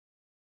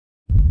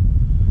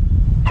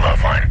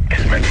Loveline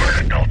is meant for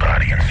an adult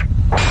audience.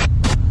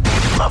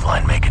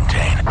 Loveline may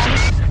contain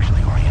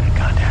sexually oriented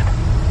content.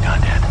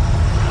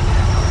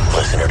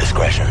 Listener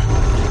discretion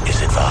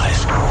is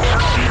advised.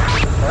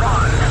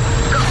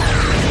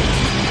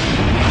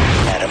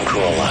 Adam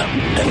Carolla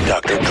and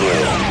Dr. Drew.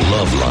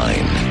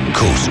 Loveline,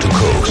 coast to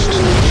coast.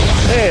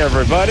 Hey,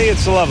 everybody,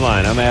 it's the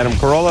Loveline. I'm Adam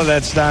Carolla.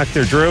 That's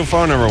Dr. Drew.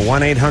 Phone number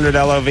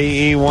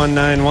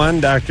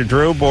 1-800-LOVE-191. Dr.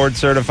 Drew,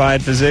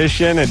 board-certified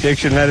physician,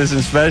 addiction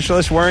medicine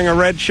specialist, wearing a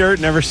red shirt.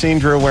 Never seen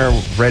Drew wear a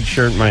red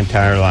shirt in my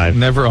entire life.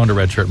 Never owned a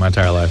red shirt in my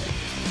entire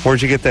life.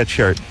 Where'd you get that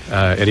shirt?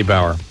 Eddie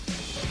Bauer.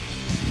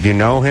 Do you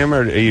know him,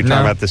 or are you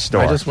talking about the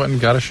store? I just went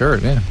and got a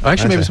shirt, yeah.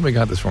 Actually, maybe somebody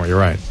got this for me. You're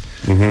right.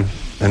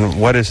 Mm-hmm. And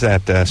what is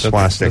that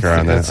swastika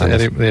on that? That's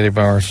the Eddie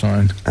Bauer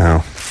sign.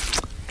 Oh,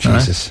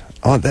 Jesus.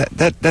 Oh,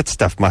 that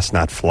stuff must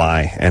not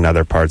fly in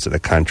other parts of the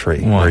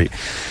country. Where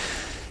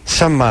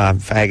some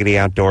faggoty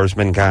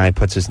outdoorsman guy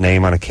puts his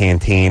name on a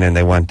canteen and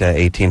they want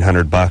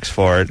 $1,800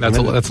 for it.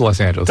 That's Los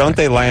Angeles. Don't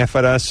they laugh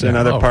at us in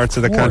other parts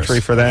of the country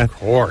for that? Of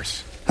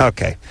course.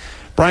 Okay.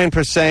 Brian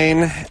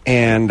Posehn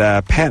and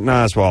Patton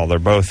Oswalt are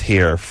both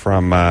here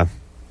from...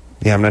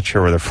 I'm not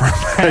sure where they're from,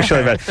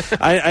 actually, but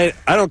I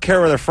don't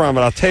care where they're from,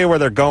 but I'll tell you where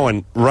they're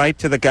going, right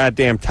to the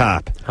goddamn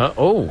top.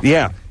 Oh.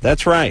 Yeah,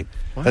 that's right.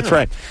 Wow. That's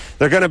right.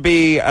 They're going to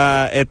be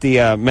at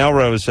the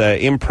Melrose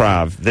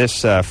Improv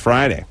this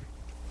Friday.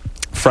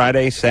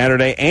 Friday,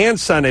 Saturday, and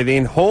Sunday. The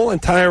whole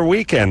entire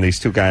weekend, these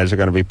two guys are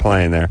going to be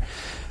playing there.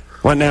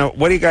 Well, now,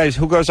 what do you guys,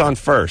 who goes on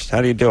first?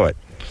 How do you do it?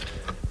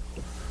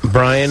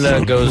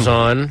 Brian goes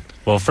on.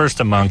 Well,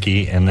 first a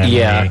monkey, and then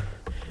me.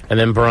 And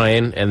then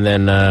Brian, and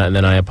then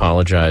I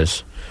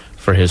apologize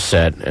for his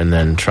set, and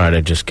then try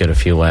to just get a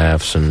few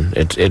laughs, and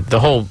the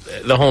whole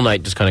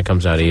night just kind of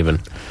comes out even.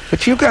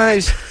 But you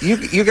guys,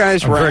 you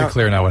guys I'm were very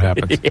clear now what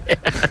happens.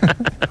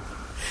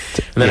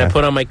 And then I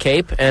put on my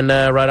cape and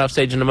ride off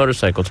stage in a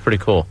motorcycle. It's pretty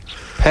cool.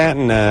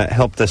 Patton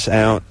helped us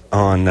out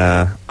on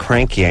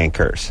Crank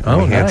Yankers.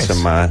 Oh, we had nice.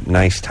 some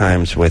nice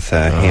times with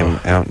him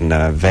out in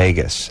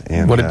Vegas.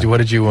 And, what did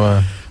you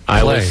play?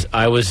 I was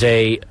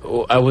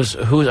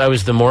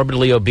the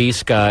morbidly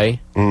obese guy,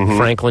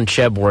 Franklin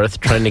Chebworth,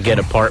 trying to get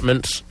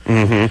apartments,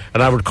 and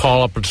I would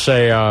call up and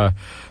say,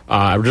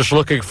 "I'm just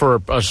looking for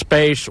a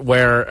space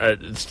where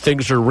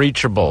things are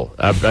reachable.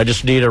 I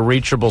just need a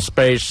reachable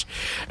space,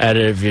 and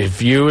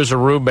if you as a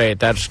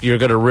roommate, you're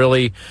going to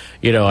really,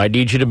 I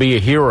need you to be a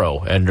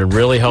hero and to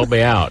really help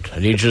me out. I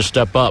need you to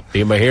step up,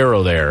 be my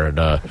hero there."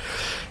 And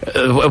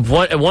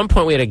at one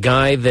point, we had a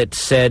guy that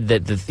said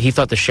that he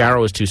thought the shower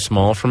was too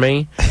small for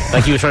me.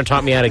 Like he was trying to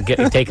talk me out of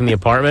taking the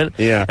apartment.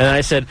 Yeah. And I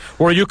said,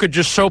 well, you could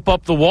just soap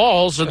up the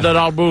walls, and then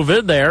I'll move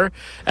in there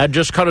and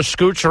just kind of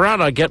scooch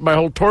around. I get my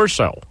whole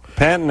torso.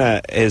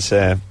 Patton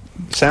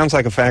sounds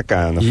like a fat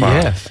guy on the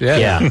phone. Yes,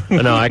 yeah.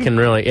 No, I can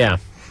really, yeah.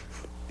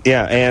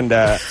 Yeah, and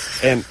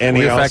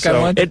he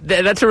also...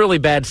 That's a really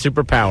bad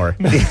superpower,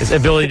 his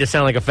ability to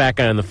sound like a fat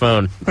guy on the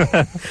phone.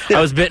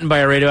 I was bitten by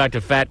a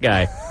radioactive fat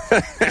guy.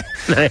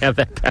 I have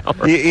that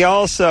power. He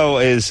also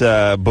is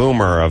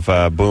Boomer of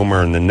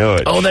Boomer and the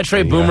Nudge. Oh, that's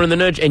right, Boomer and the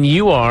Nudge. And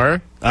you are?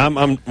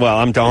 I'm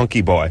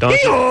Donkey Boy.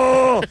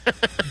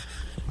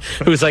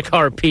 Who's like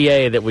our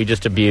PA that we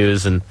just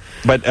abuse.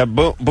 But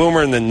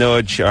Boomer and the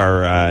Nudge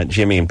are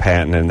Jimmy and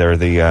Patton, and they're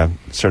the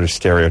sort of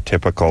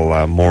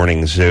stereotypical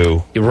morning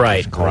zoo.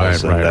 Right.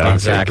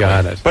 Exactly.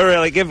 Got it. But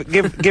really,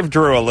 give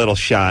Drew a little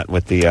shot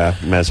with the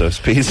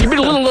Mezzos piece. Give me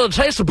a little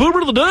taste of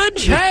Boomer and the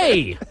Nudge?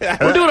 Hey,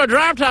 we're doing a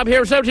drive time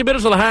here, 17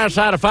 minutes on the high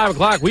side of 5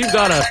 o'clock.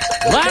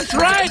 That's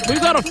right,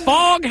 we've got a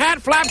fog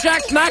hat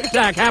flapjack snack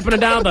attack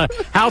happening down the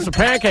House of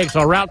Pancakes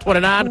on Route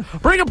 29.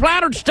 Bring a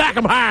platter and stack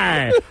them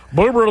high.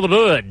 Boomer and the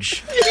Nudge.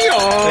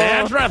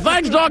 That's right.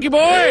 Thanks, Donkey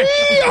Boy.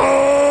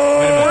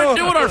 We're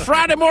doing our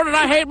Friday morning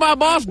I Hate My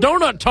Boss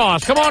donut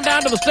toss. Come on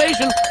down to the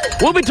station.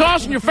 We'll be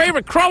tossing your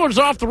favorite crullers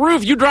off the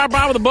roof. You drive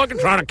by with a bucket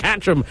trying to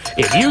catch them.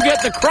 If you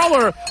get the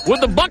cruller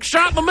with the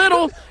buckshot in the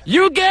middle,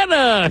 you get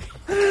a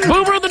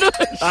Boomer of the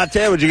Nudge. I'll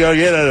tell you what you're going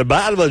to get, a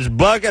bottomless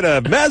bucket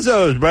of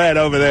Mezzo's bread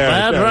over there.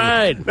 That's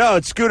right. No,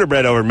 it's Scooter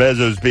bread over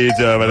Mezzo's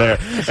pizza over there.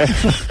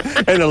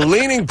 And a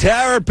Leaning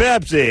Tower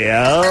Pepsi.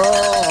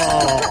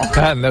 Oh.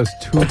 Patton, that was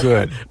too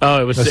good.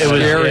 Oh, it was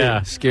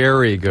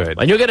scary good.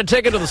 And you'll get a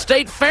ticket to the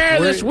State Fair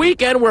this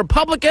weekend where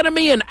Public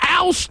Enemy and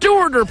Al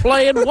Stewart are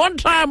playing one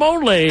time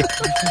only.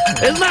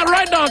 Isn't that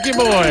right, Donkey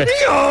Boy?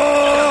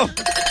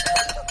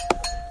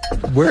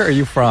 Where are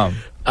you from?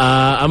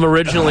 I'm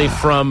originally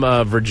from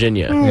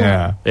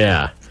Virginia.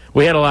 Yeah.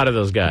 We had a lot of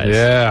those guys.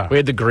 Yeah. We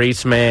had the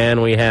Grease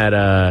Man. We had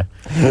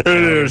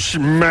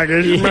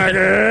Smacky.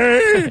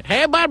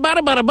 Hey, body,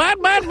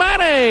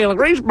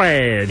 Grease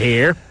Man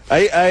here.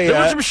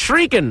 There was some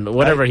shrieking,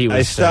 whatever he was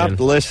I stopped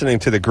saying. listening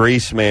to the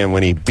Grease Man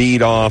when he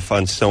beat off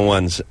on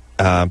someone's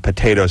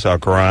potatoes au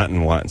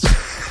gratin once.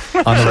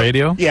 On the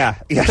radio? Yeah.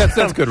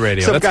 That's good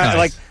radio. Some That's guy, nice.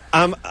 like,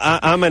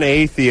 I'm an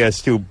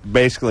atheist who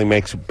basically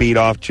makes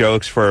beat-off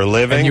jokes for a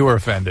living. And you were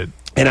offended.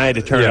 And I had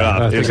to turn it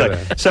off. It was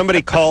like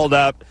somebody called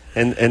up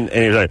And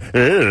he's like,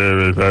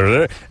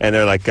 and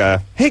they're like,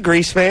 hey,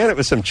 Grease Man. It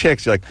was some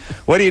chicks. You're like,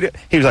 what do you do?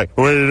 He was like,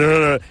 what are you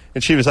doing?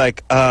 And she was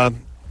like,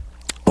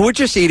 we're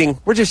just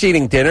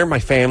eating dinner, my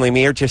family,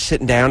 me are just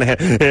sitting down.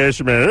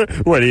 Yes, man,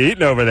 what are you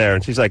eating over there?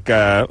 And she's like,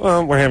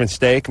 well, we're having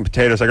steak and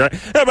potatoes. Like, right,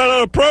 have a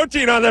little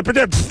protein on that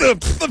potato.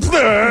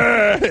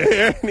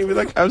 And he was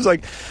like, I was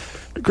like,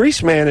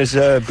 Grease Man is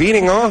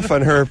beating off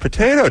on her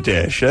potato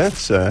dish.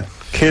 That's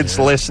kids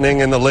listening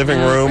in the living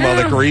room while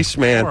the Grease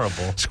Man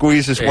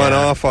squeezes one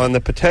off on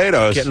the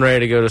potatoes. Getting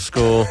ready to go to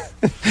school.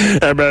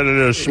 I better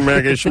do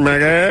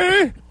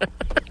smeggy.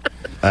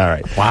 All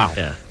right. Wow.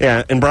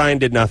 Yeah, and Brian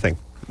did nothing.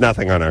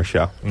 Nothing on our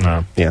show.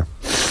 No. Yeah.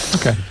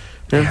 Okay.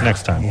 Yeah.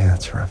 Next time. Yeah,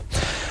 that's rough.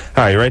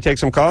 All right, you ready to take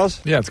some calls?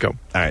 Yeah, let's go. All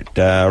right,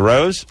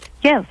 Rose?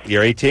 Yes.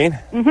 You're 18?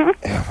 Mm-hmm.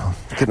 Yeah, well,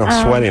 getting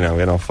all sweaty now.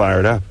 Getting all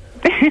fired up.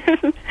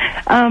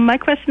 My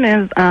question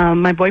is,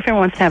 my boyfriend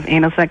wants to have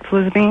anal sex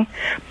with me,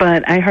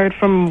 but I heard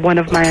from one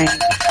of my...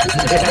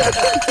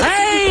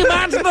 Hey,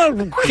 that's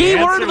the key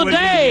word of the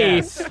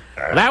day.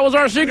 That was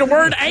our secret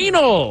word,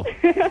 anal.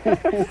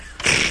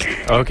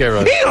 Okay,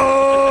 Rose.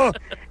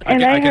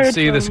 I can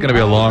see this is going to be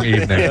a long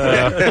evening.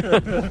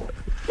 Go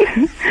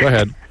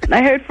ahead.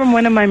 I heard from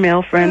one of my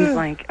male friends,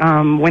 like,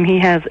 when he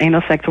has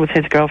anal sex with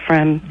his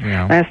girlfriend,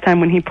 last time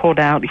when he pulled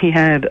out, he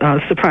had a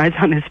surprise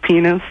on his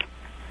penis.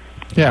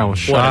 Yeah, well,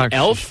 shocked. What, an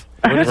elf?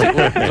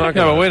 No,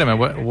 but wait a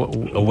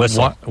minute. A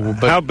whistle.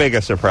 How big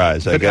a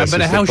surprise, I guess,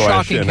 but is how the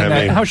question.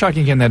 how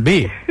shocking can that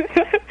be?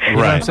 You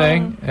know what I'm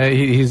saying?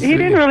 He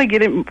didn't really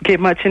get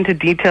much into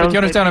details. But you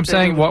understand what I'm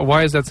saying?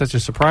 Why is that such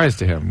a surprise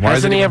to him? Why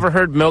Hasn't he ever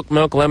heard milk,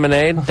 milk,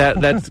 lemonade?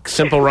 That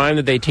simple rhyme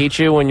that they teach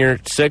you when you're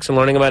 6 and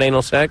learning about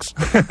anal sex?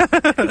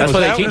 That's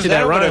why they teach you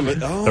that rhyme.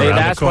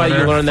 That's why you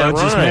learn that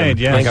rhyme. Made,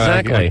 yeah.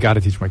 Exactly. I got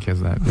to teach my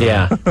kids that.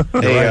 Yeah.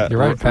 Hey, You're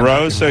right, Pat.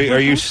 Rose, so are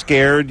you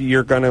scared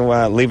you're going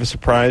to leave a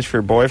surprise for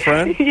your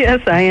boyfriend?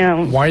 Yes, I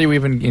am. Why are you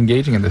even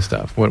engaging in this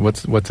stuff?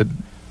 What's it?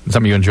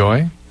 Something you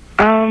enjoy?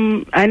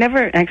 I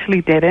never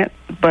actually did it,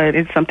 but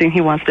it's something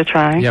he wants to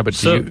try. Yeah, but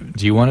do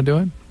you want to do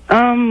it?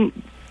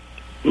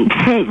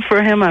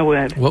 For him, I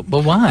would. Well,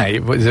 why?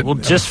 Well,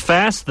 just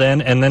fast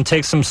then, and then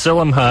take some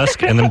psyllium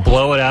husk, and then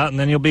blow it out, and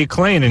then you'll be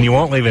clean, and you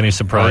won't leave any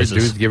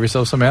surprises. Dude, give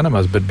yourself some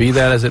enemas, but be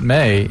that as it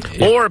may.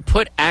 Or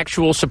put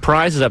actual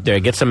surprises up there.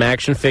 Get some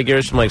action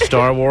figures from like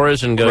Star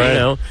Wars and go, Right. you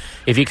know,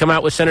 if you come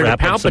out with Senator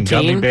Wrap up some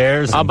gummy Palpatine,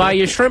 bears I'll and- buy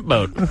you a shrimp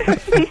boat.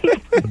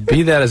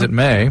 Be that as it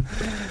may,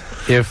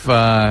 if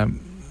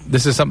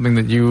this is something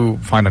that you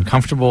find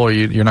uncomfortable or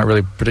you're not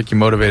really particularly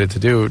motivated to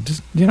do,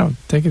 just,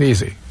 take it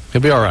easy.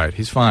 He'll be all right.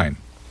 He's fine.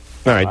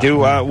 All right.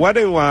 What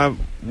do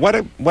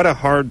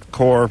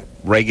hardcore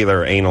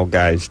regular anal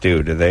guys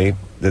do? Do they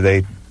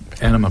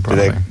Enema,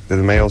 probably. do the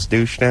males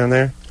douche down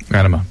there?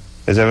 Enema.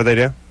 Is that what they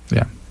do?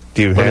 Yeah.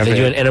 Do you What, have do they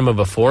do any- an enema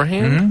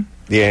beforehand? Mm-hmm.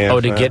 Yeah.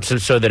 Oh, to get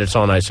so that it's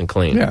all nice and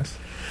clean. Yes.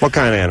 What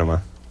kind of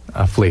enema?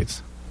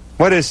 Fleets.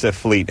 What is the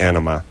fleet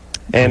enema?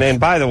 And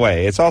by the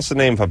way, it's also the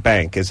name of a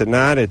bank, is it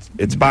not?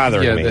 It's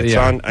bothering me. It's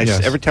on.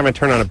 Yes. Every time I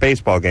turn on a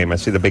baseball game, I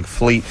see the big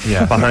fleet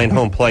Yeah. behind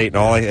home plate,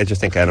 and I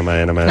just think enema,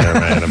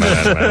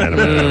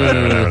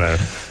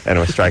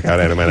 strikeout,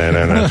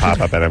 enema, pop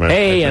up, enema.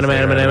 Hey, enema,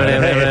 enema,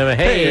 enema, enema,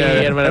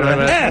 hey, enema,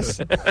 enema. Yes.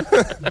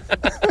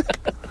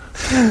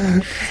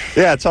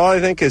 Yeah, it's all I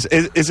think is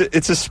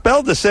it's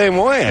spelled the same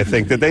way. I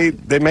think that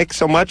they make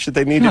so much that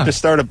they needed to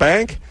start a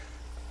bank.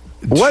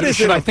 What is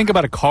Should it? I think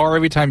about a car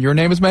every time your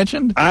name is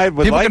mentioned? I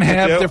would People like can to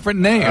have do. different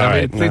names. All I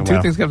right, mean, two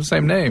things have the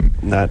same name.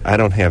 I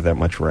don't have that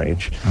much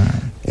range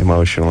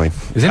emotionally.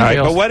 Is All right,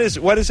 anybody but else-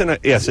 what is in a?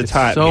 Yes, it's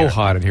hot. So here.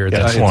 hot in here.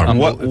 Yeah, It's, it's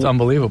warm. it's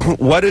unbelievable.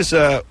 What is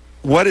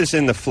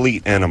in the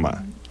Fleet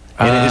enema?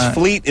 And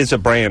Fleet is a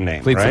brand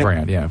name, Fleet's right? a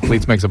brand, yeah.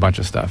 Fleet's makes a bunch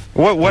of stuff.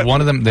 What? One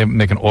of them, they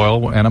make an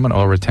oil enema, an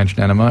oil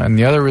retention enema, and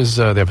the other is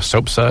they have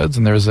soap suds,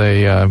 and there's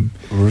a. I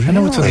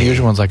know what's in the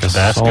usual ones, like a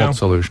Tabasco? salt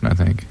solution, I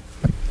think.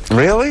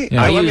 Really?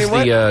 Yeah. I mean, use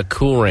what? the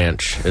Cool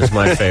Ranch is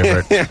my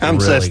favorite. Yeah, I'm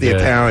Really just the good.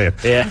 Italian.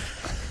 Yeah.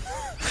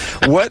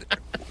 What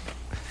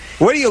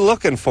are you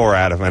looking for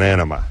out of an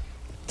enema?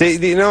 Do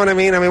you know what I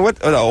mean? I mean, what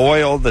the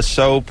oil, the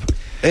soap?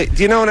 Do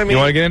you know what I mean? You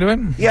want to get into it?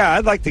 Yeah,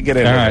 I'd like to get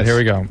into All right, this. here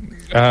we go.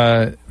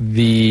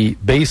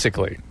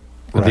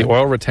 The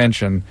oil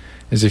retention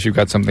is if you've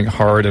got something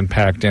hard and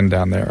packed in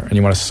down there, and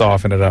you want to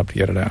soften it up to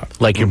get it out.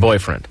 Like your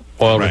boyfriend.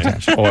 Oil Right.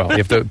 retention, oil. You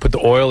have to put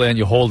the oil in.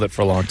 You hold it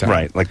for a long time.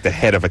 Right, like the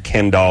head of a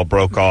Ken doll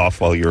broke off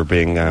while you were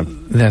being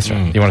That's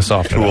right. You want to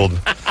soften tooled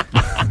it. by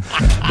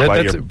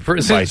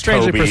That's by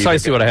strangely Toby,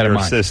 precisely what I had in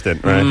your mind.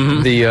 assistant,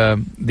 right?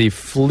 The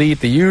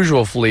Fleet, the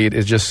usual Fleet,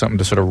 is just something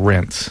to sort of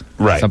rinse.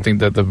 Right. Something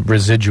that the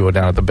residua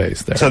down at the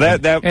base there. So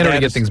that in order to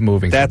get is- things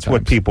moving. That's what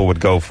sometimes. people would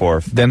go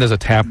for. Then there's a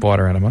tap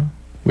water enema,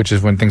 which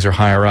is when things are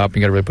higher up.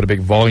 You got to really put a big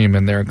volume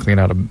in there and clean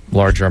out a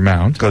larger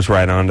amount. Goes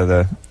right onto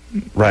the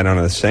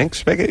sink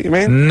spigot. You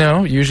mean?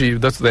 No, usually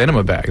that's the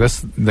enema bag.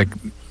 That's like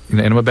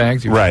enema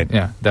bags. Right.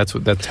 Yeah, that's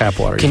tap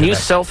water. Can you should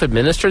have.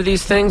 self-administer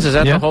these things? Is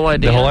that the whole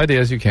idea? The whole idea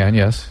is you can,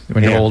 yes.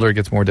 When you're older, it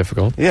gets more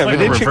difficult. Yeah, Like but a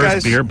didn't you reverse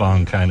guys... beer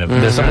bong kind of.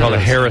 There's something called a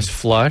Harris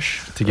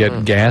flush to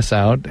get gas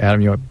out.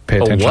 Adam, you want to pay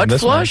A attention what to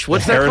this flush? one.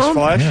 What's that Harris called?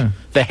 flush? Yeah.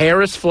 The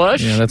Harris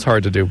flush? Yeah, that's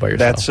hard to do by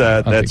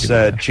yourself. That's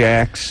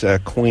Jack's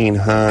Queen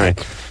High,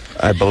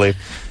 I believe.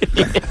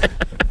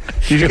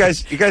 Did you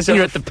guys You're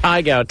ever... at the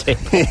pie gout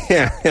table.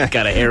 yeah.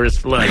 Got a Harris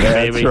flush,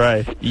 That's baby.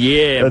 right.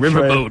 Yeah, That's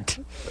riverboat.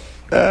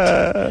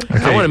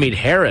 Okay. I want to meet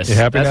Harris. You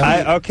happy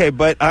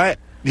That's- now?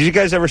 Did you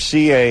guys ever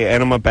see a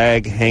enema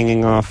bag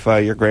hanging off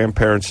your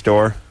grandparents'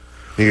 door?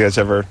 You guys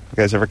ever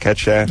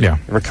catch that? Yeah.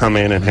 Ever come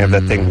in and have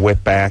that thing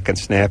whip back and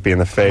snap you in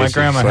the face? My and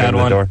grandma slam had the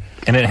one, door?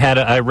 and it had.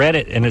 I read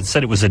it, and it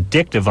said it was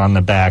addictive on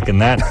the back,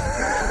 and that.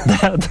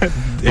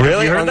 Really?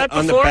 Have you heard on, that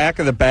on the before? back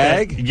of the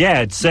bag? Yeah,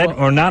 it said,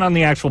 or not on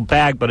the actual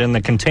bag, but in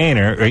the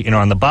container, or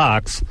on the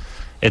box,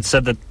 it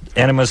said that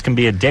enemas can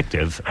be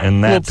addictive,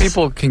 and Well, that's...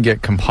 people can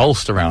get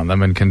compulsed around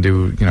them and can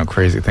do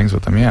crazy things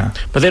with them. Yeah.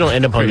 But they don't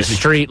end up on the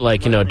street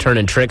like,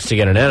 turning tricks to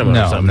get an enema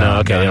No, or something. no,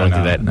 Okay, no, they don't no,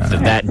 do that. no, no.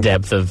 That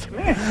depth of,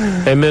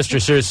 hey, mister,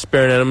 serious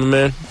spare an enema,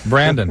 man.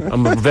 Brandon,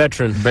 I'm a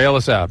veteran. bail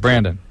us out.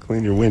 Brandon,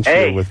 Clean your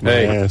windshield with my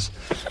Hey. ass.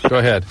 go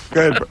ahead.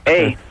 Go ahead.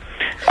 Hey,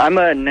 I'm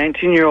a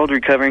 19-year-old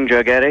recovering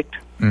drug addict,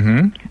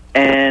 Mm-hmm.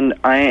 and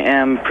I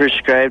am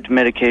prescribed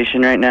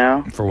medication right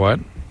now. For what?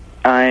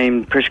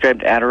 I'm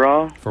prescribed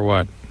Adderall, For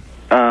what?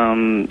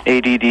 ADD,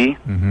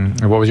 Mm-hmm.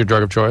 And what was your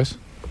drug of choice?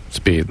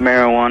 Speed.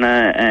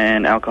 marijuana,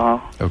 and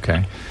alcohol.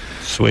 Okay.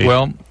 Sweet.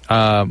 Well,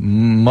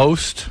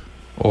 most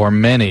or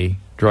many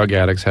drug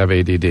addicts have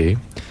ADD,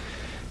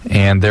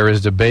 and there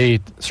is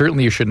debate.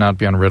 Certainly, you should not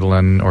be on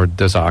Ritalin or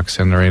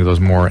Desoxyn or any of those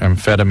more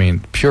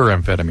pure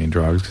amphetamine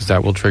drugs, because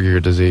that will trigger your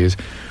disease.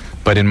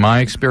 But in my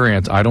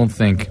experience, I don't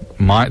think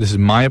this is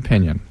my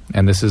opinion,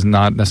 and this is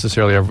not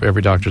necessarily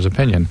every doctor's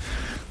opinion,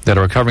 that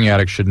a recovering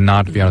addict should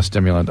not be on a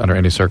stimulant under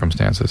any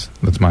circumstances.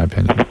 That's my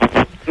opinion.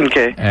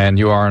 Okay. And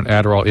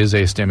Adderall is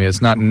a stimulant.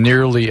 It's not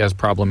nearly as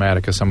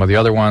problematic as some of the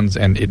other ones,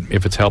 and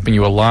if it's helping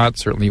you a lot,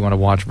 certainly you want to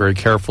watch very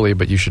carefully,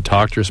 but you should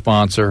talk to your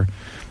sponsor,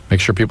 make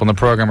sure people in the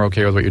program are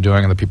okay with what you're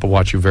doing, and that people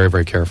watch you very,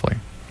 very carefully.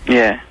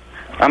 Yeah.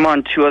 I'm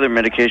on 2 other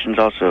medications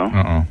also.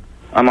 Uh-oh.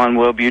 I'm on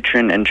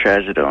Wellbutrin and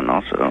Trazodone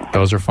also.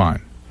 Those are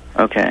fine.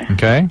 Okay.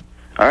 Okay?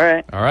 All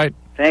right. All right.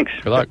 Thanks.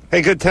 Good luck.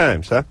 Hey, good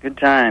times, huh? Good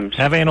times.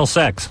 Have anal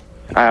sex.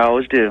 I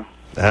always do.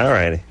 All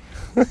righty.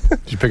 Did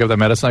you pick up that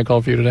medicine I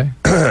called for you today?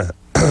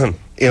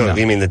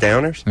 You mean the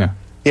downers? Yeah.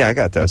 Yeah, I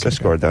got those. I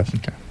scored those.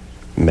 Okay.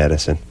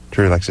 Medicine.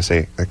 Drew likes to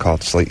say, I call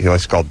it sleep. He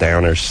likes to call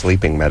downers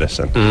sleeping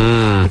medicine.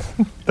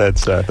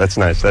 That's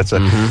nice. That's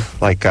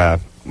like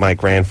my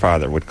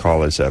grandfather would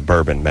call his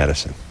bourbon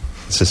medicine.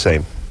 It's the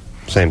same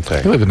He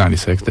thing. lived in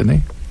 96, didn't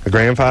he? A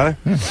grandfather?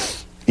 Yeah.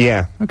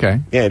 Yeah. Okay.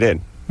 Yeah, he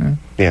did. Yeah.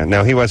 Yeah.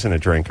 No, he wasn't a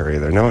drinker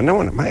either. No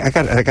one. I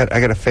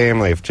got a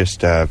family of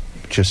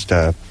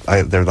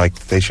they're like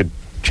they should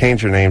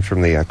change their names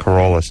from the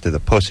Carollas to the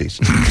Pussies.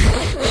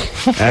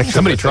 Actually,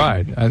 Somebody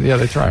tried. Yeah,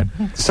 they tried.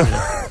 So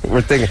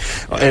we're thinking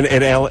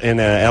in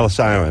Ellis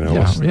Island,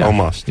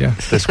 almost Yeah.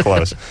 this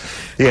close.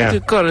 Yeah,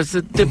 Call us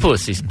the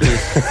pussies,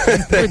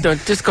 please. We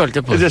don't, just call it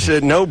the pussies.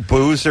 just no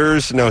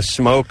boozers, no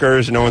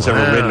smokers. No one's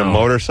ever ridden a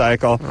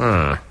motorcycle.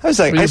 I was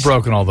like, Well, you've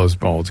broken all those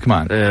molds. Come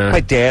on. my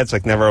dad's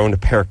like never owned a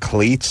pair of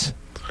cleats.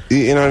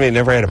 You know what I mean?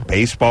 Never had a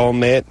baseball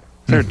mitt.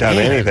 Never done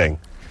anything.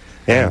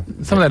 Yeah.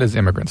 Some of that is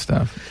immigrant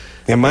stuff.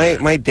 Yeah,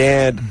 my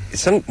dad,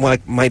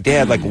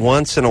 like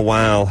once in a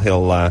while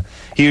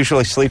he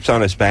usually sleeps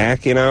on his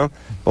back, but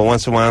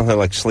once in a while he'll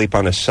like sleep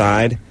on his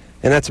side,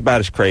 and that's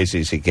about as crazy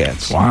as he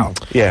gets. Wow.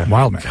 Yeah.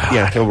 Wild man.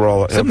 Yeah, he'll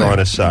go on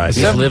his side.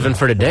 He's living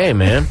for today,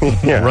 man.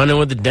 Yeah. Running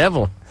with the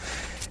devil.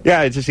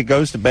 Yeah, it's just he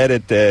goes to bed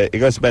at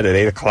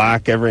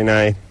 8:00 every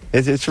night.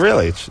 It's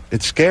really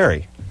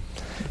scary.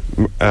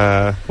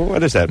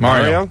 What is that?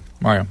 Mario?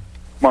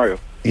 Mario.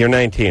 You're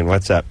 19.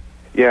 What's up?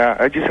 Yeah,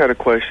 I just had a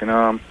question.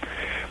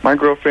 My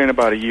girlfriend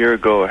about a year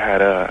ago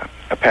had a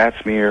pap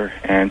smear,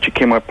 and she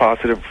came up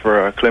positive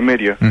for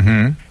chlamydia.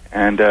 Mm-hmm.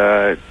 And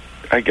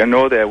I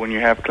know that when you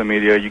have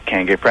chlamydia, you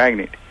can't get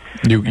pregnant.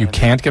 You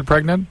can't get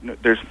pregnant? No,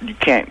 you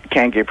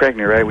can't get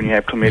pregnant, right? When you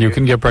have chlamydia, You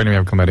can get pregnant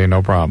if you have chlamydia,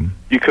 no problem.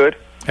 You could?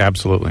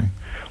 Absolutely.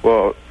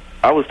 Well,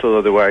 I was told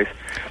otherwise,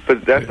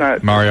 but that's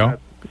not Mario,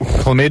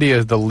 chlamydia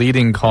is the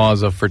leading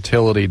cause of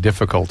fertility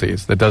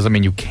difficulties. That doesn't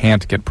mean you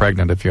can't get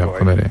pregnant if you have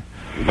chlamydia.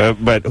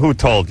 But who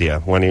told you?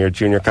 One of your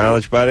junior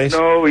college buddies?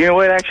 No, you know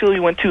what? Actually,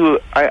 went to.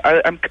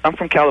 I'm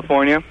from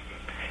California,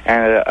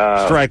 and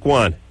Strike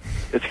one.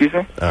 Excuse me.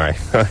 All right,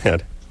 go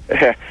ahead.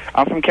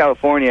 I'm from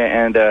California,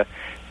 and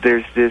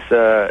there's this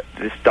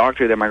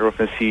doctor that my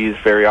girlfriend sees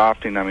very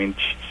often. I mean,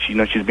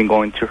 she's been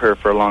going to her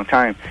for a long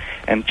time,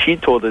 and she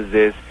told us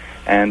this,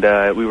 and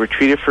we were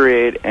treated for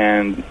it,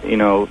 and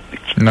No,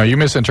 you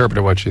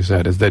misinterpreted what she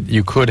said. Is that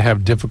you could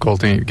have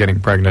difficulty getting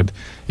pregnant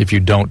if you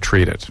don't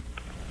treat it.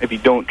 If you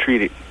don't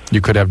treat it,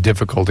 you could have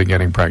difficulty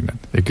getting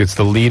pregnant. It's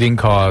the leading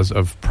cause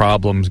of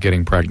problems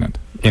getting pregnant,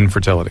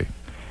 infertility.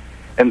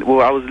 and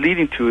what I was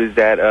leading to is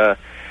that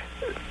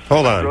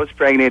Hold My on. girl's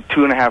pregnant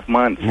 2.5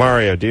 months.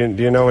 Mario, do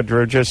you know what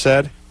Drew just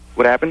said?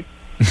 What happened?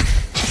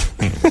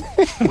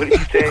 What did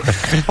you say?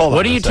 Hold on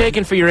What are a you second.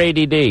 taking for your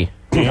ADD?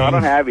 No, I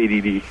don't have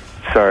ADD.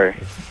 Sorry.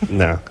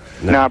 No.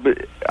 No,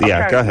 but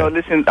Yeah, go ahead. No,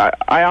 listen,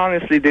 I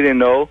honestly didn't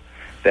know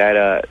that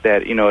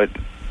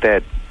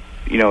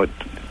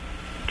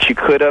she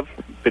could have,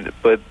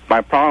 but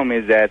my problem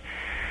is that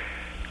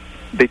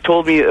they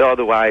told me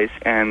otherwise,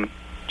 and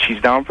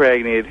she's now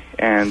pregnant,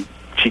 and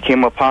she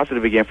came up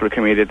positive again for the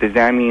community. Does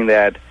that mean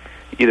that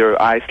either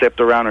I slept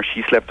around or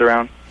she slept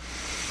around?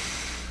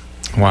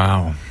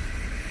 Wow.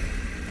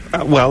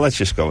 Well, let's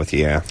just go with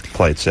yeah.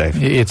 Play it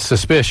safe. It's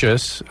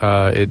suspicious.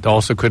 It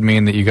also could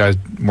mean that you guys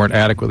weren't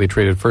adequately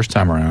treated first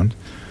time around.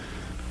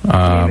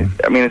 I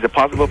mean, is it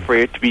possible for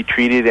it to be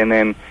treated and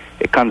then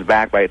it comes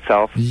back by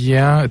itself?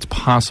 Yeah, it's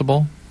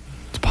possible.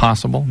 It's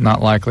possible.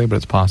 Not likely, but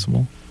it's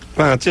possible.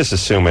 Well, just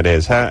assume it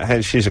is.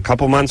 She's a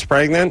couple months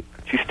pregnant?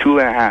 She's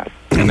 2.5.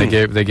 And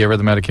they gave her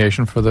the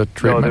medication for the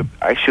treatment?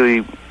 No,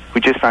 actually, we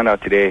just found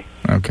out today.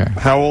 Okay.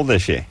 How old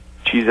is she?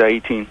 She's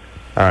 18.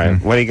 All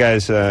right. What are you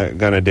guys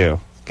going to do?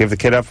 Give the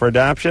kid up for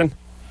adoption?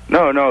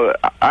 No,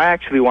 I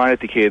actually wanted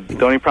the kid.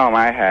 The only problem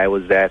I had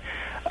was that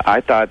I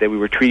thought that we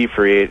were treated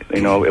for it.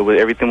 You know,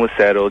 everything was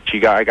settled.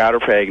 I got her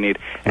pregnant,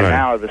 and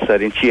now all of a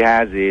sudden she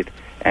has it.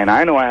 And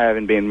I know I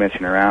haven't been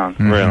messing around.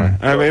 Really?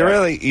 I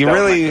mean,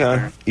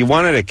 you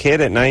wanted a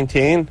kid at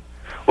 19?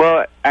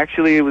 Well,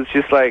 actually, it was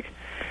just like,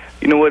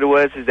 you know what it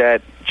was is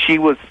that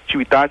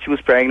we thought she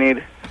was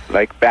pregnant,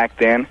 like back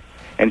then,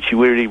 and she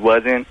really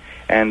wasn't.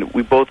 And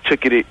we both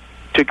took it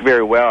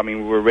very well. I mean,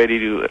 we were ready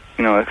to,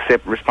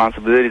 accept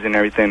responsibilities and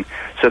everything.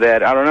 So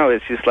that, I don't know,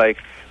 it's just like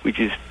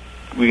she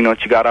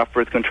got off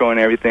birth control and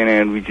everything,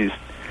 and we just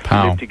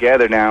live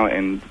together now,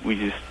 and we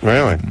just...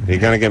 Really? You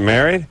going to get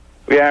married?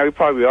 Yeah, we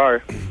probably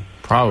are.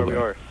 Probably.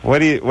 What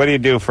do you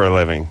do for a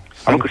living?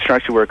 I'm a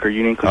construction worker,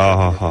 union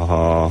construction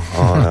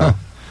Oh,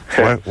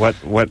 no.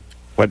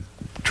 What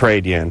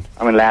trade you in?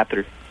 I'm a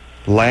lather.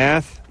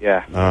 Lath?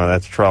 Yeah. Oh,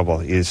 that's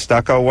trouble. You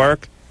stucco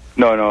work?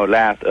 No,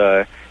 lath.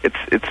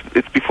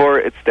 It's before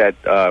it's that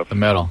the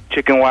metal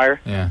chicken wire.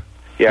 Yeah.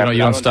 Yeah. You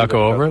don't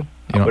stucco over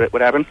it?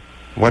 What happened?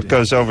 What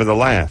goes over the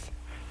lath?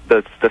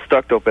 The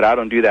stucco, but I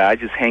don't do that. I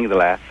just hang the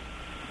lath.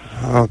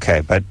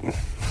 Okay, but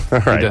all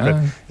right.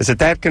 But is it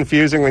that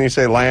confusing when you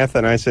say lath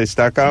and I say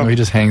stucco? No, he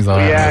just hangs the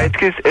lath. Yeah, it's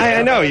because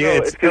I know.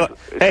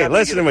 Hey,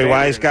 listen to me,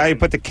 wise guy. You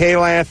put the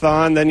K-lath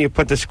on, then you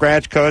put the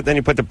scratch coat, then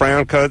you put the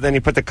brown coat, then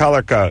you put the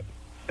color coat.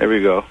 There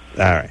we go. All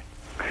right.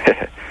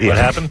 What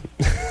happened?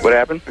 What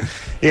happened?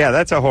 Yeah,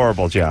 that's a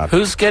horrible job.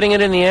 Who's getting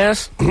it in the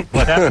ass?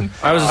 What happened?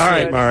 I was all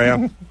right,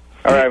 Mario.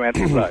 All right, man.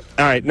 Thanks a lot.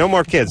 All right, no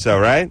more kids, though,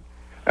 right?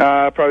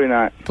 Probably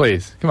not.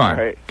 Please, come on.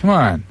 Right. Come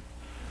on.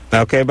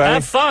 Okay, buddy?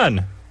 Have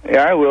fun.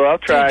 Yeah, I will. I'll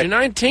try. Dude, you're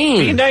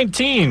 19. Be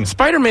 19.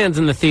 Spider-Man's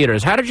in the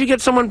theaters. How did you get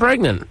someone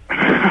pregnant?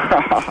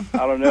 I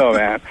don't know,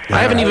 man. I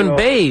haven't even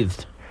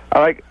bathed.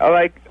 I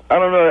don't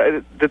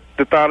know.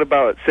 The thought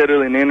about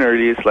settling in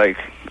early is like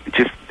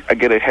just I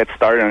get a head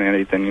start on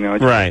anything, you know.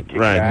 Right.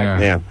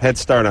 Yeah. Head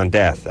start on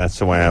death. That's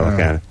the way I look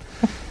at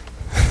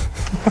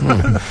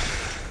it.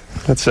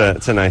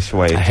 It's a nice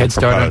way. A head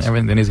start on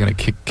everything, then he's going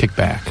to kick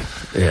back.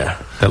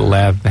 Yeah. That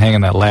lath,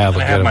 hanging that lath.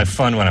 I have my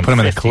fun when I'm put him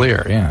in the 50.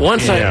 clear. Yeah.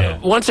 Once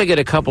I get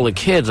a couple of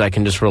kids, I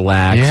can just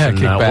relax and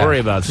kick not back. worry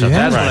about stuff.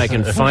 Yeah. That's when I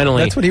can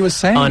finally. That's what he was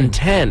saying.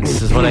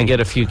 Untense is when I get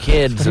a few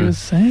kids. That's what he was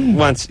saying.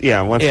 Once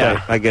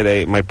I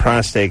get my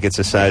prostate gets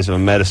the size of a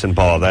medicine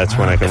ball, that's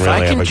when I can If really I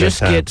have can a good just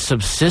time. get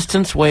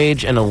subsistence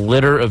wage and a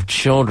litter of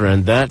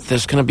children,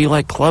 that's going to be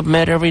like Club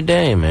Med every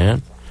day,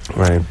 man.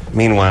 Right.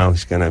 Meanwhile,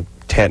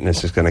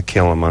 tetanus is going to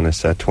kill him on his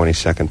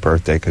 22nd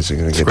birthday because he's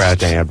going to get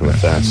stabbed with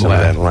some of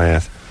that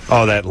lath.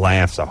 Oh, that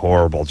laugh's a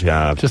horrible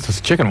job. Just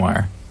a chicken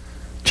wire.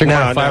 Chicken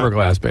wire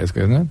fiberglass,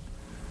 basically, isn't it?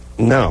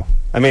 No.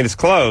 I mean, it's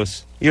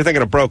close. You're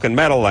thinking of broken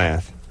metal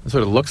lath. That's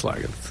what it looks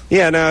like.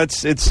 Yeah, no,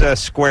 it's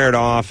squared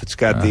off. It's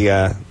got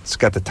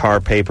the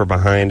tar paper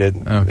behind it.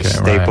 Okay,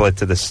 staple it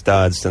to the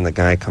studs. Then the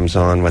guy comes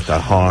on with the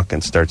hawk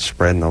and starts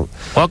spreading the.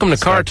 Welcome to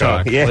Car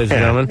Talk, ladies and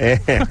gentlemen.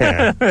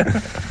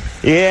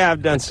 Yeah,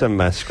 I've done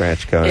some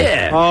scratch coating.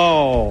 Yeah.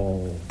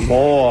 Oh,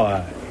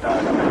 boy.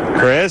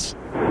 Chris?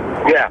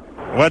 Yeah.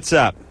 What's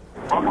up?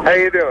 How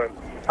you doing?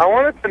 I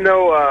wanted to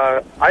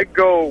know, I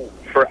go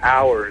for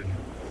hours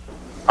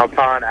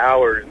upon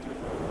hours,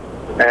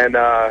 and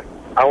I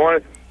wanted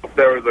to know if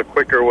there was a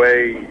quicker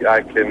way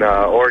I can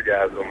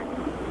orgasm.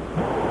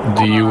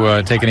 Do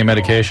you take any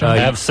medication?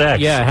 Have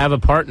sex. Yeah, have a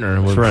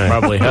partner would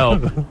probably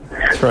help.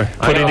 That's right.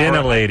 Put it in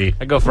a lady.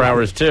 I go for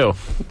hours, too.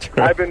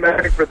 I've been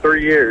married for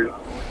 3 years.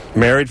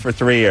 Married for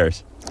 3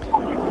 years.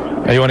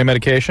 Are you on any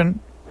medication?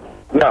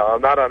 No,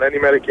 I'm not on any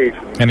medication.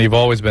 And you've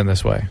always been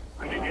this way?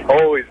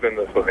 Always been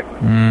this way.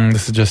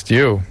 This is just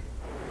you.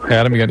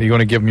 Adam, you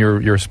want to give him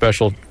your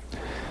special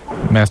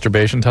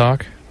masturbation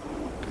talk?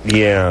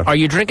 Yeah. Are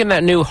you drinking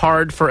that new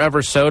Hard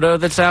Forever soda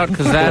that's out?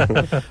 Because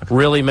that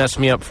really messed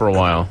me up for a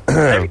while.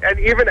 and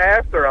even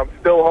after, I'm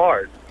still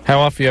hard. How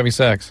often are you having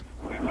sex?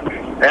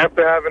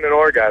 After having an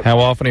orgasm. How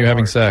often are you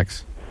having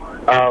sex?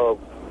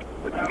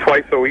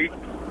 Twice a week.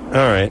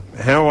 right.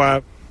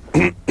 How,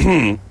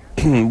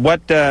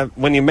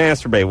 when you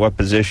masturbate, what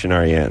position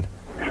are you in?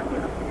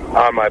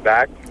 On my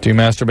back. Do you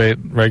masturbate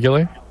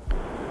regularly?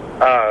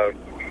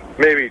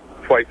 Maybe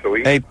twice a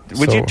week. Hey,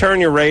 would you turn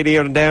your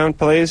radio down,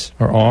 please?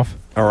 Or off?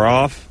 Or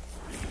off?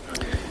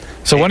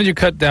 So why don't you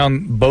cut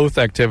down both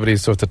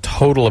activities so it's a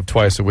total of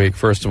twice a week,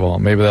 first of all?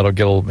 Maybe that'll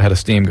get a head of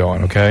steam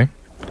going, okay?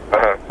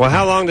 Well,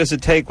 how long does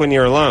it take when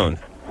you're alone?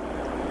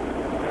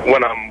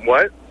 When I'm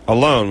what?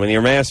 Alone, when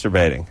you're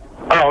masturbating.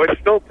 Oh, it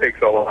still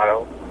takes a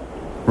while.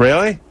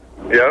 Really?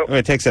 Yep.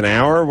 It takes an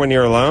hour when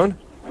you're alone?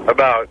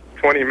 About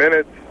 20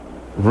 minutes.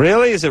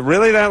 Really? Is it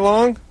really that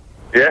long?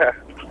 Yeah.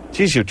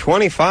 Geez, you're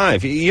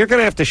 25. You're going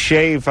to have to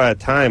shave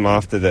time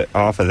off of that.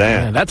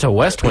 Yeah, that's a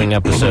West Wing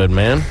episode,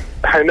 man.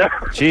 I know.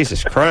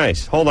 Jesus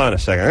Christ. Hold on a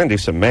second. I'm going to do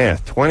some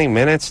math. 20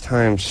 minutes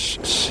times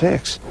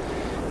 6.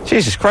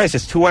 Jesus Christ,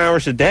 it's 2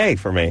 hours a day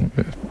for me.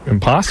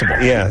 Impossible.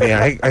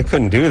 Yeah, I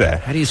couldn't do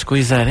that. How do you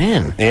squeeze that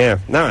in? Yeah,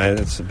 no,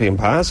 it'd be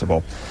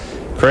impossible.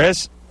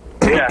 Chris?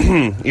 Yeah.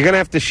 You're going to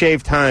have to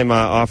shave time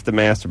off the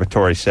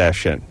masturbatory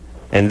session,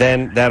 and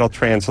then that'll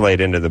translate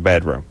into the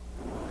bedroom.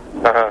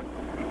 Uh-huh.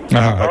 Okay.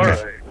 All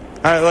right.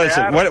 All right,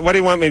 listen, what do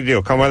you want me to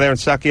do? Come over there and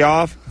suck you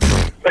off?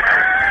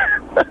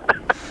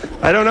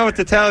 I don't know what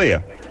to tell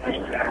you.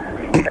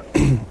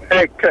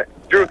 Hey,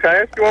 Drew, can I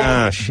ask you one more?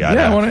 Oh, shut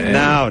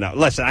up. No.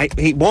 Listen,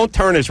 he won't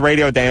turn his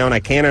radio down. I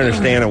can't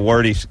understand a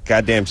word he's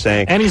goddamn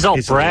saying. And he's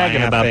all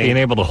bragging about being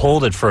able to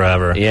hold it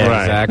forever. Yeah,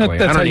 right. exactly.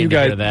 That's I how don't you need to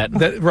guys, hear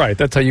that. Right,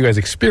 that's how you guys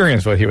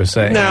experienced what he was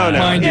saying. No.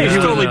 Mind you, He's he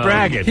was totally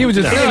bragging. He was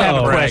just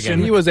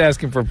bragging. He was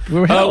asking for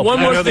help. One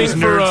more I know thing these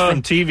for nerds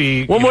from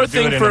TV. one more do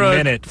thing it in for a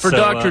minute, for so,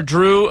 Dr.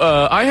 Drew.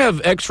 I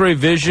have X-ray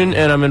vision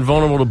and I'm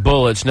invulnerable to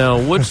bullets.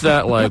 Now, what's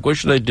that like? What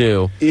should I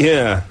do?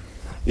 Yeah,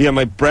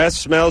 my breath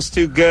smells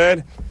too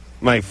good.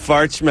 My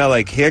farts smell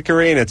like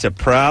hickory, and it's a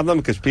problem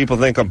because people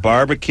think I'm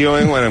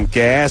barbecuing when I'm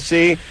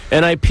gassy.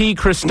 And I pee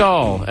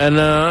Cristal, and,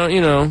 I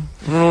don't know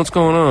what's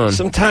going on.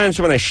 Sometimes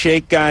when I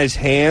shake guys'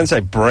 hands,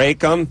 I break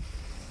them.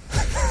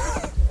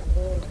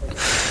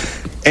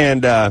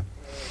 And I'm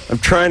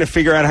trying to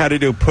figure out how to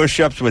do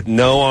push-ups with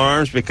no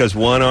arms because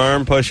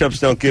one-arm push-ups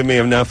don't give me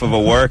enough of a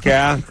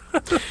workout.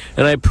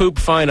 And I poop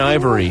fine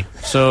ivory,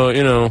 so,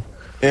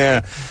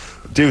 Yeah,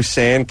 do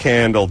sand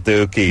candle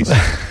dookies.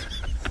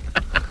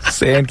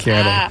 Sand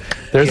candle.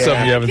 There's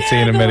something you haven't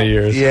seen in many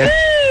years. Yeah.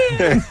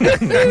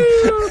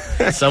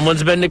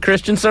 Someone's been to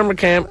Christian summer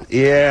camp.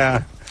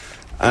 Yeah.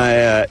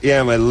 My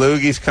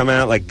loogies come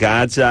out like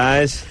God's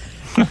eyes.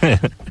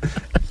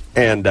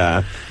 And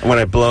when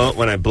I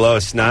blow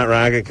a snot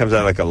rocket, it comes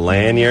out like a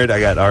lanyard. I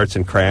got arts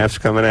and crafts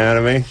coming out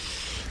of me.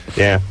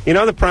 Yeah. You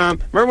know the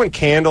problem? Remember when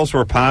candles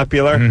were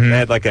popular? They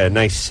had like a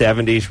nice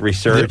 70s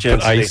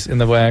resurgence. Put ice in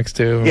the wax,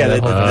 too. Yeah,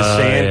 the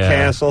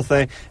sand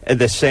thing,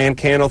 the sand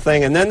candle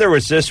thing. And then there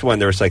was this one.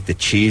 There was like the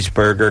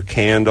cheeseburger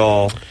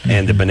candle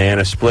and the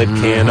banana split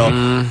candle.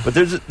 But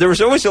there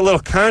was always a little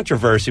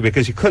controversy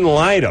because you couldn't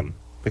light them.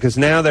 Because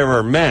now they were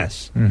a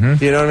mess. You know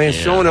what I mean?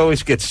 Yeah. Someone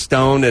always gets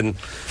stoned and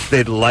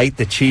they'd light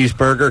the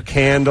cheeseburger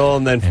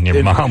candle and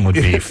your mom would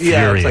be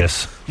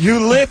furious. Like,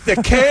 you lit the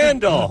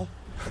candle.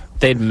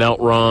 They'd melt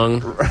wrong.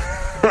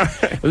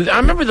 Right. I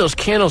remember those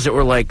candles that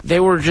were like, they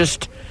were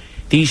just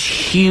these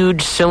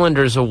huge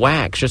cylinders of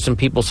wax just in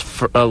people's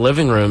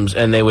living rooms,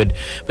 and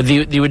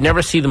you would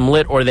never see them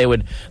lit, or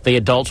the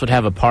adults would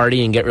have a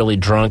party and get really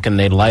drunk, and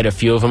they'd light a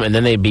few of them, and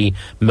then they'd be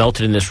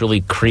melted in this really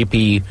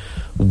creepy,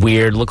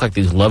 weird, look like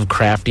these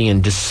Lovecrafty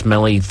and just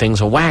smelly things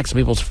of wax in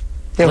people's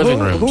living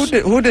rooms.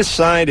 Who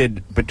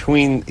decided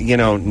between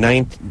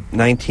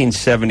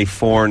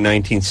 1974 and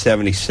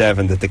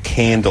 1977 that the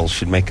candles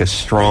should make a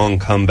strong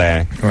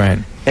comeback? Right.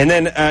 And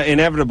then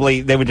inevitably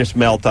they would just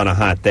melt on a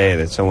hot day.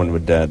 That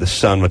the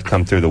sun would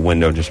come through the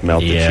window and just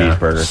melt the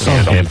cheeseburger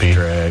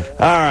candle.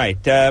 All right,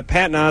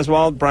 Patton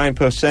Oswalt, Brian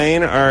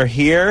Posehn are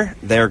here.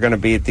 They're going to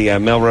be at the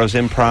Melrose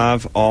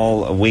Improv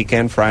all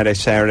weekend, Friday,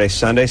 Saturday,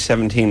 Sunday.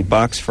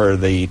 $17 for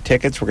the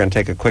tickets. We're going to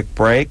take a quick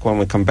break. When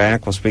we come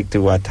back, we'll speak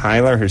to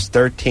Tyler, who's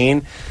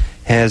 13,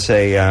 has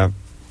a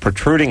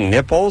protruding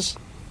nipples,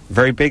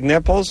 very big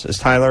nipples. Is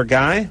Tyler a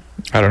guy?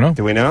 I don't know.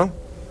 Do we know? You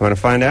want to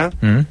find out?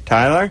 Mm-hmm. Yeah.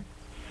 Tyler?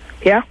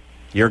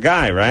 You're a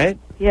guy, right?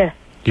 Yeah.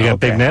 You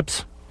got big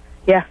nips?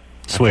 Yeah.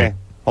 Sweet. Okay.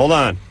 Hold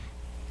on.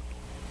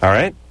 All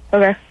right?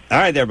 Okay. All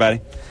right there, buddy.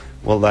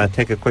 We'll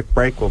take a quick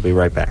break. We'll be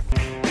right back.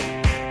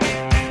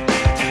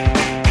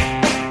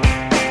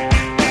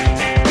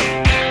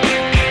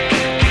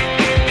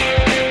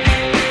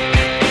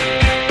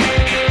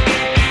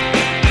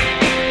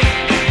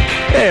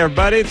 Hey,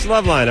 everybody, it's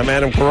Loveline. I'm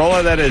Adam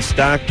Carolla. That is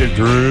Dr.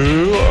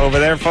 Drew over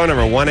there. Phone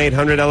number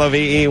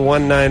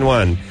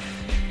 1-800-LOVE-191.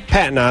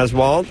 Patton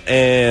Oswalt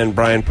and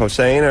Brian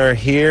Posehn are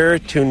here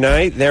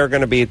tonight. They're going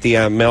to be at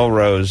the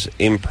Melrose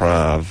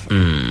Improv,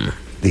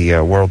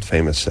 the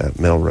world-famous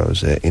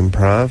Melrose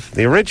Improv,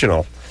 the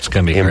original It's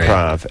going to be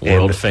improv. Great.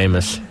 World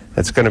famous.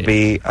 It's going to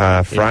be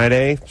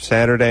Friday,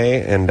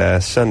 Saturday,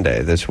 and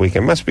Sunday this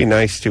weekend. Must be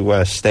nice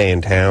to stay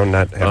in town,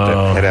 not have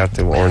to head out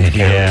to Orange County.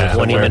 Yeah.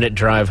 20-minute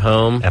drive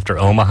home. After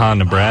Omaha,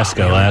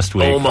 Nebraska last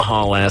week.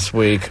 Omaha last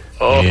week.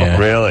 Oh, Yeah.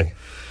 Really?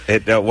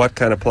 What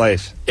kind of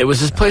place? It was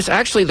this place.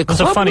 Actually, the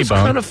club was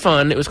kind of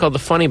fun. It was called the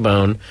Funny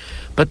Bone.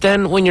 But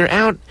then when you're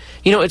out,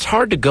 it's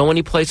hard to go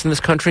any place in this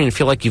country and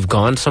feel like you've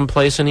gone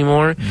someplace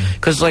anymore.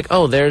 Because,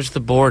 there's the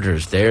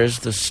Borders, there's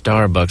the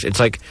Starbucks. It's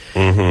like,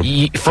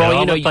 for all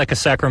you know, like a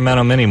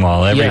Sacramento mini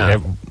mall.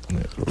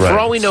 For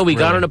all we know, we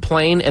got on a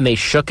plane and they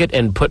shook it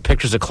and put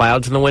pictures of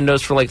clouds in the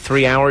windows for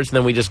 3 hours, and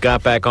then we just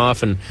got back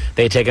off and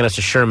they had taken us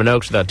to Sherman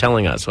Oaks without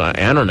telling us. So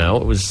I don't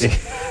know. It was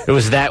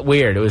that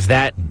weird. It was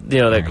that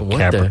what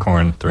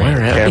Capricorn 3.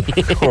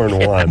 Capricorn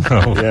 1.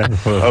 Yeah.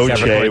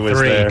 OJ was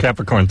there.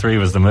 Capricorn 3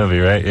 was the movie,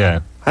 right? Yeah.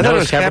 I thought it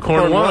was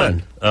Capricorn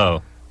 1.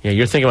 Oh. Yeah,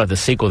 you're thinking about the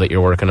sequel that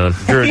you're working on.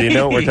 Drew, do you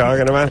know what we're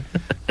talking about?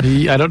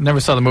 I never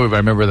saw the movie, but I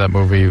remember that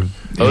movie.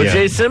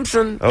 O.J.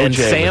 Simpson and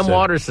Sam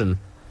Waterston.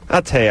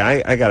 I'll tell you,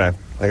 I gotta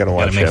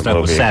watch that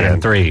movie with Saturn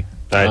again. 3.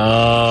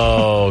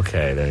 Oh,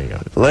 okay, there you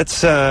go.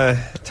 Let's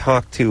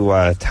talk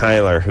to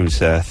Tyler, who's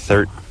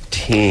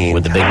 13.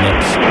 With the big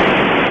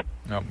nips.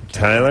 No.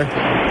 Tyler?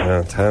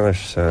 No,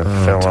 Tyler's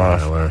fell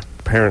off.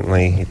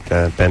 Apparently, he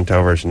bent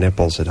over his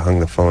nipples and hung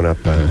the phone up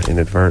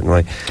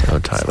inadvertently. Oh,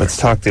 Tyler. Let's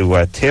talk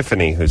to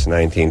Tiffany, who's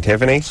 19.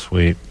 Tiffany?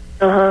 Sweet.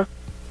 Uh-huh.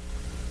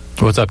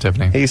 What's up,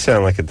 Tiffany? You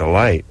sound like a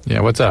delight. Yeah,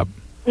 what's up?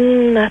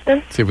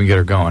 Nothing. See if we can get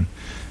her going.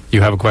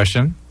 You have a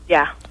question?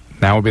 Yeah.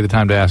 Now would be the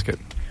time to ask it.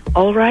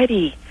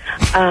 Alrighty.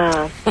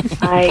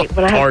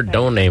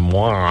 Pardonnez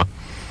moi.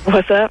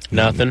 What's up?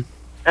 Nothing.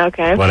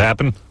 Okay. What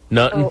happened?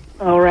 Nothing.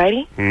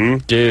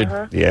 Alrighty. Dude.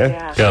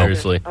 Yeah? Go.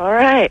 Seriously. All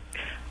right.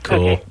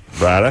 Cool. Okay.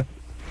 Rada?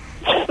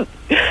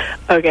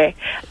 Okay.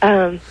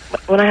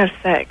 When I have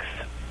sex,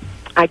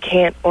 I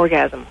can't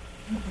orgasm.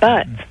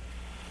 But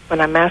when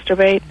I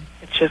masturbate,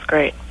 it's just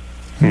great.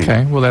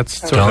 Okay, well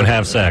that's... Don't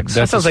have sex.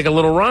 That sounds like a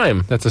little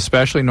rhyme. That's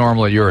especially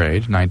normal at your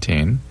age,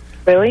 19.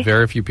 Really?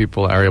 Very few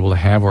people are able to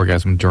have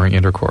orgasm during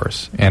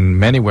intercourse. And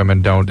many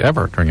women don't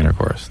ever during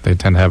intercourse. They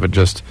tend to have it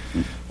just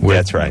with,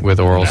 That's right.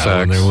 with oral Not sex.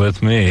 when they're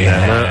with me.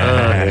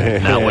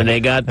 Not when they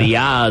got the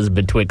eyes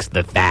betwixt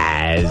the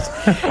thighs.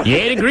 You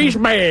ain't a grease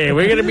man.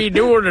 We're going to be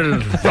doing a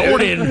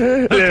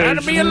voting. Trying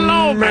to be a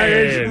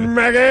lawman.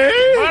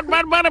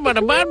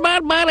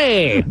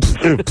 Money.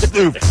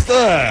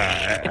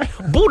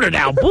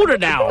 Booter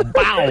down.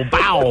 Bow,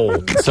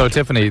 bow. So,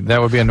 Tiffany, that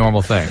would be a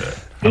normal thing.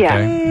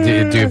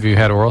 Okay. Yeah. Have you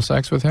had oral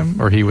sex with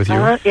him, or he with you?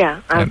 Yeah,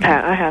 I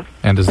have.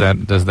 And does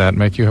that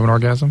make you have an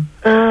orgasm?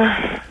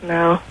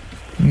 No.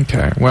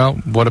 Okay. Well,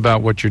 what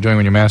about what you're doing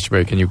when you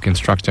masturbate? Can you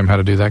instruct him how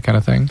to do that kind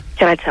of thing?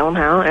 Can I tell him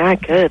how? I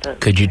could.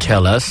 Could you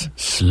tell us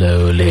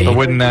slowly? But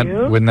wouldn't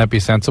that be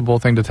a sensible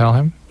thing to tell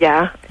him?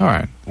 Yeah. All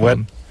right. What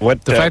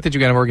The fact that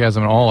you get an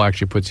orgasm at all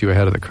actually puts you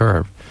ahead of the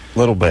curve. A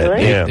little bit,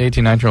 Really? yeah.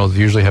 18, 19-year-olds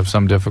usually have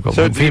some difficulty.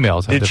 So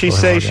females have did she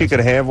difficulty say with she could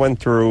orgasm. have one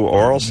through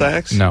oral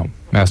sex? No,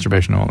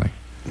 masturbation only.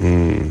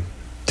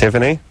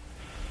 Tiffany?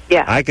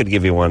 Yeah. I could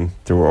give you one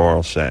through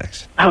oral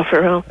sex. Oh,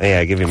 for real? Yeah,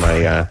 I give you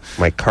my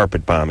my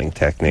carpet bombing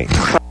technique.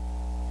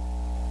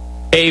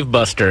 Cave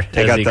buster,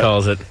 as he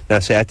calls it. Now,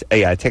 see,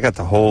 I take out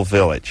the whole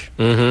village.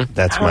 Mm-hmm.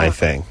 That's my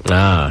thing.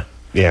 Ah.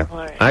 Yeah.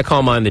 Right. I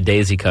call mine the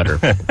daisy cutter.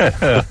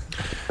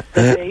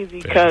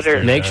 Daisy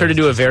cutter. Make sure to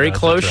do a very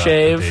close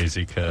shave.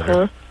 Daisy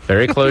cutter.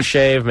 Very close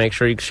shave. Make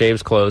sure he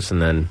shaves close,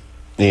 and then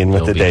In with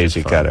it'll the be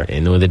daisy just fine. cutter.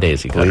 In with the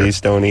daisy cutter.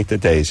 Please don't eat the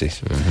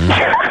daisies.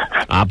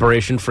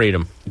 Operation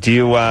Freedom. Do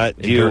you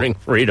Enduring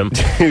freedom.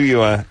 you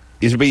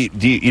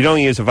don't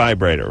use a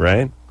vibrator,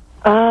 right?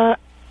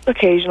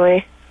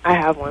 Occasionally, I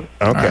have one.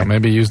 All Okay. right,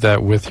 maybe use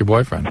that with your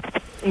boyfriend.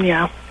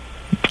 Yeah.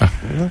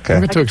 Okay.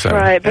 Don't get too excited.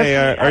 Right. Hey,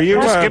 are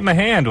you? Just give him a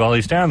hand while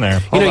he's down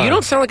there. You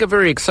don't sound like a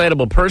very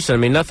excitable person. I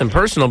mean, nothing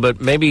personal, but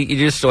maybe you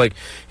just like,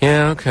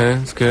 yeah, okay,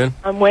 that's good.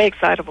 I'm way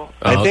excitable.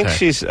 I think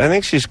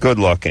okay. she's good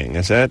looking.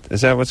 Is that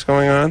what's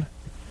going on?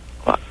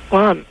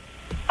 Well,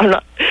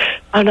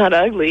 I'm not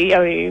ugly. I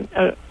mean,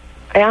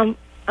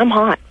 I'm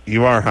hot.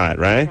 You are hot,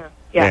 right?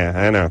 Yeah.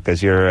 I know,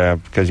 because you're a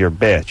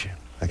bitch.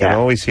 I can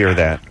always hear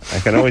that. I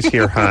can always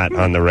hear hot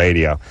on the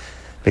radio.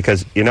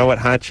 Because you know what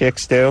hot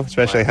chicks do,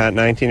 especially hot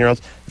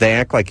 19-year-olds? They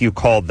act like you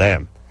called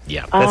them.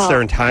 Yeah. That's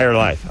their entire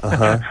life.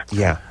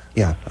 Yeah.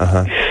 Yeah.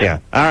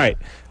 All right.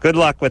 Good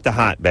luck with the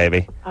hot,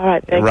 baby. All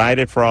right. Thanks. Ride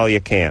it for all you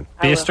can.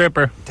 Be a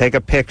stripper. Take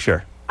a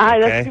picture. All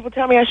right. Okay? That's what people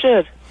tell me I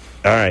should.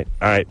 All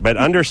right. But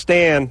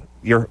understand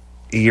you're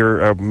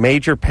a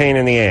major pain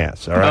in the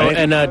ass, all right? Oh,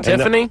 and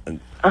Tiffany,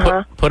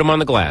 put him on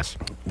the glass.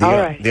 All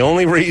right. The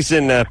only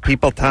reason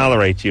people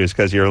tolerate you is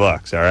because of your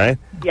looks, all right?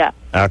 Yeah.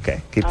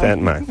 Okay, keep that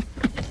in mind.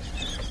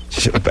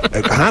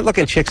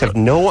 Hot-looking chicks have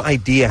no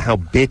idea how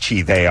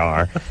bitchy they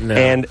are,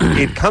 and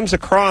it comes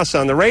across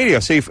on the radio.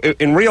 So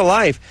in real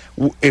life,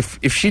 if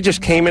she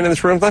just came in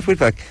this room and left, we'd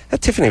be like,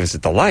 that Tiffany was a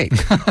delight.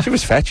 She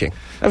was fetching.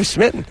 I was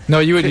smitten. No,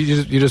 you wouldn't say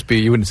anything. You'd just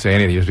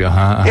be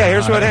Yeah,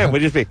 here's what happened.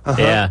 We'd just be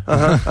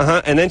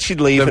and then she'd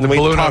leave, and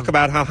we'd talk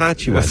about how hot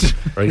she was.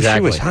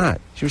 Exactly.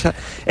 She was hot.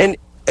 And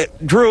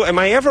Drew, am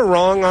I ever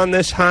wrong on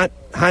this hot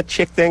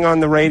chick thing on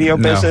the radio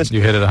business?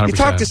 You hit it 100%. You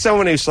talk to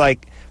someone who's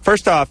like,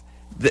 first off,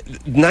 the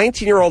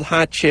 19-year-old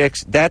hot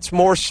chicks, that's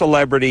more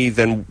celebrity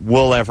than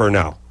we'll ever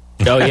know.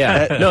 Oh,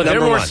 yeah. No, they're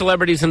more one.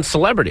 celebrities than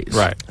celebrities.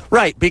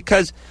 Right,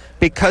 because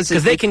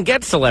they can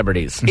get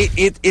celebrities.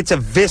 It's a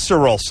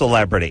visceral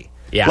celebrity.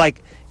 Yeah.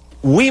 Like,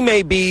 we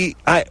may be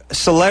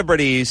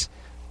celebrities,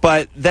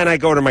 but then I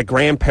go to my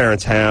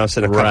grandparents' house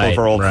and a couple of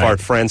our old fart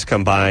friends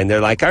come by and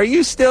they're like, are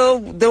you still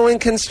doing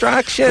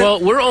construction?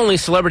 Well, we're only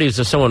celebrities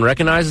if someone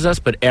recognizes us,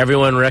 but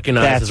everyone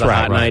recognizes a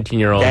hot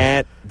 19-year-old.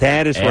 That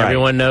is right.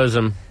 Everyone knows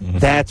them.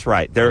 That's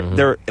right.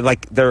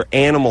 They're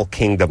animal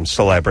kingdom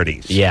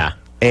celebrities. Yeah.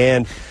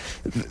 And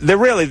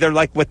they're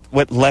like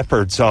what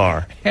leopards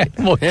are.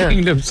 Animal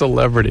kingdom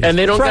celebrities. And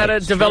they don't got to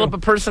develop a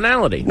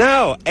personality.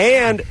 No,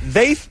 and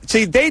they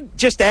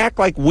just act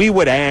like we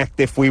would act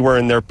if we were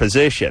in their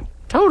position.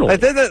 Totally.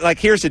 Like,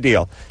 here's the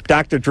deal.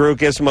 Dr. Drew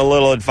gives him a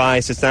little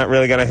advice. It's not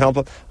really going to help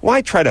him.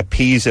 Why try to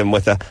appease him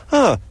with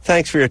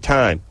thanks for your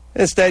time?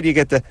 Instead, you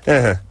get the,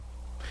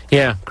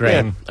 Yeah, great.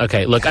 Yeah.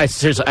 Okay, look,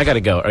 seriously, I got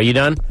to go. Are you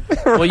done?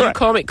 Well, you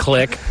call me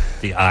click.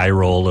 The eye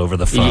roll over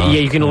the phone. Yeah,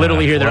 you can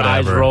literally hear their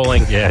eyes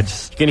rolling. Yeah,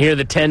 you can hear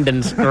the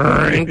tendons.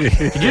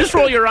 Did you just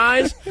roll your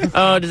eyes?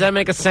 Oh, does that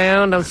make a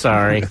sound? I'm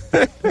sorry.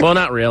 Well,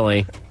 not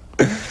really.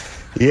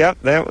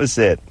 Yep, that was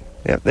it.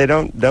 Yep, they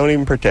don't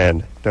even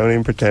pretend. Don't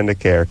even pretend to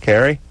care.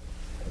 Carrie?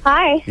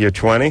 Hi. You're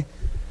 20?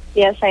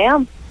 Yes, I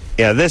am.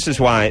 Yeah, this is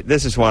why,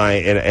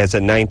 as a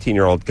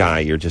 19-year-old guy,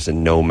 you're just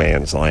in no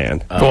man's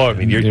land.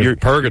 You're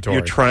purgatory.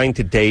 You're trying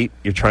to date.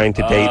 You're trying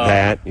to date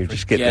that. You're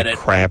just getting the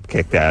crap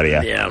kicked out of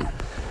you. Yeah.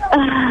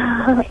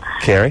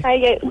 Carrie? Hi,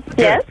 guys.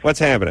 Yes? What's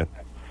happening?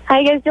 How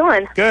you guys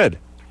doing? Good.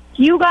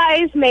 You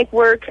guys make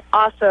work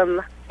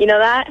awesome. You know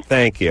that?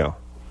 Thank you.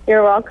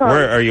 You're welcome.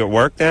 Where are you at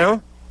work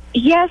now?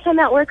 Yes, I'm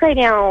at work right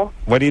now.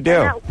 What do you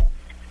do?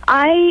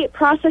 I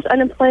process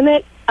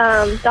unemployment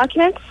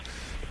documents.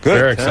 Good.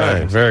 Very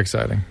exciting. Very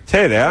exciting.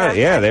 Tell you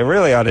that, they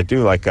really ought to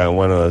do like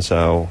one of those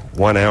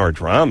 1-hour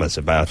dramas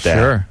about that.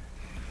 Sure.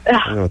 I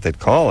don't know what they'd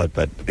call it,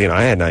 but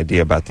I had an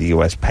idea about the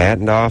U.S.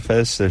 Patent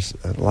Office. There's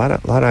a lot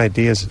of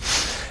ideas.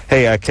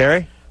 Hey,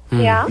 Carrie?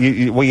 Yeah?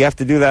 You have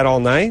to do that all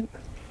night?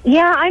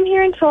 Yeah, I'm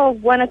here until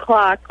 1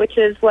 o'clock, which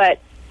is, 12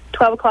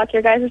 o'clock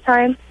your guys'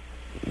 time?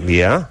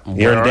 Yeah?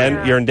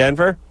 You're in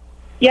Denver?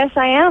 Yes,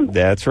 I am.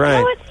 That's right. You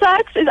know what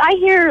sucks is I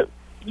hear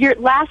your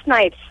last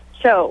night's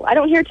show. I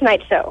don't hear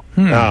tonight's show.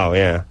 Oh,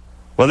 yeah.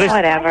 Well,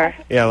 whatever.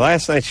 Yeah,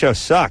 last night's show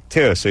sucked,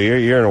 too, so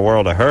you're in a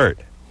world of hurt.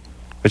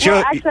 But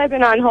actually, I've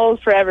been on hold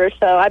forever,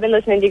 so I've been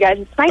listening to you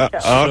guys' night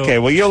show. Okay,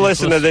 well, you'll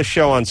listen to this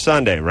show on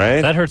Sunday,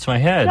 right? That hurts my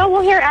head. No,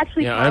 we'll hear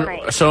actually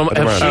tonight. So,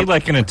 is she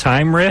like in a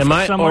time rift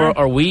somewhere? Or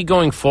are we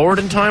going forward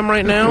in time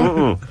right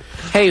now?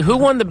 Hey, who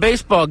won the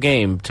baseball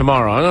game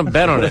tomorrow? I'm going to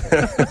bet on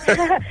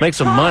it. Make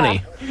some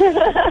money.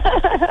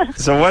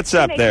 So what's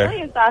up there?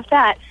 Millions off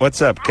that.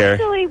 What's up, Carrie?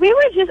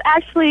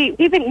 Actually,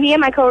 me and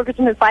my coworkers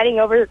have been fighting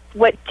over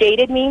what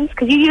jaded means,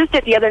 because you used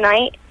it the other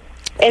night,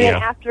 and then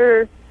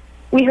after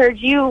we heard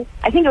you,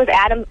 I think it was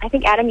Adam. I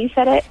think Adam, you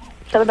said it.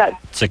 So about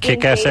it's a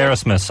kick-ass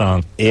Aerosmith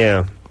song.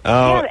 Yeah.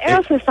 Oh, yeah, the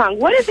Aerosmith song.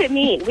 What does it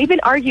mean? We've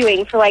been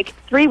arguing for like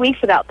 3 weeks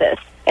about this,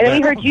 and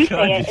then we heard you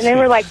say it, and then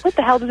we're like, "What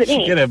the hell does it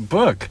mean?" You get a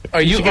book.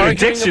 Are you get a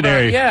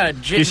dictionary?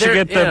 You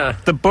should get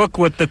the book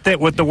with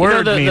the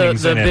word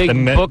meanings in it.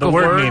 The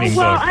word meaning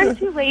Well, book. I'm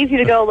too lazy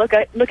to go look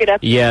it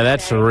up. Yeah,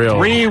 that's real.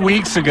 3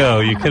 weeks ago,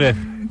 you could have.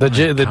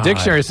 The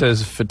dictionary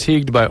says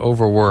fatigued by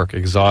overwork,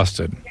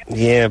 exhausted.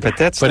 Yeah, but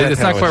it's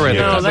not quite right.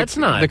 No, that's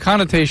not. The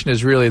connotation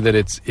is really that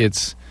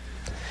it's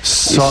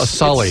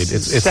sullied.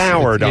 It's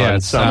soured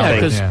on something. Yeah,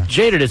 because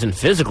jaded isn't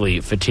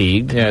physically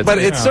fatigued. Yeah, but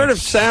it's sort of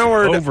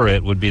soured. Over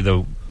it would be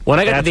the. When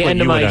I got to the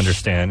end of my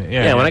understand.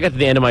 Yeah, when I got to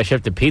the end of my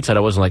shift at Pizza Hut, I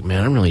wasn't like,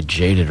 man, I'm really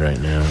jaded right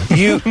now.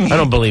 I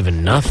don't believe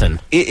in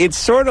nothing. It's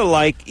sort of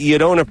like you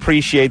don't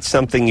appreciate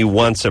something you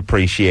once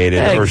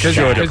appreciated or should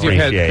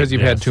appreciate. Because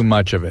you've had too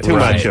much of it. Too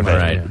much of it.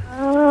 Right.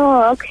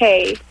 Oh,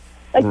 okay.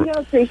 I do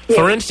appreciate.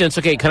 For instance,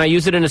 okay, can I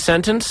use it in a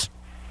sentence?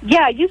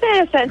 Yeah, use it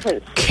in a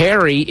sentence.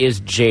 Carrie is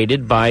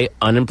jaded by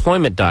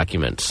unemployment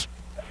documents.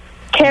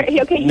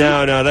 Carrie, okay.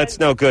 No, that's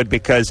no good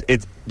because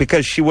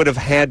she would have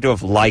had to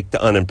have liked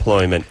the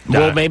unemployment.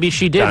 Well, maybe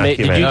she did.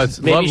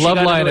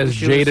 Loveline has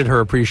jaded her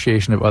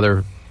appreciation of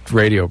other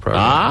radio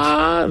programs.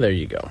 Ah, there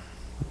you go.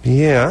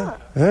 Yeah.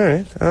 All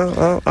right.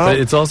 But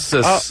it's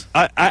also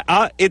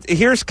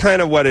here's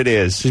kind of what it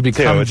is. She's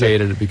become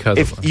jaded because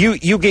if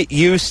you get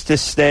used to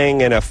staying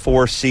in a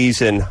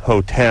 4-season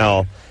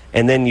hotel.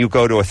 And then you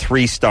go to a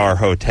 3-star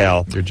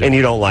hotel, and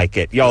you don't like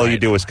it. All you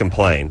do is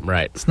complain.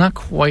 Right. It's not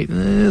quite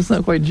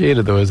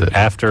jaded, though, is it?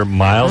 After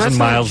miles and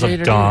miles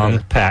of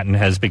dong, Patton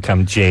has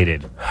become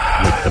jaded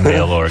with the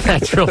male organ.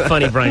 That's real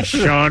funny, Brian.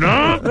 Shut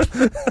up!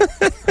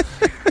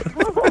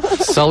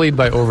 Sullied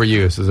by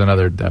overuse is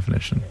another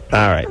definition. All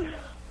right.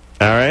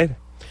 Okay,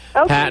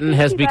 Patton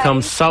has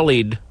become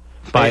sullied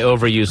by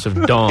overuse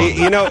of dong.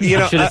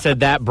 You should have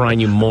said that, Brian,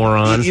 you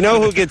moron. You know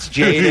who gets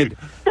jaded?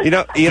 You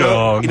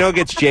know who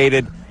gets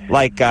jaded?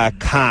 like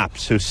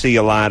cops who see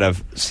a lot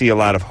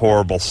of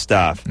horrible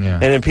stuff,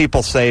 and then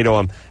people say to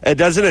them,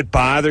 "Doesn't it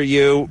bother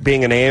you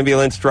being an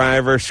ambulance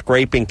driver,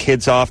 scraping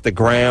kids off the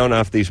ground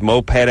off these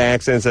moped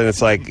accidents?" And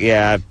it's like,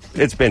 yeah,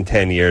 it's been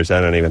 10 years.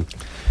 I don't even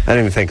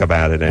think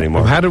about it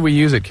anymore. How did we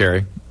use it,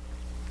 Carrie?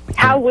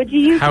 How would you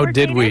use How the word,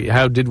 did we?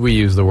 How did we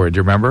use the word? Do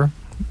you remember?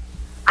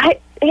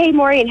 Hey,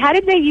 Maureen, how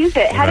did they use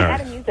it? How did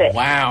Adam use it?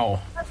 Wow.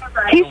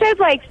 You said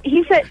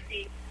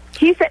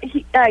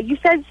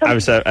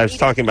something. I was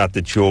talking about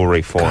the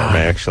jewelry form,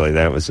 actually.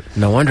 That was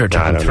no wonder it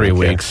took him 3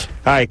 weeks.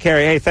 All right,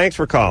 Carrie, hey, thanks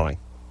for calling.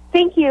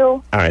 Thank you.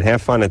 All right,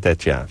 have fun at that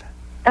job.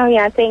 Oh,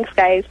 yeah, thanks,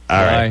 guys.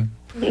 All right.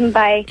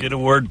 Bye. Get a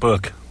word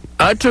book.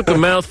 I took a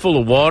mouthful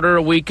of water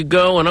a week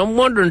ago, and I'm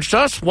wondering, should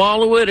I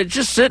swallow it? It's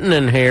just sitting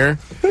in here.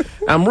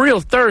 I'm real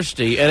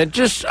thirsty, and it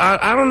just,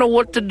 I don't know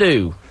what to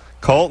do.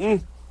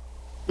 Colton?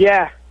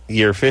 Yeah.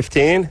 You're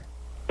 15?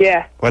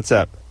 Yeah. What's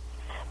up?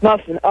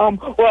 Nothing.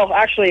 Well,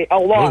 actually, a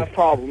lot of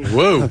problems.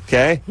 Whoa.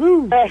 Okay.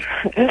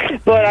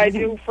 But I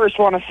do first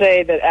want to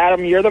say that,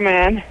 Adam, you're the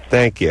man.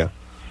 Thank you.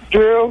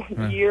 Drew,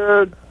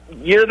 you're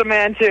the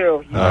man,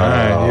 too. All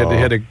right. You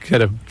had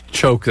to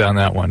choke on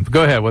that one.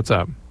 Go ahead. What's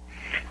up?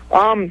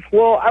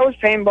 Well, I was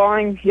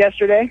paintballing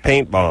yesterday.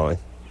 Paintballing.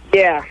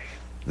 Yeah.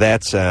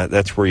 That's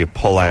where you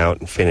pull out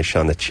and finish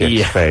on the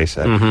chick's face,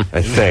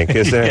 I think,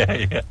 isn't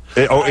it? Yeah.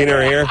 In her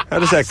ear? How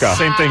does that go?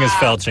 Same thing as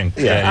felching.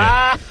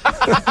 Yeah. All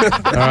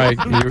right.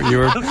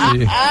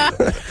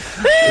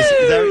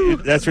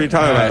 That's what you're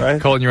talking about, right?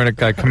 Colton, you're in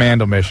a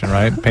commando mission,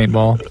 right?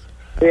 Paintball?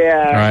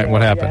 Yeah. All right.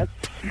 What happened?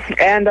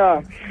 And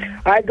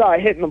I got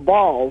hit in the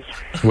balls.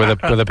 With a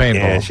paintball.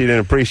 Yeah, she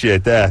didn't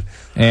appreciate that.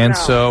 And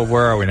so,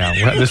 where are we now?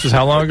 This is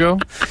how long ago?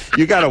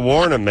 You got to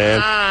warn him, man.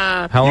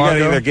 How long You got to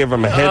ago? either give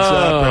him a heads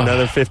up or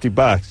another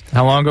 $50.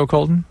 How long ago,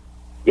 Colton?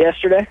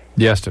 Yesterday.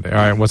 Yesterday. All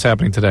right. What's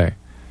happening today?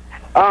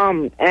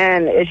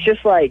 And it's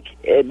just like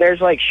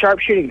there's like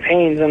sharpshooting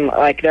pains, and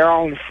like they're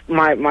all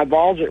my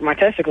balls, my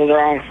testicles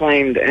are all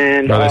inflamed,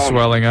 and Are they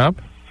swelling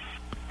up?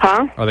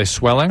 Huh? Are they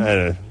swelling?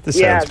 This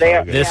Yeah, sounds they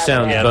are. bogus. This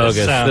sounds Yeah, bogus.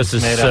 this sounds This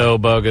is made so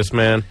bogus,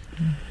 man.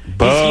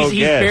 Bogus.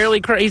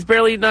 He's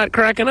barely not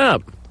cracking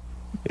up.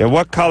 Yeah,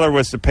 what color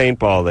was the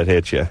paintball that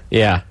hit you?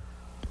 Yeah.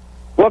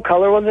 What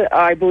color was it?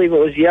 I believe it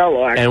was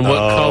yellow. Actually. And what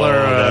color?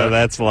 No,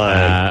 that's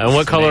lying. And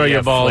what color are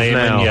your balls flaming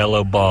now?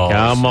 Yellow balls.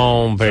 Come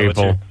on,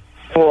 people.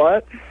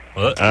 What?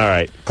 All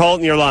right.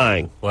 Colton, you're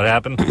lying. What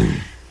happened?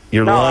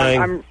 You're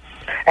lying.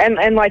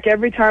 And like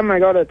every time I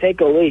go to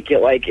take a leak,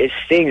 it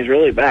stings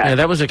really bad. Yeah,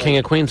 that was a King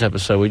of Queens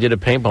episode. We did a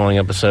paintballing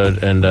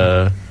episode, and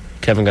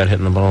Kevin got hit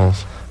in the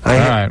balls. All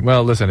right.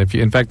 Well, listen. If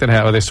you, in fact,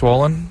 are they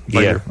swollen?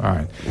 Yeah. All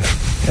right.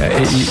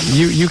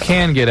 You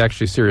can get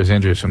actually serious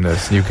injuries from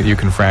this. You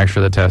can fracture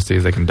the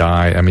testes. They can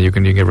die. I mean, you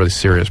can get really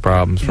serious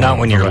problems. Not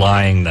when you're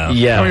lying, though.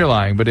 Yeah. Not when you're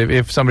lying, but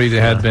if somebody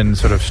had been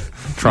sort of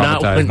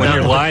traumatized. When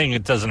you're lying,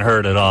 it doesn't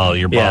hurt at all.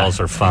 Your balls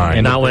are fine.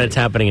 And not when it's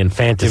happening in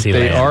fantasy If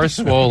they land. are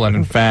swollen,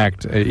 in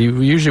fact, it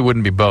usually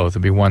wouldn't be both.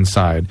 It'd be one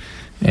side.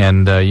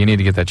 And you need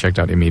to get that checked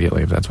out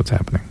immediately if that's what's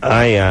happening.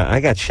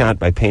 I got shot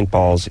by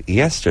paintballs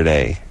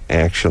yesterday,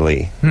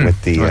 actually,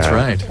 with the that's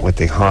right. with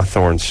the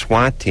Hawthorne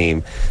SWAT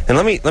team. And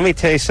let me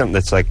tell you something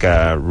that's like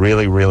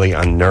really, really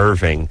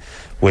unnerving,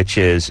 which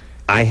is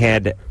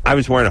I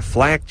was wearing a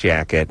flak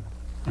jacket.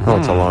 Oh,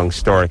 it's a long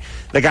story.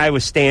 The guy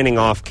was standing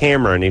off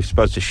camera, and he was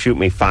supposed to shoot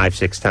me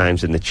 5-6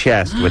 times in the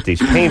chest with these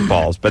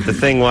paintballs. But the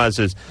thing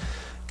was,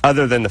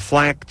 other than the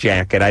flak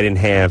jacket, I didn't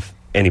have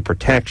any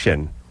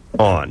protection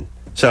on.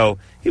 So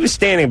he was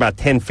standing about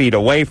 10 feet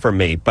away from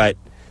me, but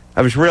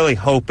I was really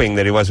hoping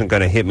that he wasn't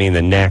going to hit me in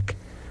the neck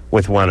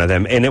with one of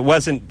them. And it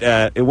wasn't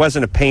a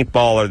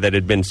paintballer that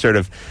had been sort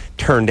of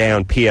turned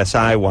down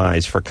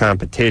PSI-wise for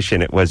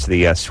competition. It was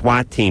the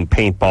SWAT team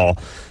paintball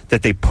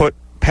that they put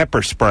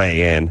pepper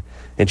spray in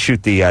and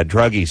shoot the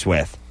druggies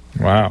with.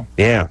 Wow.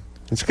 Yeah.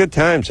 It's good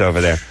times over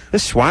there.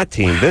 This SWAT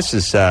team, this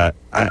is... I'll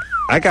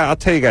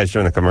tell you guys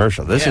during the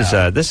commercial. This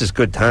is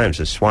good times.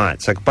 The SWAT.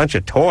 It's like a bunch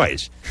of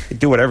toys. You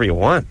do whatever you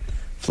want.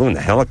 Flew in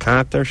the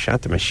helicopter,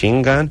 shot the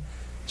machine gun.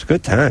 It's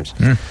good times.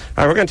 All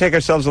right, we're going to take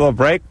ourselves a little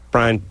break.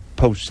 Brian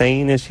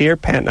Posehn is here.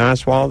 Patton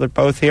Oswalt, they're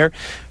both here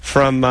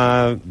from.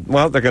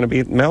 They're going to be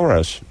at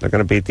Melrose. They're going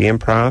to be at the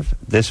Improv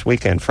this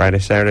weekend, Friday,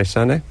 Saturday,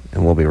 Sunday,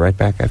 and we'll be right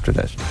back after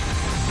this.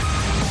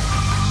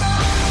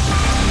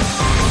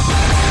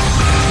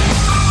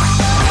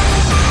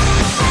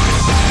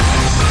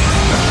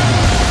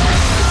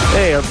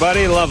 Hey,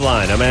 everybody,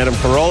 Loveline. I'm Adam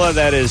Carolla.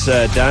 That is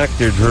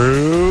Dr.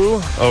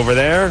 Drew over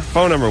there.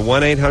 Phone number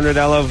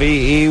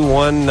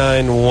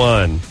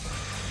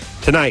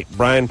 1-800-LOVE-191. Tonight,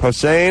 Brian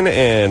Posehn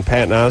and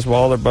Patton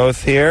Oswalt are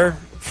both here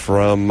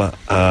from,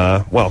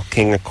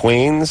 King of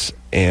Queens,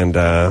 and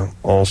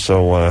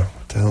also, what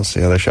the hell's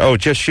the other show? Oh,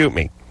 Just Shoot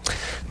Me.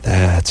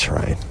 That's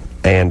right.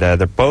 And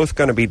they're both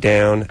going to be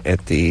down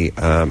at the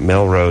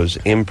Melrose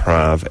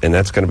Improv, and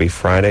that's going to be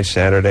Friday,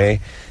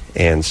 Saturday,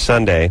 and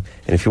Sunday.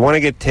 And if you want to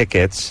get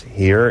tickets,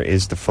 here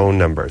is the phone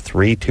number,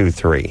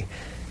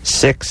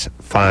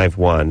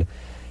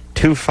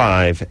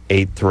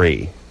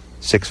 323-651-2583.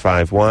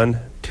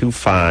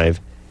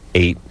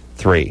 651-2583.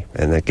 3.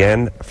 And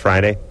again,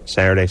 Friday,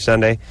 Saturday,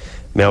 Sunday,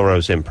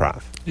 Melrose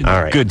Improv.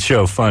 All right. Good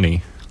show,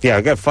 funny. Yeah,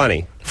 I got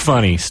funny.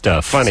 Funny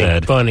stuff. Funny.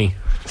 Said. Funny.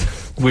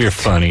 We're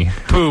funny.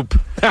 Poop.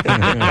 Fart.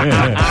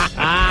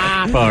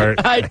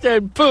 I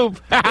said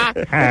poop.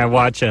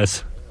 Watch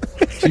us.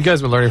 So you guys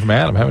have been learning from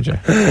Adam, haven't you?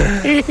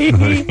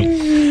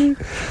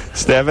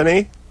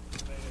 Stephanie?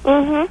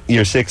 Mm-hmm.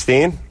 You're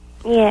 16?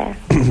 Yeah.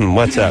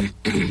 What's up?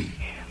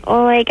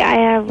 Well, like, I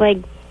have, like,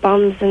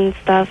 bumps and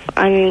stuff.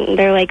 I mean,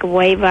 they're, like,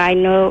 white, but I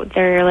know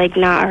they're, like,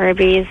 not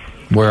herpes.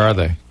 Where are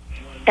they?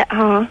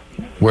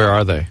 Where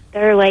are they?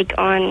 They're, like,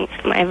 on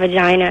my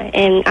vagina.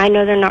 And I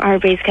know they're not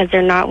herpes because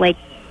they're not, like,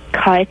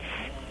 cuts,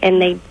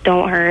 and they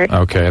don't hurt.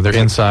 Okay, they're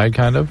inside,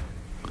 kind of?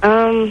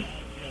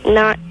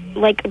 Not,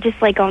 like,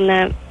 just, like, on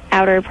the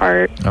outer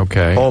part.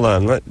 Okay. Hold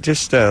on.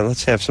 Let's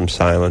have some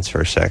silence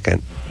for a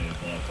second.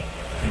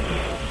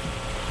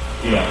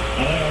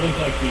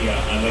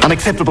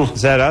 Unacceptable.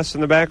 Is that us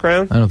in the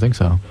background? I don't think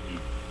so.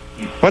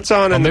 What's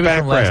on in the maybe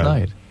from background? last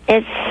night.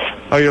 It's...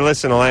 Oh, you're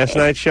listening to last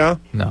night's show?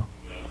 No.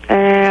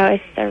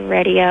 It's the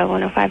radio,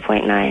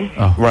 105.9.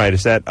 Oh. Right.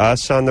 Is that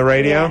us on the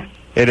radio? Yeah.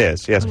 It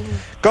is, yes.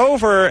 Go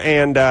over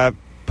and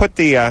put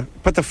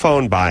the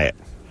phone by it.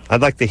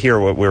 I'd like to hear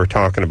what we were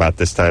talking about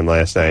this time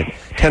last night.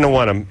 10 to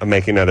 1, I'm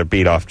making another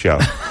beat-off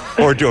joke.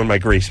 Or doing my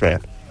grease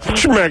man.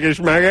 Schmaggy,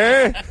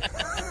 schmaggy.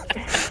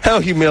 How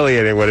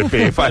humiliating would it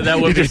be if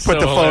you just put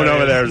the phone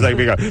over there? It's like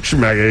we go,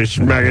 schmaggy,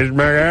 schmaggy,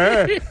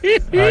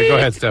 schmaggy. All right, go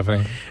ahead,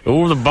 Stephanie.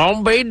 Oh, the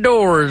Bombay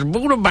doors,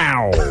 Buddha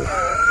bow.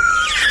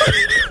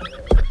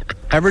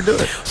 Ever do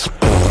it?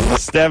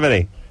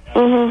 Stephanie.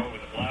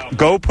 Mm-hmm.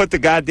 Go put the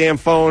goddamn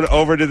phone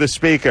over to the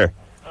speaker.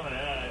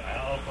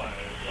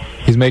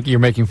 You're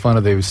making fun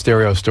of the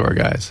stereo store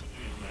guys.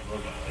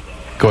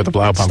 Go with the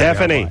Blau Pump.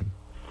 Stephanie.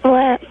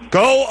 What?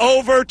 Go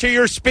over to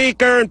your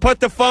speaker and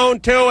put the phone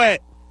to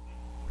it.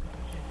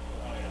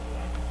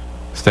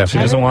 Stephanie.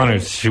 She doesn't want her.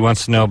 She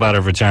wants to know about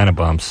her vagina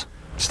bumps.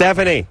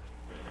 Stephanie.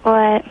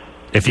 What?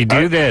 If you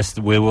do this,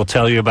 we will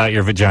tell you about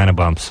your vagina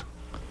bumps.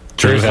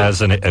 Drew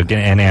has an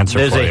answer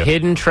There's for a you.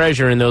 hidden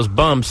treasure in those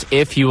bumps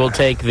if you will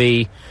take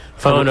the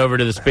phone over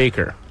to the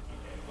speaker.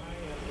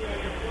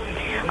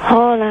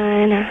 Hold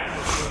on.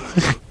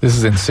 This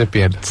is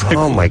incipient.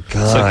 Oh, my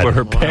God. It's like we're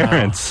her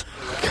parents.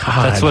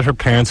 God. That's what her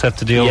parents have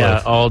to deal with.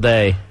 Yeah, all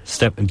day.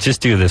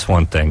 Just do this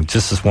one thing.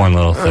 Just this one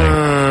little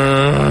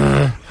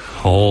thing.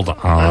 Hold on.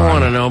 I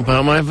want to know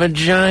about my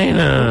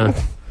vagina.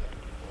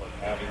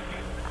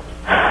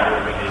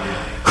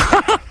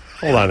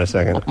 Hold on a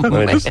second. Let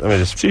me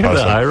just See the pause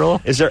it. eye roll?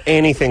 Is there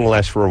anything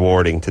less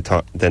rewarding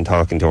than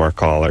talking to our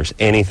callers?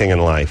 Anything in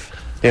life?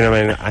 You know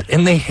what I mean?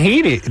 And they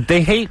hate it.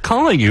 They hate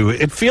calling you.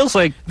 It feels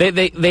like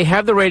They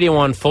have the radio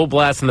on full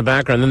blast in the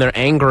background, and then they're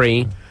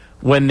angry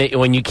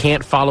when you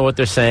can't follow what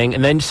they're saying,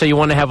 and then so you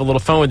want to have a little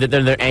fun with it,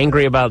 then they're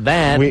angry about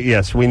that.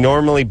 We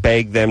normally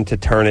beg them to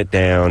turn it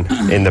down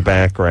in the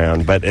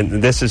background, but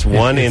this is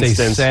one it's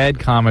instance. a sad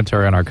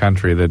commentary in our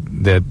country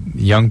that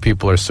young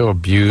people are so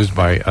abused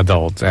by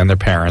adults and their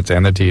parents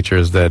and their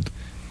teachers that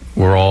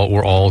we're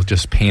all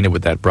just painted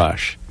with that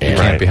brush. You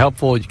can't be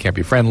helpful, you can't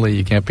be friendly,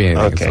 you can't be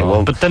anything. Okay,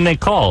 well, but then they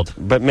called.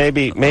 But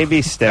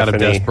maybe Stephanie,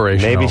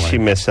 desperation maybe only. she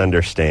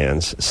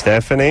misunderstands.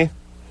 Stephanie?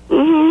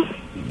 Mm-hmm.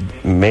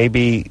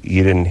 Maybe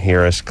you didn't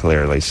hear us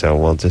clearly, so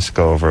we'll just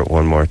go over it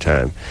one more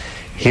time.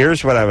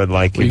 Here's what I would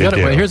like you to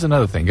do. Here's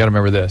another thing. You got to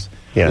remember this.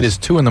 Yes. It is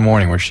 2 in the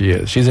morning where she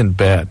is. She's in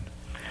bed.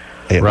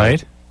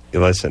 Right?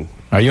 Listen.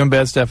 Are you in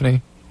bed,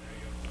 Stephanie?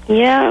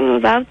 Yeah, I'm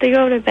about to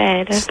go to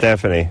bed.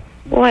 Stephanie.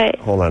 What?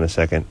 Hold on a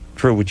second.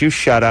 Drew, would you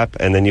shut up,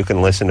 and then you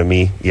can listen to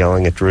me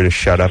yelling at Drew to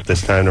shut up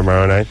this time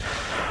tomorrow night?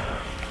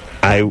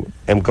 I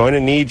am going to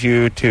need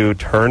you to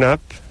turn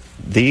up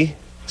the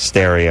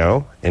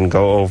stereo and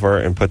go over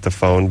and put the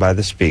phone by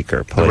the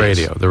speaker,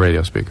 please. The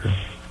radio speaker.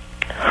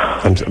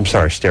 I'm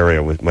sorry,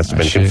 stereo must have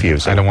been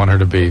confusing. I don't want her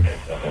to be...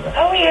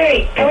 Oh,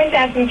 wait. I went to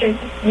ask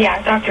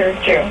Dr.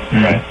 Drew.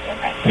 Right.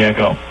 Okay. Yeah,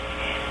 go.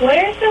 What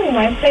are some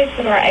websites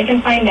where I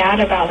can find out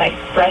about, like,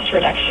 breast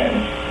reduction?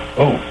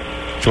 Oh.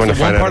 Do you want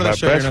to find out about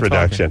breast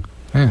reduction?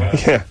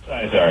 Yeah.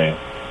 Size are you?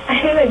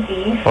 I'm a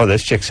D. Oh,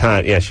 this chick's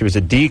hot. Yeah, she was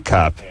a D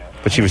cup,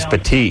 but she was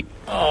petite.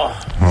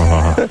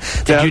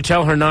 Did you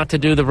tell her not to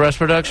do the breast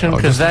reduction?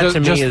 Because that to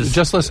me is...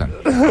 Just listen.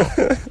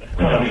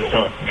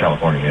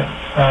 California,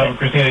 yeah.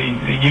 Christina,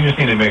 you just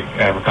need to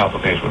have a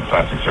consultation with a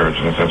plastic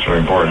surgeon if that's really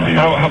important to you.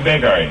 How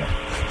big are you?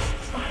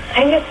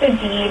 I'm just a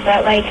D,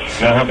 but, like...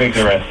 Now, how big's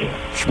the rest of you?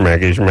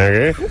 Schmaggy,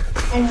 schmaggy.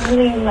 I'm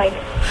really, like,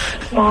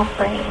 small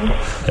framed.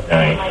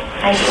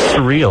 Nice. It's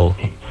real.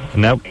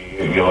 Nope.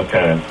 You look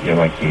kind of, you're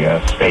like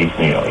the Space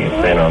Needle.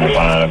 You're thin on the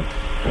bottom.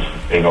 This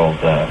big old...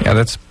 Yeah,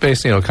 that's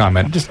Space Needle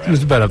comment. Just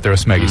about up there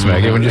with Smeggy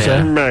Smeggy, wouldn't you say?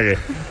 Smeggy.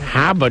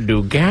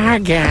 Habadoo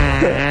gaga.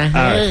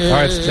 All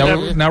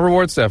right, now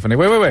reward Stephanie.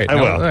 Wait. I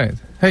will. Right.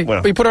 Hey,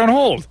 but you put her on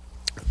hold.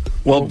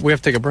 Well, we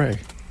have to take a break.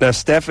 Now,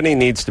 Stephanie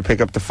needs to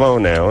pick up the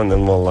phone now, and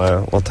then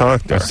we'll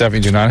talk to her. Stephanie,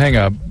 do not hang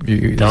up.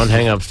 Don't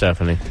hang up,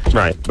 Stephanie.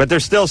 Right. But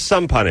there's still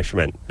some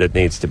punishment that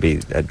needs to be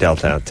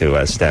dealt out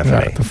to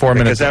Stephanie. Yeah, the 4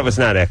 minutes. Because that was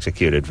not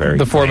executed very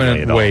The 4 clearly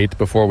minute at all. wait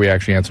before we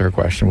actually answer her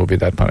question will be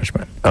that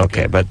punishment.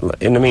 Okay, but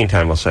in the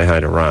meantime, we'll say hi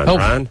to Ron. Oh.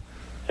 Ron?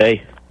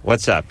 Hey.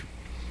 What's up?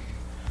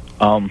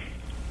 Well,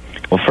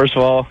 first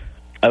of all,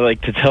 I'd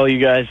like to tell you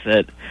guys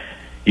that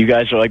you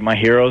guys are like my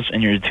heroes,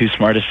 and you're the two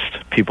smartest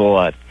people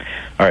alive.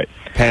 All right.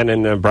 Pat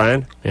and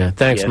Brian? Yeah,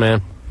 thanks, Yes.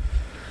 man.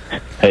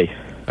 Hey.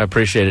 I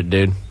appreciate it,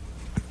 dude.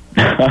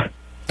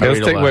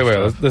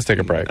 Let's take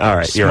a break. All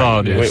right, you're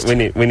right.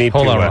 We need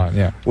Hold to on, Ron,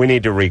 yeah. we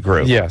need to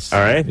regroup. Yes. All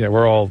right? Yeah,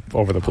 we're all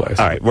over the place.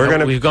 All right,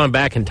 We've gone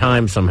back in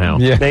time somehow.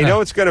 Yeah. Now, you know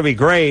what's going to be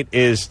great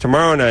is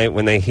tomorrow night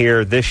when they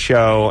hear this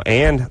show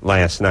and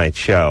last night's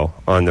show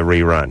on the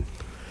rerun.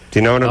 Do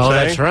you know what I'm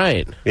saying? That's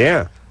right.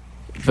 Yeah.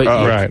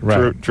 But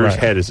Drew's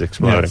head is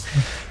exploding. Yes.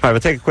 All right, we'll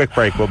take a quick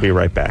break. We'll be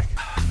right back.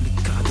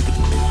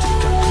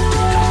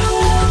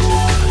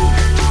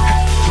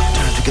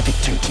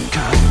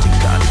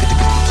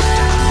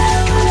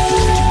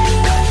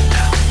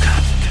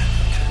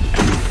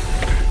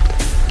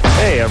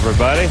 Hey,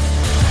 everybody.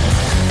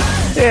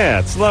 Yeah,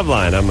 it's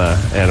Loveline. I'm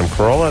Adam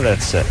Carolla.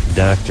 That's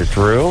Dr.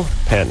 Drew.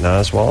 Patton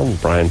Oswalt and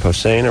Brian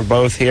Posehn are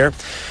both here.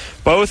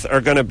 Both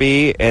are going to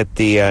be at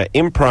the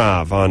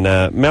Improv on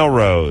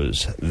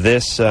Melrose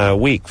this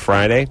week,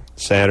 Friday,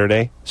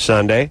 Saturday,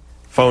 Sunday.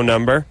 Phone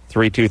number,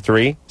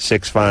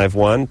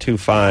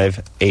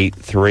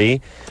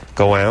 323-651-2583.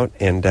 Go out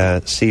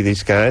and see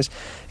these guys.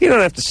 You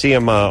don't have to see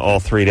them all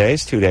 3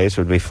 days. 2 days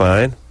would be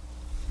fine.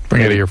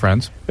 Bring it to your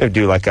friends. They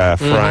do like a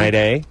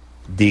Friday,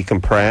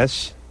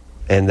 decompress,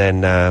 and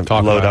then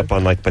load up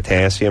on like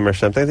potassium or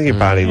something. I think your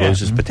body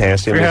loses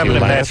potassium. If you're as you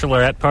having a laugh.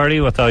 bachelorette party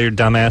with all your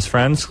dumbass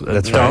friends,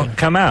 don't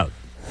come out.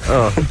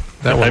 Oh,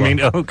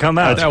 don't come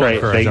out.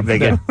 That's great.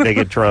 They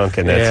get drunk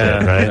and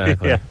that's it, right?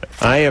 Exactly. Yeah.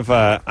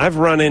 I've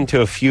run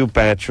into a few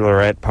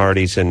bachelorette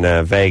parties in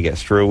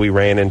Vegas. Drew, we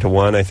ran into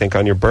one, I think,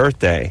 on your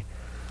birthday.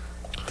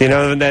 Do you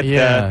know that?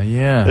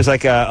 Yeah. There's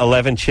like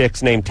 11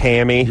 chicks named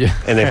Tammy,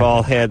 and they've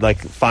all had like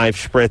 5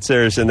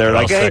 spritzers, and they're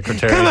like, "Hey, come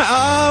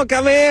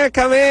here,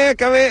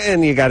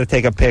 and you got to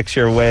take a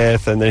picture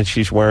with. And then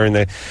she's wearing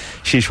a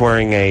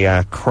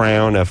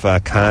crown of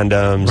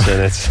condoms,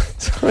 and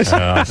it's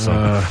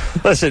awesome.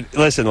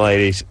 Listen,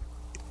 ladies.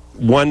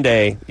 One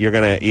day you're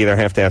gonna either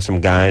have to have some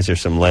guys or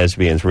some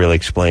lesbians really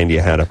explain to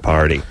you how to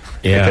party.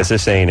 Yeah, because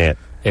this ain't it.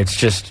 It's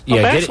just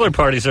bachelor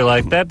parties are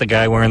like that. The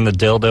guy wearing the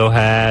dildo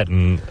hat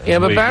and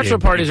but bachelor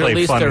parties are at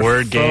least fun they're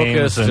word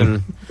focused games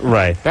and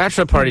right.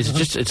 Bachelor parties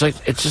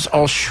it's just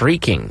all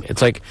shrieking.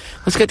 It's like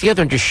let's get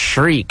together and just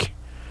shriek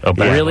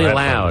really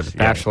loud.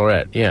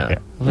 Bachelorette, yeah.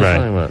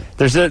 Right.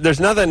 There's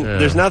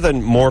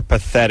nothing more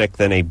pathetic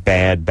than a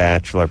bad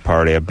bachelor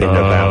party. I've been to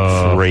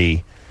about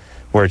 3.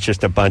 Where it's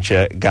just a bunch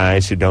of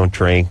guys who don't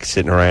drink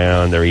sitting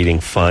around. They're eating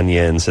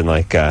Funyuns and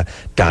like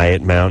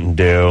Diet Mountain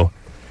Dew,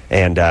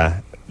 and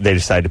they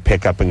decide to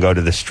pick up and go to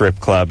the strip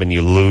club, and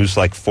you lose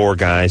like 4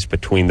 guys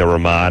between the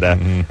Ramada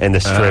and the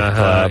strip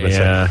club. It's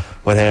like,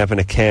 what happened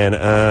to Ken?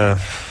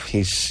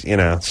 He's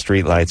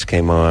street lights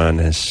came on.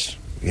 He's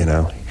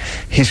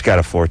got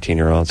a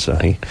 14-year-old, so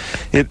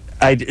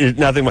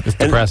nothing more. It's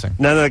depressing.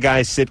 None of the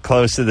guys sit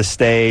close to the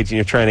stage, and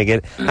you're trying to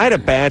get. I had a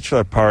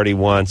bachelor party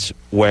once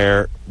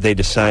where they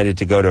decided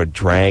to go to a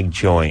drag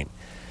joint,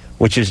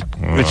 which is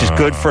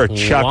good for a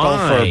chuckle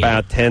for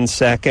about 10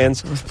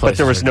 seconds, but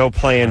there was no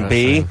plan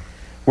B. They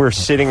were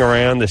sitting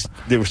around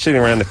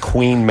the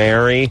Queen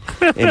Mary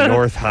in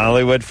North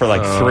Hollywood for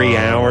like 3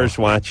 hours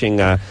watching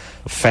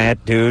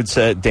fat dudes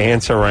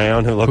dance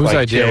around who look Whose like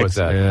idea chicks. was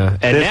that? Yeah.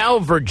 And now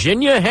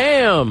Virginia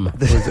Ham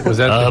was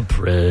that a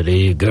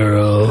pretty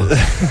girl?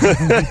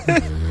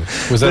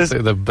 Was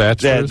that the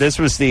Bachelor? Yeah, this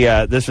was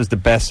the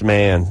best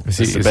man. Is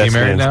the he best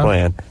married man's now?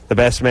 plan. The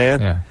best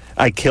man. Yeah.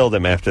 I killed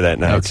him after that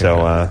night. Okay,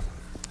 so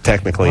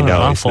technically, no,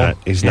 awful.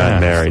 he's not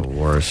married. That's the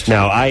worst.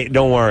 Now,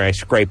 don't worry. I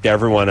scraped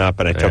everyone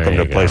up, and I took him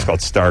to a place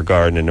called Star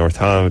Garden in North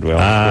Hollywood.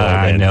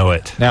 I know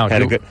it. Now,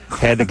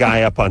 had the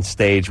guy up on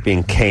stage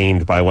being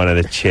caned by one of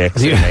the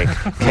chicks in a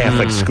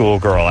Catholic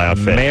schoolgirl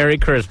outfit. Merry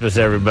Christmas,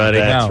 everybody.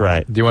 That's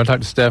right. Do you want to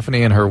talk to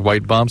Stephanie and her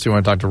white bumps? Or you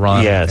want to talk to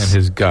Ron and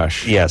his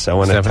gush? Yes, I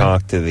want to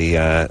talk to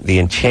the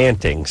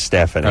enchanting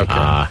Stephanie.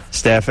 Okay.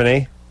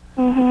 Stephanie,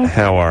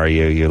 how are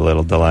you, you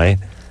little delight?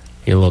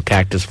 You little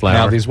cactus flower.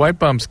 Now, these white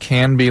bumps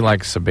can be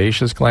like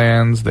sebaceous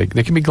glands. They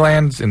can be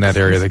glands in that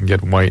area that can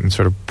get white and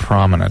sort of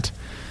prominent.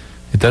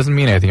 It doesn't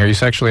mean anything. Are you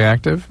sexually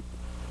active?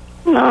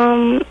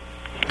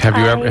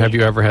 Have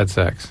you ever had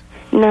sex?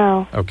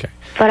 No. Okay.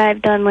 But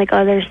I've done like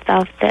other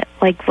stuff that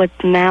like with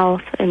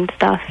mouth and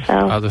stuff. So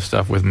Other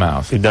stuff with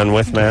mouth. You've done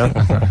with mouth?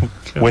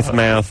 With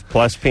mouth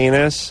plus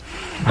penis?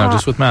 No,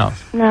 just with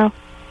mouth. No.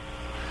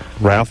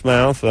 Ralph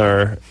mouth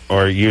or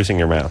using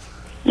your mouth?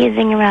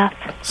 Using your mouth.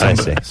 I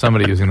see.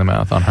 Somebody using the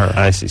mouth on her.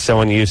 I see.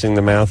 Someone using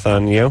the mouth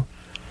on you?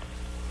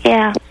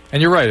 Yeah.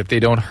 And you're right. If they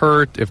don't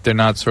hurt, if they're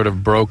not sort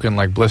of broken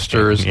like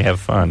blisters, you have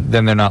fun.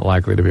 Then they're not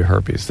likely to be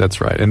herpes.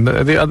 That's right. And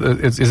the other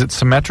is it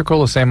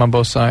symmetrical, the same on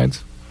both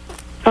sides?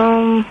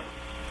 No.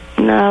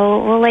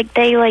 Well, like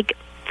they like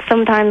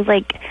sometimes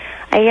like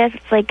I guess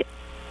it's like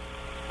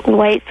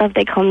white stuff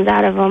that comes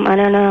out of them. I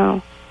don't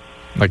know.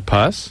 Like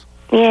pus?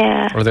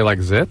 Yeah. Or are they like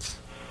zits?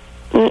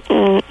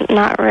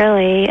 Not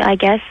really. I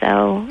guess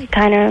so. It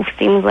kind of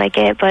seems like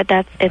it, but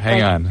it's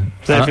Hang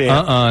like,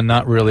 on.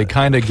 Not really.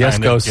 Kind of guess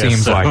go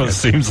seems like it.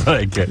 Seems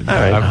like it. All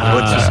right.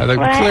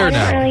 Clear I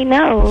now. don't really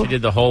know. She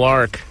did the whole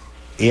arc.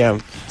 Yeah.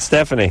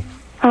 Stephanie,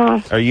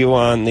 Oh, are you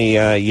on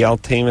the Yell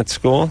team at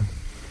school?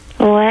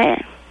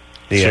 what?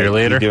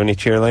 Cheerleader? You do any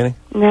cheerleading?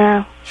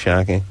 No.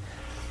 Shocking.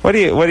 What do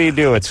you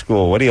do at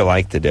school? What do you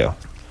like to do?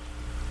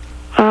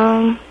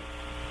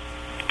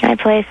 I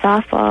play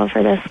softball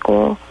for the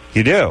school.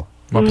 You do?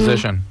 What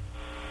position?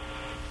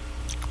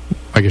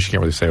 I guess you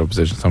can't really say what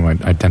position. Someone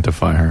might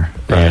identify her.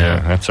 Yeah,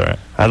 that's all right.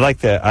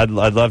 I'd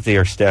love to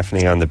hear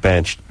Stephanie on the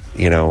bench,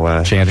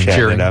 Chanting,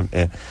 cheering. it up.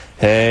 Yeah.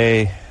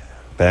 Hey,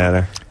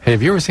 batter. Hey,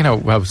 have you ever seen how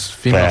the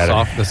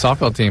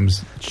softball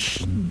teams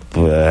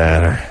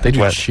Batter. they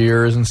do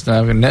cheers and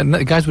stuff? And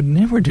guys would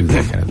never do that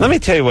kind of thing. Let me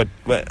tell you what.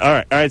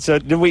 All right. So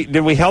did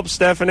we help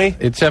Stephanie?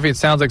 Stephanie, it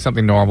sounds like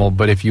something normal,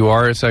 but if you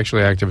are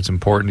sexually active, it's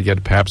important to get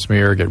a pap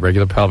smear, get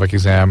regular pelvic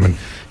exam, and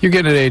you're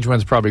getting at age when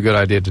it's probably a good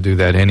idea to do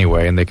that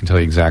anyway, and they can tell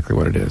you exactly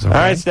what it is. Okay?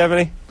 All right,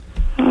 Stephanie.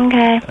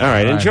 Okay. All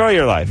right. Enjoy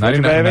your life, Nighty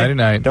baby.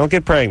 night. Don't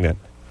get pregnant.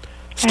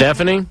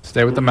 Stephanie,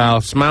 stay with the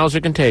mouth. Smiles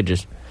are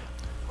contagious.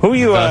 Who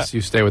you? Thus,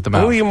 you stay with the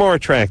mouth. Who are you more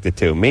attracted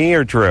to, me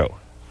or Drew?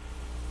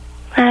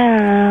 I don't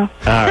know.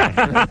 All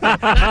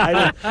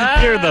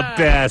right. You're the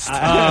best.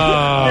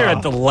 You're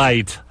a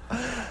delight.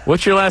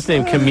 What's your last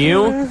name?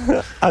 Camille?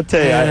 I'll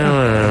tell you.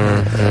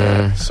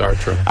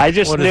 Sartre. I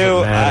just knew.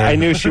 I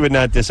knew she would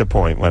not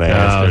disappoint when I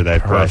asked her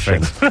that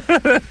question.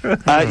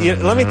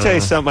 Let me tell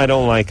you something I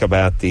don't like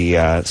about the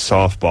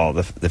softball,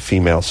 the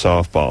female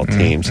softball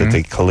teams at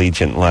the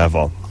collegiate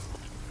level.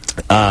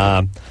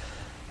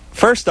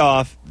 First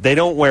off, they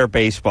don't wear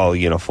baseball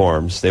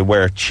uniforms. They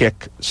wear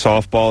chick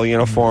softball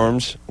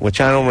uniforms,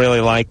 which I don't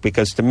really like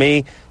because to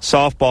me,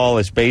 softball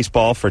is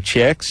baseball for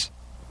chicks.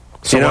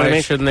 So you know why what I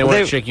mean? shouldn't they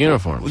wear chick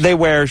uniforms? They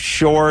wear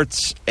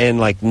shorts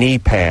and like knee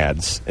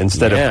pads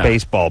instead of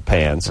baseball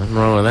pants. Nothing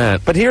wrong with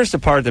that. But here's the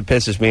part that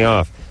pisses me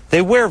off.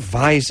 They wear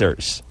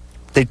visors.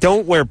 They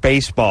don't wear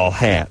baseball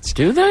hats.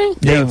 Do they?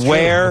 They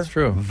wear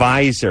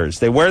visors.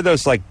 They wear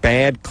those like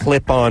bad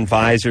clip-on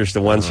visors,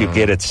 the ones you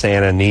get at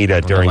Santa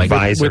Anita during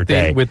visor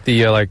day. With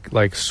the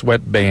like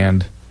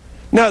sweatband.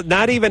 No,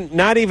 not even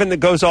that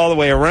goes all the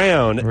way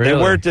around. Really? They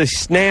wear the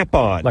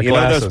snap-on. Like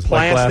those glasses,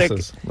 plastic.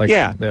 like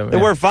glasses. They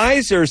wear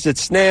visors that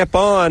snap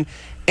on,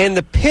 and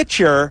the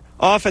pitcher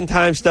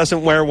oftentimes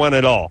doesn't wear one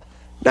at all.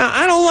 Now,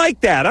 I don't like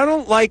that. I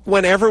don't like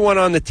when everyone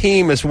on the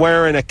team is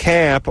wearing a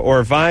cap or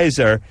a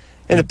visor,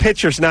 and the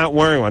pitcher's not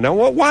wearing one. Now,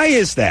 why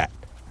is that?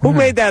 Who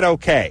made that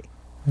okay?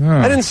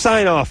 I didn't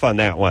sign off on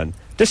that one.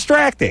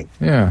 Distracting.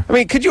 Yeah. I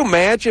mean, could you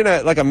imagine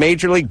a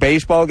Major League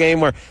Baseball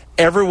game where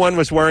everyone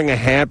was wearing a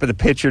hat, but the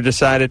pitcher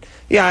decided,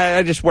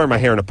 I just wear my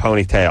hair in a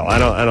ponytail. I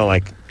don't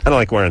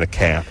like wearing a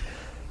cap.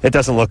 It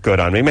doesn't look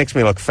good on me. It makes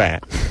me look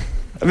fat.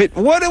 I mean,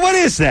 what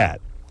is that?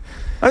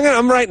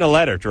 I'm writing a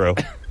letter, Drew.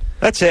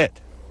 That's it.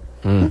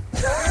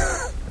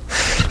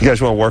 You guys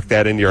want to work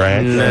that into your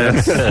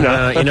act?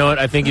 No. You know what?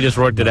 I think you just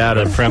worked it out.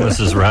 The premise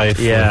is right.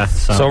 Yeah.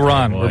 So,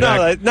 Ron, we're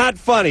back. Not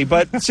funny,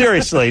 but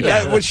seriously,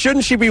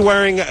 shouldn't she be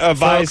wearing a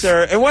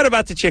visor? And what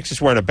about the chicks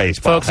just wearing a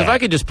baseball Folks, hat? if I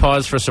could just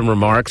pause for some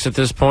remarks at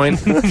this point.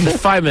 Just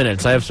 5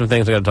 minutes. I have some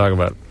things I got to talk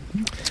about.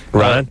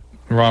 Ron,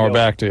 we're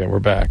back to you. We're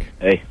back.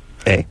 Hey.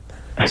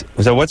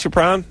 So what's your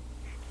problem?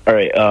 All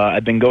right.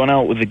 I've been going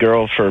out with a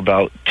girl for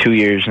about 2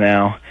 years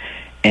now,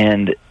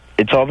 and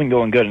it's all been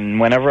going good. And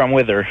whenever I'm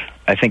with her,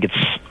 I think it's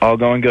all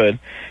going good.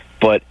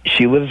 But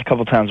she lives a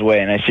couple towns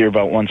away, and I see her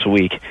about once a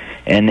week.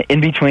 And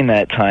in between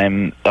that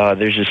time,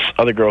 there's this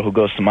other girl who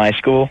goes to my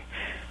school,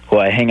 who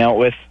I hang out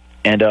with,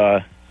 and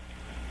I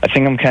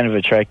think I'm kind of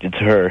attracted to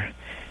her,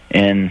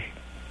 and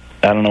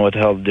I don't know what the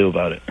hell to do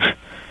about it.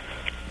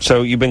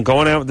 So you've been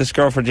going out with this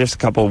girl for just a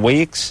couple of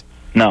weeks?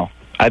 No.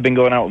 I've been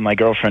going out with my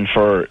girlfriend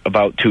for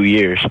about 2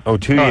 years. Oh,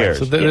 2 years.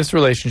 So this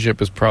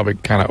relationship is probably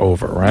kind of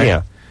over, right?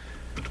 Yeah.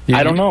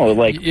 I don't know.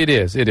 Like it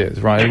is,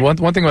 right?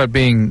 One thing about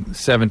being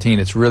 17,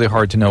 it's really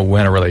hard to know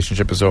when a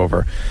relationship is over.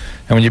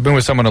 And when you've been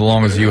with someone as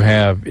long as you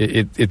have,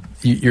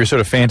 your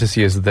sort of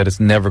fantasy is that it's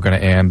never going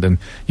to end, and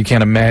you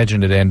can't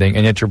imagine it ending.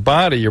 And yet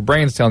your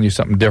brain's telling you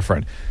something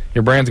different.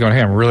 Your brain's going,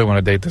 hey, I really want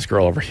to date this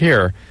girl over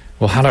here.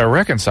 Well, how do I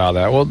reconcile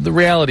that? Well, the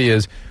reality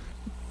is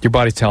your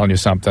body's telling you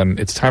something.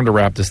 It's time to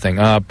wrap this thing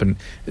up. And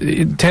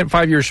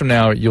 5 years from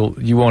now,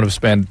 you won't have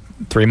spent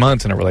 3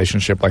 months in a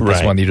relationship like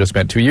this one that you just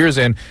spent 2 years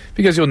in,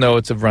 because you'll know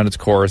it's run its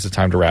course. It's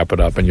time to wrap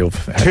it up, and you'll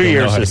 2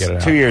 years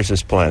is 2 years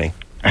is plenty.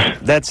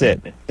 That's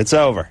it. It's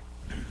over.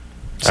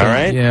 So, all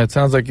right. Yeah, it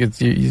sounds like you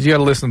got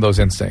to listen to those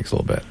instincts a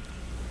little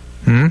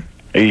bit.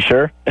 Are you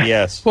sure?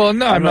 Yes. Well,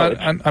 no, I'm not.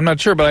 I'm not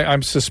sure, but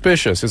I'm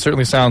suspicious. It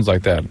certainly sounds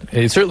like that.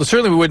 It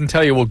certainly we wouldn't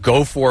tell you, "Well,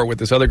 go for it with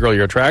this other girl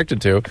you're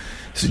attracted to."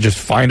 So just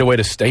find a way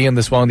to stay in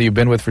this one that you've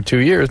been with for 2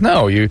 years.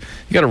 No, you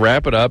got to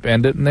wrap it up,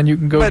 end it, and then you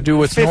can go do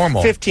what's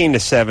normal. 15 to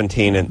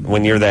 17, and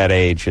when you're that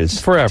age, is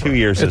forever. 2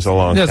 years is a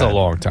long time. It's a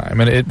long time,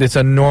 and it's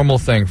a normal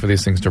thing for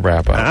these things to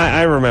wrap up.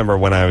 I remember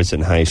when I was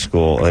in high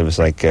school, it was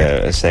like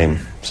same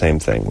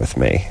thing with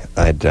me.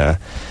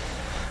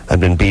 I'd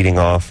been beating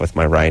off with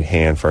my right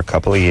hand for a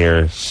couple of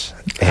years.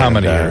 How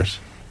many years?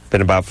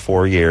 Been about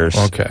 4 years.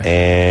 Okay.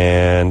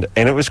 And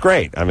it was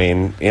great. I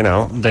mean,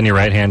 Then your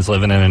right hand's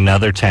living in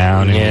another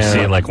town, and you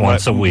see it like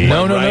once a week.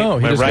 No.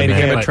 He just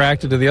became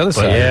attracted to the other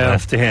side. Yeah,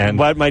 left hand.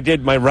 But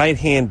my right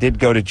hand did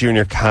go to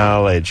junior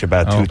college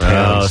about 2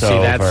 towns over. See,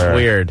 that's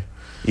weird.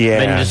 Yeah.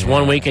 Then just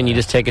one weekend, you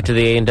just take it to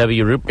the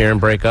A&W root beer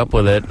and break up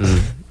with it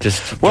and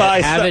just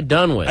have it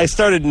done with. I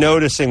started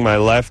noticing my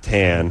left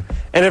hand,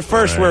 and at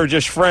first we were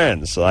just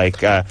friends.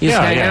 Like, you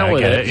just hang out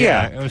with it.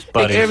 Yeah, it was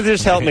buddies. It would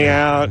just help me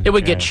out. It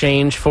would get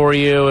change for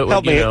you. It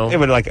would, It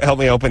would help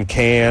me open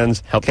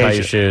cans, help tie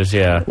your shoes.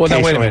 Yeah. Well,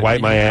 now wait a minute.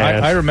 Wipe my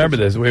ass. I remember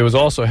this. It was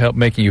also help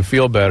making you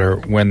feel better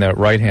when that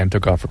right hand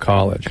took off for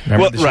college.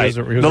 Remember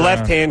The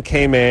left hand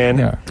came in,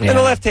 and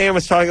the left hand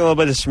was talking a little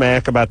bit of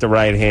smack about the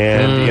right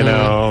hand.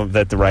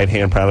 That the right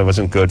hand probably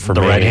wasn't good for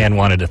me. The right hand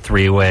wanted a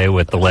three-way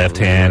with the left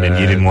hand, and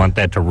you didn't want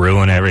that to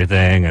ruin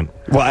everything. And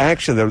well,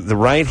 actually, the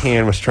right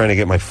hand was trying to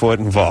get my foot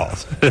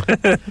involved.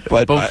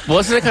 but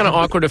wasn't it kind of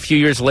awkward a few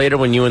years later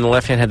when you and the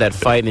left hand had that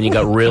fight, and then you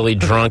got really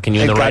drunk, and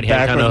you and the right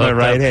hand kind of hooked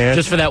up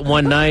just for that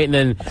one night, and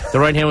then the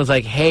right hand was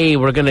like, "Hey,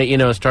 we're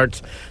gonna,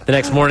 start the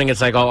next morning."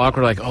 It's like all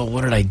awkward, like, "Oh,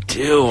 what did I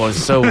do? I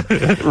was so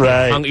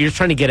hungry." You're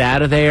trying to get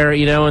out of there,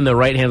 and the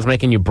right hand's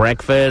making you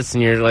breakfast,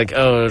 and you're like,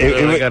 "Oh,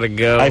 I gotta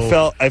go."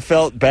 I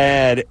felt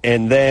bad,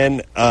 and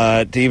then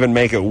to even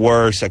make it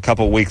worse, a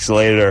couple weeks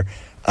later,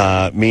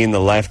 me and the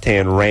left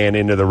hand ran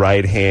into the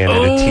right hand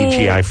at a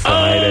TGI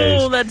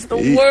Fridays. Oh, that's the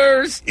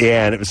worst.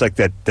 Yeah, and it was like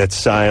that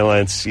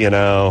silence,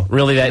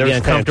 Really, that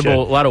uncomfortable, tension.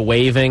 A lot of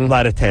waving. A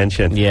lot of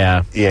tension.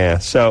 Yeah. Yeah,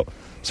 so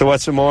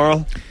what's the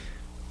moral?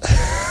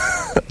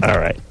 All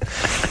right.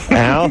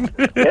 Al?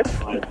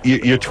 Yes?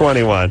 You're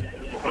 21.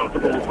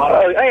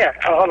 Oh, yeah.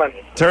 Hold on.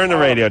 Turn the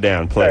radio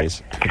down,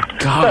 please.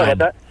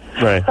 God.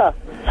 Right.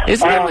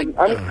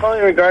 I'm calling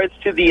in regards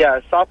to the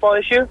softball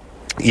issue.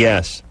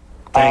 Yes.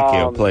 Thank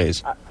you,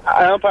 please.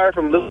 I umpire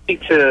from little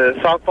league to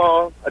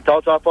softball,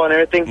 adult softball, and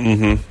everything.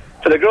 Mm-hmm.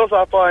 For the girls'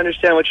 softball, I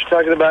understand what you're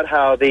talking about,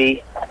 how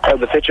the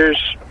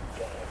pitchers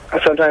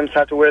sometimes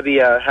have to wear the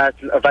hats,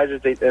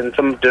 visors, and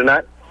some do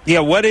not.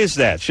 Yeah, what is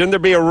that? Shouldn't there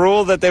be a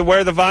rule that they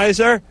wear the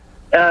visor?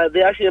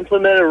 They actually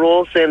implemented a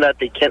rule saying that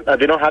they can't.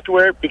 They don't have to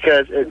wear it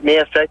because it may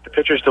affect the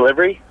pitcher's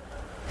delivery.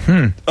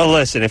 Oh,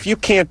 listen, if you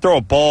can't throw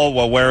a ball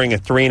while wearing a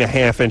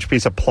 3.5-inch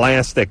piece of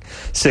plastic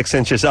 6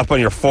 inches up on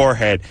your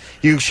forehead,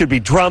 you should be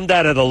drummed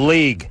out of the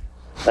league.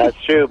 That's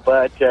true,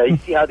 but you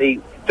see how they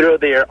throw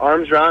their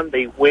arms around?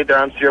 They wave their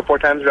arms 3 or 4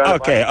 times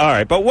around. Okay, all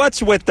right, but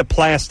what's with the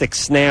plastic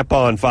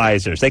snap-on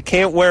visors? They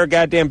can't wear a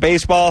goddamn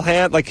baseball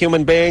hat like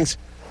human beings?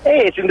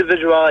 Hey, it's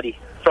individuality.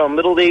 From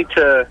Little League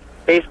to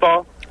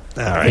baseball.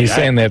 All right. He's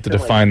saying they have to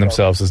define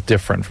themselves as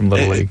different from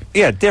Little League.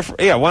 Yeah,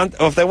 different. Yeah,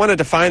 if they want to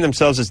define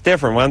themselves as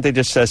different, why don't they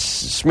just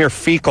smear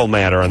fecal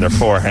matter on their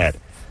forehead?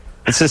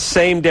 It's the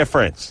same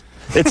difference.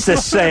 It's the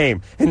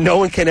same, and no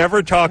one can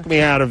ever talk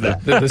me out of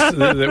that.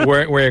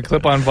 Wearing a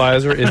clip-on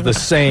visor is the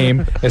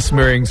same as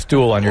smearing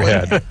stool on your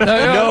head.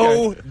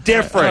 No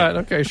different. All right,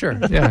 okay, sure.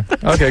 Yeah.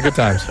 Okay, good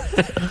times.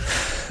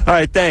 All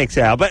right, thanks,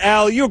 Al. But,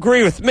 Al, you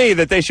agree with me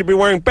that they should be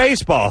wearing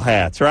baseball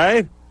hats,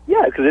 right?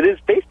 Yeah, because it is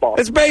baseball.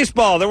 It's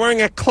baseball. They're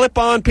wearing a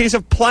clip-on piece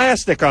of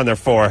plastic on their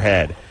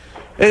forehead.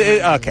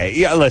 Okay,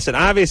 yeah. Listen,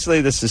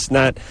 obviously this is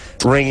not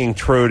ringing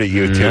true to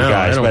you two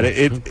guys, but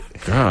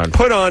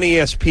put on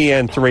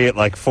ESPN3 at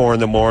like 4 in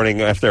the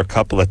morning after a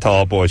couple of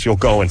tall boys. You'll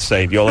go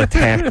insane. You'll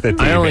attack the TV.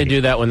 I only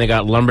do that when they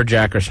got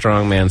lumberjack or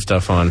strongman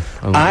stuff on.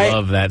 I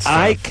love that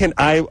stuff.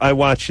 I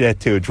watch that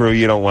too. Drew,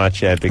 you don't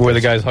watch that because where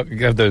the guys have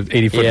the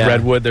 80-foot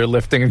redwood they're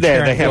lifting. And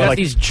they have like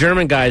these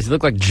German guys that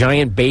look like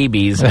giant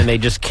babies, and they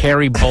just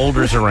carry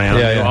boulders around.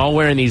 They're all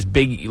wearing these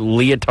big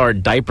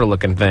leotard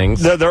diaper-looking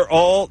things. They're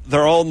all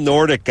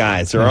Nordic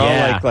guys. They're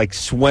all like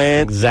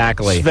Sven.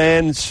 Exactly.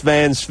 Sven,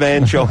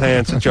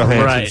 Johansson,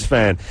 right.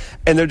 Sven.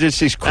 And they're just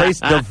these crazy.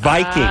 They're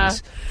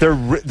Vikings.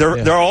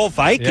 They're all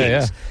Vikings.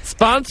 Yeah.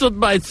 Sponsored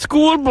by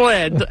School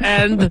Bread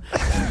and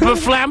the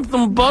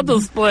Flampton Butter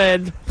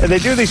Spread. And they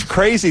do these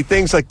crazy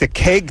things like the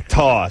keg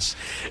toss.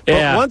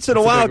 But once in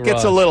a while it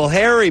gets a little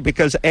hairy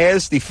because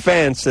as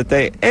defense that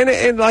they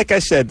and like I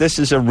said, this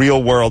is a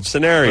real world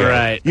scenario.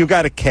 Right. You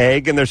got a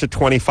keg and there's a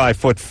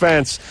 25-foot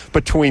fence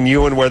between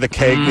you and where the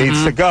keg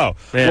needs to go.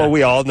 Yeah. Well,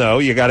 we all know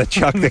you got to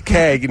chuck the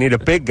keg. You need a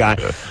big guy.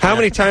 How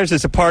many times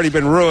has a party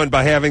been ruined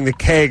by having the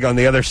keg on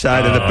the other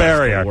side of the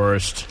barrier? It's the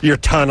worst. You're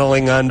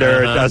tunneling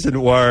under. It doesn't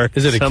work.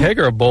 Is it a keg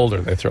or a boulder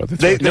they throw?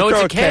 They throw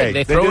it's a keg.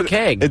 They throw a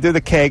keg. They do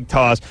the keg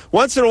toss.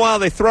 Once in a while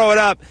they throw throw it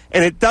up,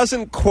 and it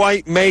doesn't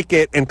quite make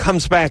it and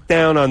comes back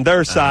down on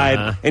their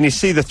side, and you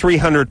see the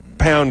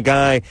 300-pound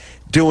guy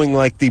doing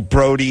like the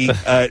Brody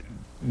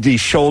the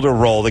shoulder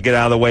roll to get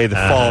out of the way of the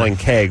falling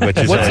keg, which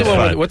is what's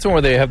the one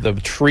where they have the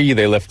tree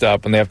they lift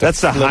up and they have to?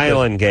 That's the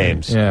Highland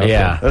Games.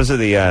 Yeah. Those are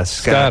the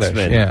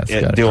Scotsmen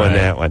doing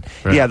that one.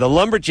 Right. Yeah, the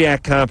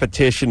lumberjack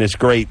competition is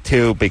great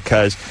too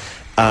because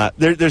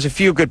there's a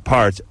few good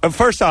parts.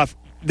 First off,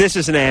 this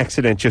is an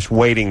accident just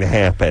waiting to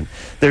happen.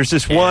 There's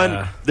this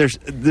one.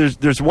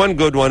 There's one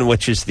good one,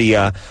 which is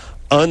the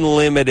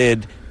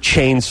unlimited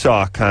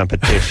chainsaw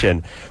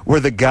competition,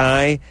 where the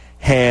guy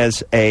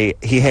it's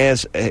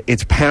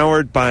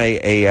powered by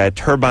a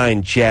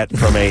turbine jet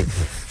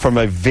from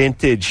a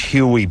vintage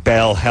Huey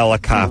Bell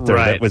helicopter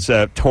that was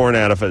torn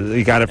out of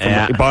he got it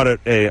from he bought it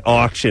at an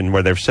auction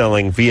where they're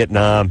selling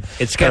Vietnam.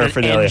 It's got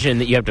an engine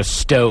that you have to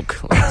stoke.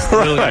 It's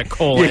really got a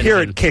coal you engine. hear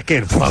it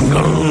kicking.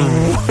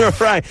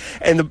 Right.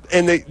 And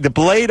the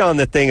blade on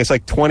the thing is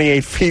like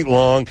 28 feet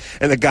long,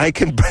 and the guy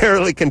can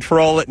barely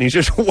control it, and he's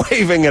just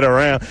waving it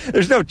around.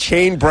 There's no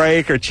chain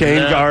brake or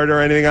chain guard or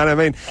anything on it. I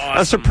mean,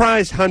 I'm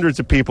surprised hundreds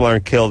of people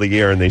aren't killed a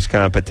year in these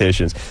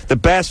competitions. The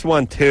best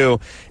one, too,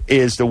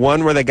 is the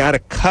one where they got to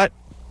cut.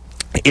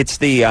 It's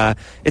the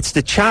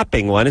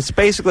chopping one. It's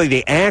basically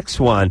the axe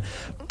one,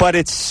 but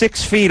it's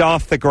 6 feet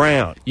off the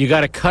ground. You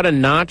got to cut a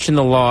notch in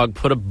the log,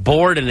 put a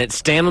board in it,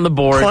 stand on the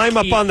board, climb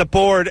up on the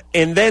board,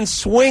 and then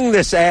swing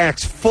this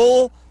axe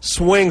full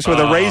swings with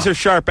a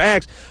razor-sharp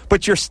axe,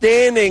 but you're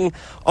standing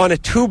on a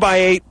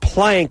 2x8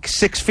 plank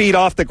 6 feet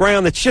off the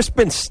ground that's just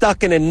been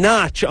stuck in a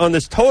notch on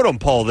this totem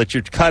pole that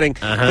you're cutting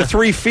the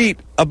 3 feet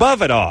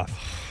above it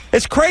off.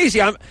 It's crazy.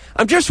 I'm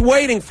just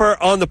waiting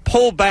for, on the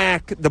pull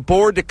back, the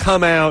board to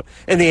come out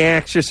and the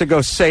axe just to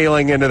go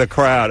sailing into the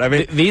crowd. I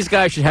mean, these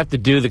guys should have to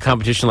do the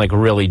competition like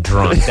really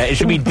drunk. It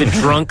should be the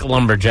drunk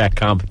lumberjack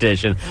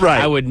competition.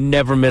 Right. I would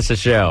never miss a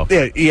show.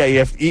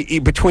 Yeah.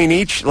 Between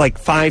each like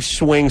 5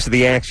 swings of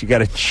the axe, you got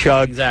to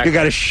chug. Exactly. You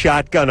got to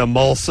shotgun a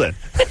Molson,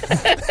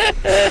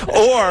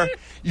 or.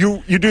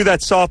 You do that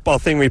softball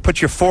thing where you put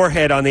your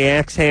forehead on the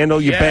axe handle,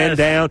 you bend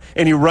down,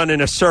 and you run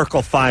in a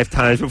circle 5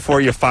 times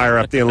before you fire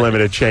up the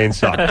unlimited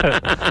chainsaw.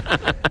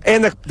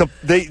 And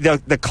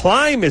the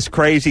climb is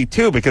crazy,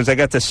 too, because they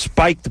got the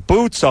spiked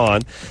boots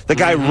on. The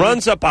guy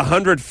runs up a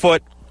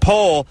 100-foot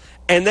pole,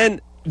 and then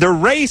they're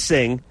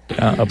racing.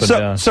 Up and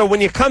down. So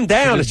when you come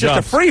down, it's just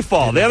a free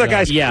fall. The other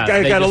guy's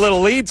got a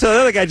little lead, so the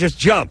other guy just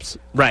jumps.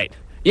 Right.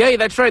 Yeah,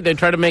 that's right. They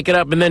try to make it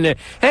up, and then,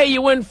 hey,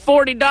 you win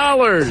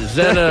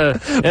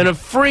 $40 and a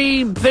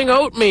free thing of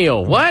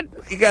oatmeal. What?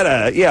 You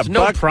got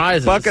no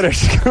prizes. Bucket of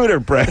scooter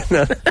bread,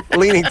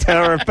 Leaning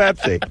Tower of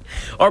Pepsi,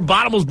 or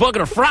bottomless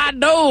bucket of fried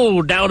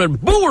dough down in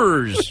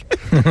Boers.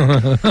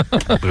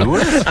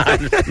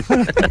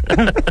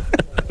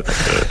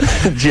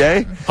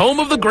 Jay, home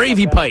of the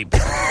gravy pipe.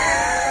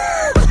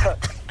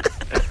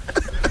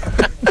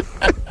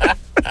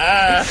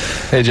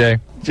 Hey, Jay.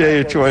 Jay,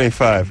 you're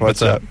 25.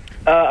 What's up?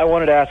 I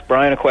wanted to ask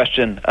Brian a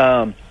question.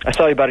 I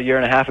saw you about a year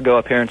and a half ago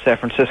up here in San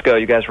Francisco.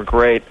 You guys were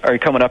great. Are you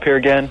coming up here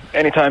again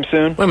anytime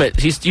soon? Wait a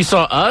minute. You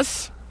saw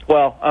us?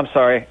 Well, I'm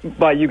sorry.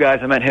 By you guys,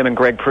 I meant him and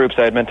Greg Proops.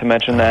 I had meant to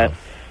mention that.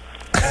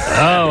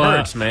 Oh,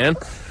 hurts, man.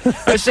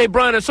 I say,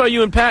 Brian, I saw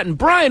you and Patton.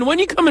 Brian, when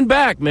you coming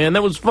back, man?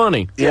 That was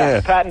funny. Yeah.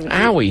 Patton.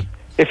 Owie.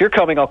 If you're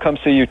coming, I'll come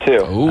see you,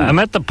 too. Ooh. I'm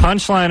at the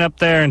Punchline up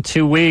there in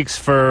 2 weeks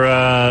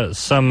for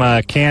some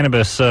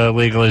cannabis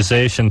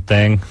legalization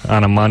thing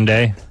on a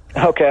Monday.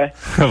 Okay.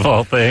 Of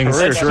all things.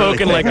 That's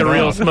spoken like a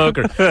real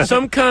smoker.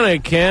 Some kind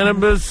of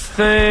cannabis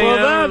thing.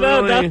 Well,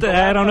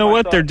 I don't know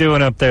what they're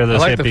doing up there,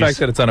 those I like hippies. the fact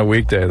that it's on a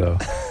weekday, though.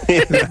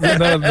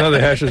 none of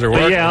the hashes are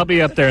working. But yeah, I'll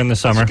be up there in the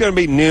summer. It's going to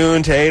be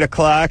noon to 8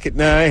 o'clock at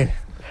night,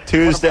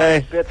 Tuesday.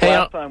 One of my bits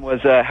last time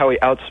was how he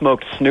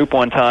outsmoked Snoop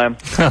one time.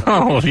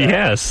 Oh,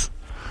 yes.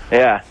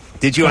 Yeah.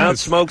 Did you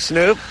outsmoke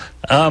Snoop?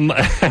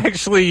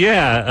 Actually,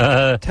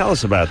 yeah. Tell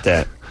us about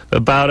that.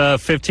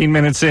 About 15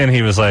 minutes in,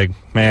 he was like,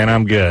 man,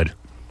 I'm good.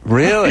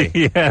 Really?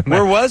 Yeah.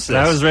 Where was this?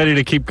 I was ready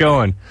to keep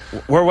going.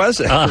 Where was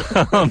it?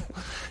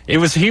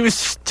 He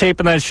was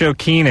taping that show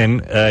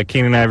Keenan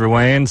Ivory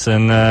Wayans,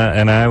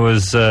 and I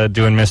was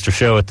doing Mr.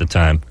 Show at the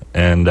time,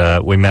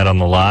 and we met on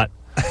the lot.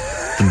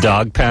 The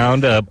Dog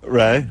Pound,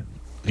 right?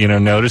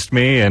 Noticed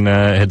me and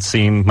had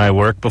seen my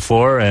work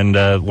before, and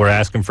were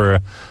asking for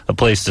a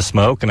place to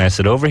smoke, and I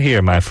said, "Over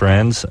here, my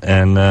friends,"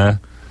 and.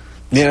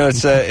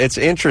 It's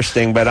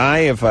interesting, but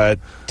I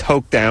have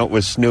toked out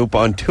with Snoop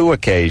on 2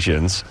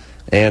 occasions.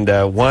 And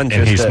one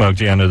just he smoked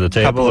you under the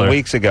table. A couple of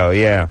weeks ago,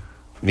 yeah.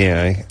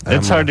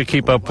 It's hard to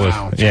keep up with.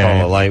 It's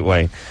called a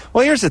lightweight.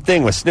 Well, here's the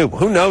thing with Snoop.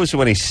 Who knows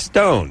when he's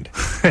stoned?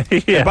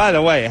 And by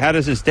the way, how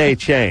does his day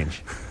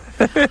change?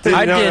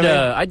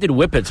 I did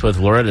whippets with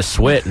Loretta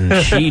Swit,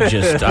 and she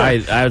just,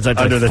 I was like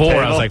 4,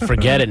 I was like,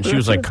 forget it, and she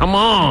was like, come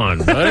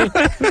on, buddy.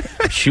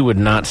 She would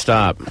not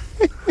stop.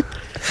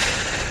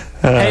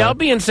 Hey, I'll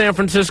be in San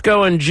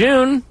Francisco in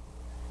June.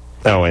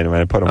 Oh, wait a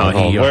minute. Put him on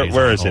hold.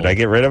 Where is it? I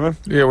get rid of him?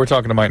 Yeah, we're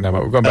talking to Mike now,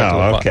 but we're going back to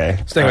the pot.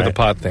 Okay. Staying with the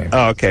pot theme.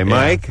 Oh, okay.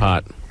 Mike?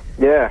 Pot.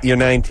 Yeah. You're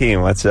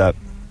 19. What's up?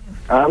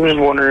 I'm just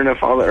wondering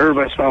if all the herb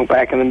I smoked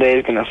back in the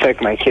day can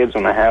affect my kids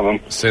when I have them.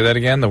 Say that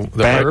again. The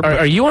herb.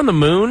 Are you on the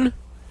moon?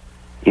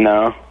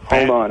 No.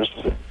 Hold on.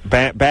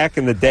 Back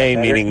in the day,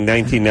 meaning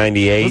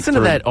 1998. Listen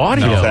to that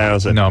audio.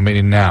 2000. No,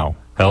 meaning now.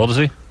 How old is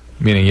he?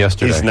 Meaning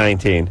yesterday. He's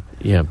 19.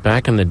 Yeah,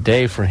 back in the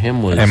day for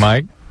him was... Hey,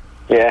 Mike?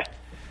 Yeah.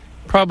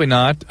 Probably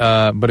not,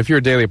 but if you're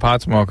a daily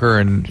pot smoker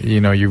and,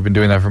 you've been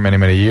doing that for many,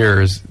 many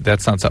years,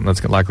 that's not something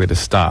that's likely to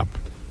stop.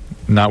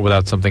 Not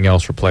without something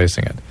else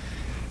replacing it.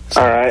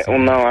 All right. Well,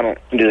 no, I don't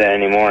do that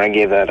anymore. I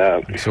gave that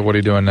up. So what are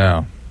you doing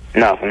now?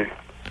 Nothing.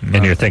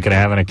 And you're thinking of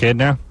having a kid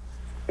now?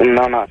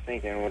 No, I'm not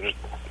thinking.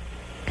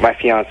 My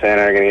fiance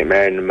and I are going to get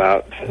married in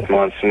about 6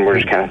 months, and we're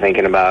just kind of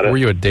thinking about it. Were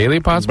you a daily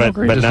pot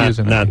smoker? But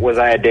not. Was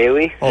I a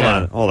daily? Hold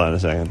on a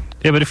second.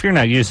 Yeah, but if you're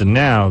not using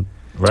now,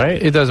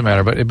 right? It doesn't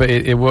matter, but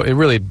it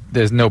really,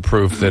 there's no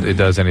proof that it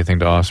does anything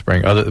to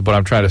offspring. What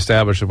I'm trying to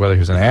establish is whether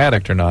he's an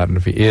addict or not, and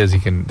if he is, they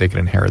can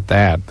inherit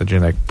the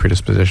genetic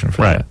predisposition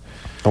for that.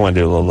 I want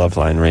to do a little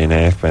Loveline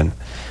reenactment.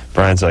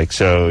 Brian's like,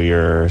 so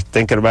you're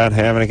thinking about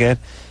having a kid?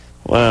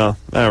 Well,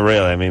 not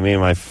really. I mean, me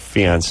and my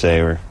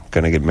fiance were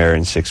going to get married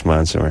in 6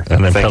 months, and we're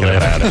thinking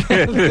about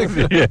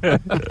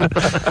it.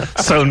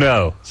 So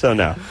no.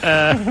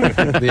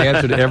 The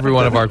answer to every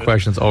one of our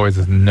questions always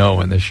is no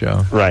in this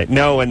show. Right.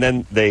 No, and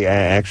then they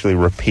actually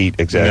repeat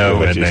exactly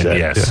what you said.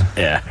 Yes.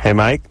 Yeah. Hey,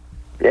 Mike?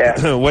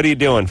 Yeah. What are you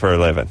doing for a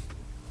living?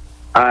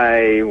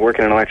 I work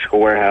in an electrical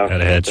warehouse. At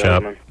a head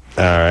shop. All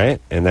right.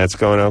 And that's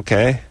going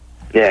okay?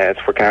 Yeah, it's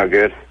working out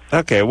good.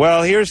 Okay,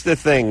 well, here's the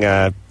thing.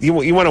 You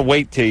want to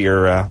wait till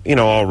you're,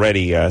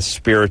 already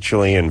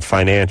spiritually and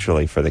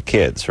financially for the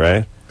kids,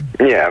 right?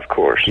 Yeah, of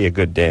course. Be a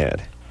good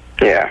dad.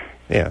 Yeah.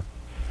 Yeah.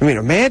 I mean,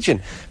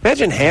 imagine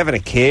having a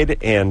kid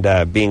and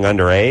being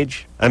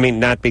underage. I mean,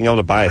 not being able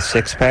to buy a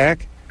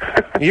six-pack.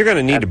 You're going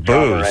to need to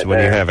booze when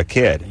you have a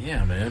kid.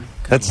 Yeah, man.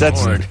 That's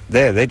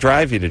they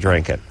drive you to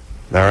drink it.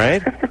 All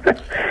right?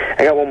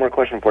 I got one more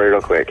question for you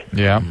real quick.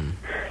 Yeah.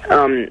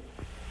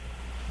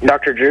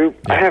 Dr. Drew,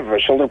 I have a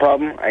shoulder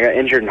problem. I got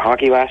injured in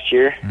hockey last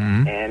year,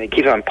 and it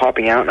keeps on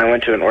popping out, and I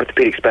went to an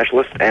orthopedic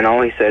specialist, and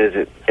all he said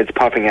is it's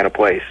popping out of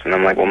place. And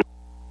I'm like, well...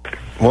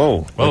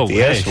 Whoa,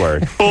 the S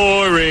word.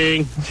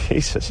 Boring.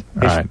 Jesus.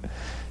 All right.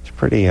 It's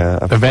pretty...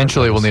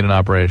 Eventually we'll need an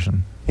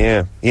operation.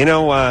 Yeah.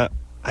 I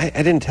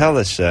didn't tell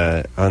this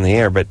on the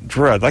air, but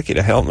Drew, I'd like you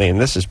to help me,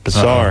 and this is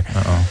bizarre.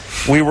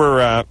 We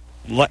were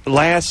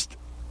last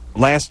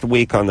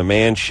week on the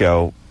Man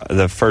Show,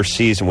 the first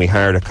season, we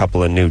hired a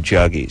couple of new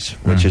juggies,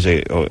 which is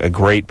a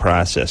great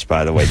process,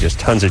 by the way. Just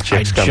tons of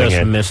chicks coming in. I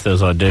just missed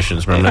those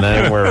auditions, remember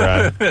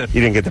that?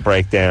 You didn't get the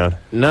breakdown.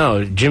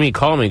 No, Jimmy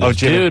called me. He goes,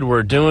 dude,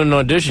 we're doing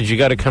auditions. You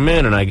got to come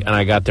in, and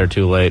I got there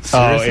too late.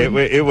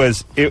 Seriously? It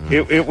was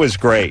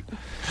great.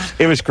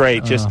 It was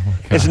great.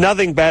 It's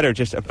nothing better.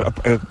 Just a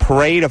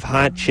parade of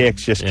hot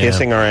chicks just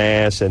kissing our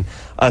ass, and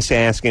us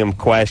asking them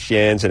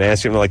questions and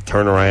asking them to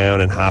turn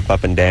around and hop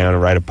up and down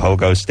and ride a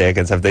pogo stick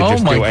and stuff. They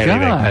just do anything.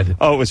 God.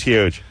 Oh, it was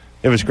huge.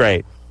 It was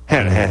great.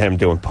 Had him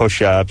doing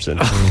push-ups and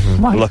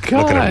looking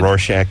at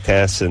Rorschach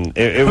tests, and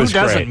it was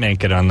great. Who doesn't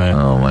make it on the...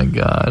 Oh, my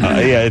God.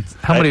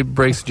 How many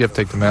breaks did you have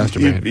to take to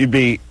masturbate? You'd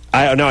be...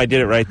 I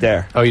did it right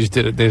there. Oh, you just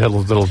did it. They had a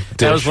little dish.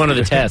 That was one of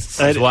the tests.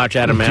 Watch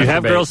Adam masturbate. Do you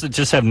have girls that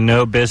just have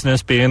no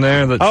business being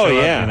there? That show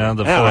up,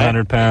 the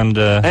 400-pound...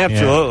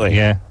 absolutely.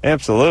 Yeah.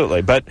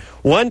 Absolutely. But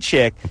one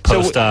chick...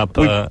 Post-op...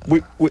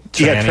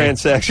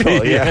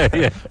 transsexual.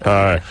 Yeah. All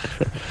right.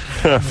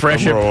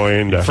 Fresh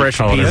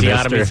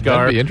episiotomy scar.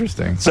 That'd be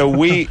interesting. So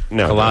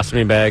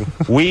colostomy bag.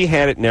 We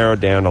had it narrowed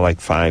down to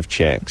 5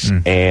 chicks,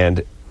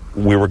 and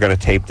we were going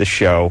to tape the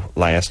show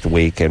last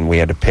week, and we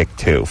had to pick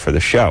 2 for the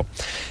show.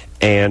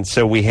 And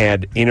so we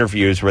had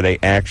interviews where they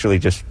actually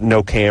just,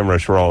 no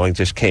cameras rolling,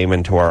 just came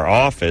into our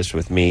office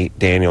with me,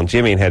 Daniel, and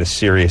Jimmy, and had a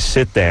serious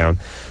sit-down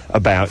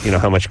about,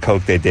 how much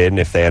coke they did and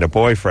if they had a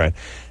boyfriend.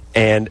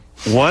 And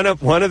one of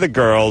the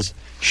girls'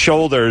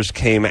 shoulders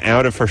came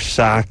out of her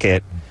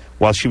socket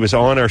while she was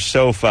on her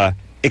sofa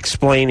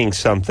explaining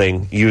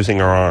something using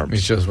her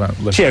arms. She was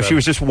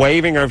just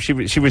waving her.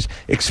 She was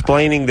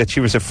explaining that she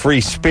was a free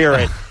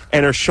spirit,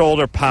 and her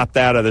shoulder popped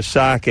out of the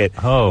socket.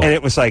 Oh. And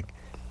it was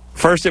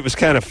first it was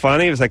kind of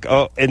funny. It was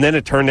and then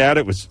it turned out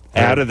it was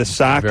out of the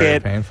socket. Very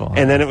painful.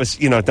 And then it was,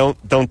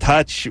 don't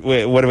touch.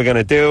 What are we going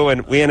to do?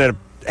 And we ended up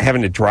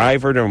having to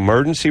drive her to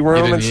emergency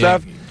room and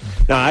stuff.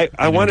 No,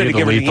 I wanted to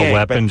give her the lethal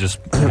weapon. Just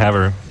have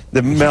her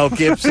the Mel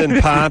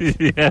Gibson pop.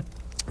 Yeah.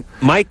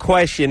 My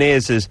question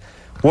is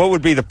what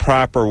would be the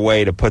proper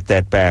way to put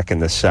that back in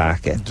the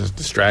socket? Just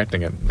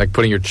distracting it, like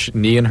putting your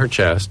knee in her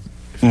chest.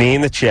 Knee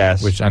in the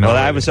chest. Which I know. Well,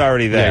 I was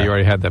already there. Yeah, you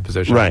already had that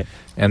position. Right.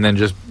 And then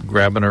just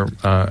grabbing her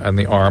on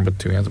the arm with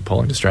 2 hands and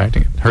pulling,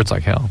 distracting it. Hurts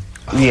like hell.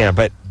 Yeah,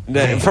 but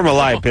from a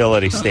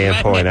liability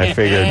standpoint, I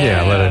figured...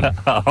 Yeah, let it...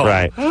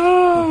 Right.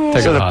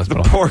 Take her to the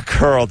hospital. The poor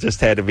girl just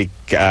had to be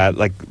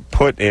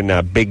put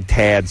in Big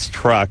Tad's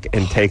truck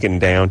and taken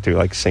down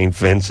to St.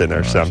 Vincent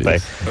or something.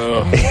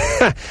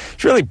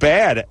 It's really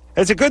bad.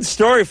 It's a good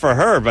story for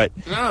her, but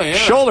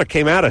shoulder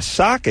came out of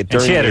socket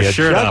during she had her the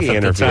shirt off at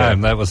interview. the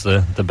time. That was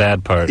the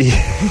bad part.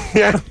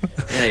 Yeah.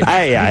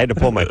 I had to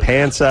pull my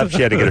pants up.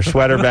 She had to get her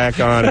sweater back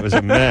on. It was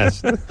a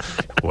mess.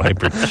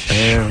 Wipe her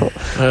chin.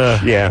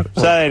 Yeah.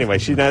 So anyway,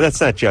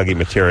 that's not juggy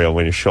material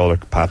when your shoulder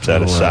pops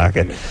out of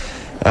socket.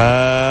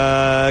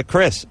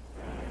 Chris.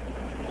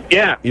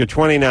 Yeah. You're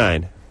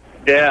 29.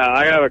 Yeah,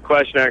 I have a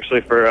question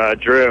actually for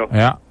Drew.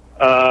 Yeah.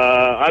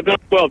 I've done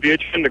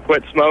Wellbutrin to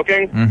quit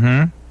smoking.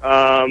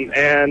 Mm-hmm.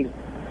 And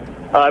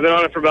I've been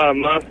on it for about a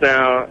month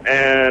now.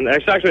 And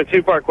it's actually a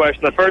two-part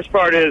question. The first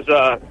part is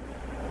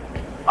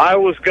I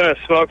was going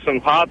to smoke some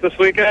pot this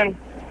weekend.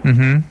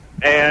 Mm-hmm.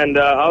 And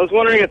I was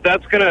wondering if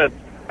that's going to,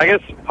 I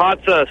guess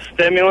pot's a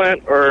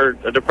stimulant or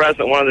a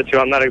depressant, one of the two.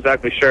 I'm not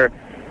exactly sure.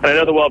 And I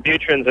know the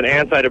Wellbutrin's an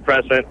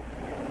antidepressant.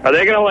 Are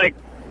they going to, like,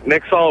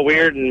 mix all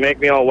weird and make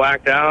me all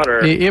whacked out?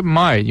 Or It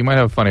might. You might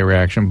have a funny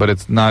reaction, but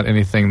it's not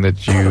anything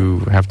that you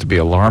have to be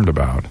alarmed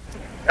about.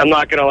 I'm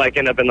not going to, like,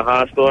 end up in the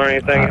hospital or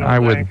anything? I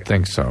would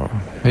think so.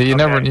 You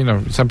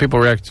never, some people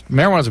react.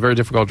 Marijuana is a very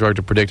difficult drug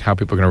to predict how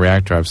people are going to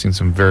react to. I've seen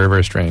some very,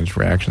 very strange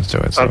reactions to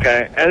it. So.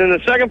 Okay. And then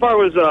the second part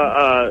was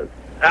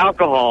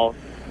alcohol.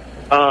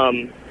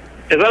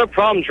 Is that a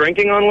problem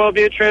drinking on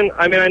Wellbutrin?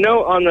 I mean, I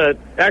know on the,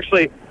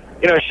 actually,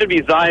 it should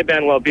be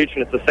Zyban, Wellbutrin.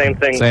 It's the same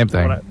thing. Same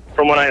thing.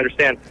 From what I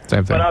understand.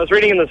 Same thing. But I was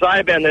reading in the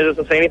Zyban, that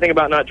doesn't say anything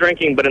about not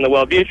drinking, but in the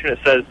Wellbutrin it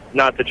says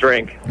not to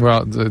drink.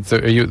 Well, the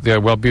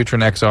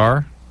Wellbutrin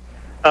XR?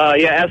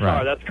 Yeah, SR,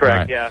 Right. that's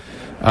correct, Right. yeah.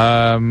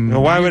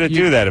 Well, why would it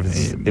do that if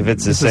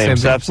it's the same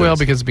substance? Well,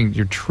 because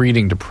you're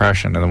treating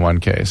depression in the one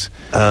case.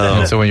 Oh.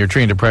 And so when you're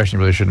treating depression,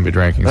 you really shouldn't be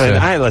drinking.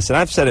 Listen,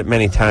 I've said it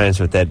many times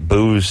with that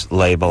booze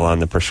label on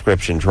the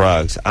prescription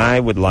drugs. I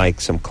would like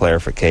some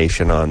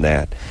clarification on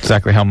that.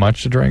 Exactly how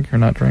much to drink or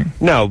not drink?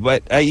 No,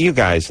 but you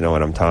guys know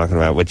what I'm talking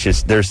about, which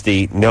is there's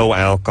the no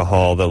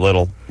alcohol, the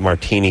little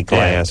martini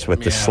glass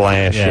with the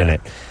slash in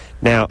it.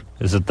 Now,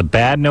 is it the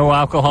bad no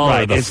alcohol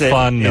or the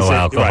fun no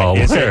alcohol?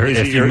 Right. Where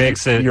if you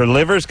mix it, your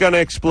liver's going to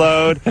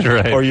explode,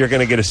 or you're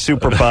going to get a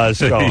super buzz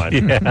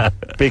going.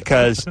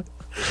 Because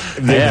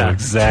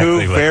there's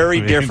two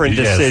very different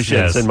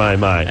decisions in my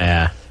mind.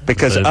 Yeah.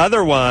 Because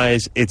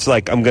otherwise, it's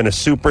like I'm going to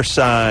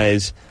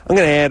supersize. I'm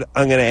going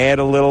to add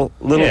a little.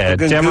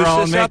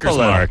 Demerol Maker's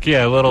Mark.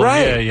 Yeah, a little.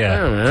 Right.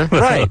 Yeah.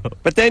 Right.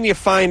 But then you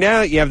find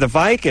out you have the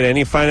Vicodin, and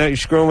you find out you're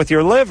screwing with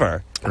your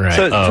liver. Right.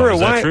 So, Drew, is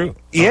that true?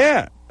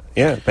 Yeah.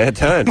 Yeah, bad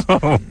times.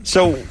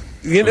 So,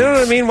 you know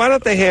what I mean? Why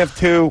don't they have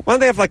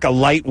like a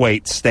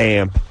lightweight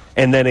stamp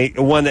and then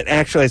one that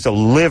actually has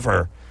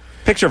a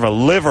picture of a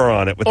liver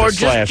on it with the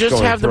slash just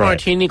going have the through it.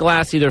 martini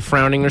glass either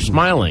frowning or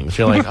smiling.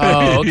 So you're like,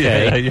 oh,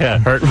 okay. yeah.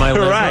 Hurt my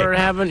liver, Right.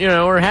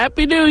 or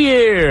Happy New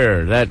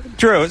Year.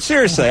 Drew,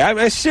 seriously,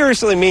 I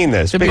seriously mean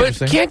this. But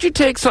can't you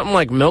take something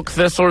like milk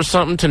thistle or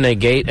something to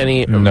negate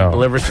any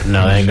liver?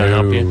 No, that ain't going to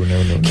help you.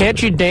 No.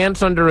 Can't you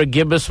dance under a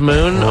gibbous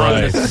moon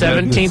on the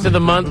 17th of the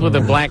month with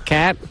a black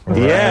cat?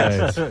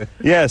 Yes.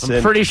 Yes.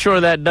 I'm pretty sure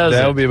that does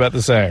That it. would be about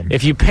the same.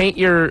 If you paint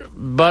your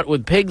butt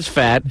with pig's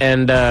fat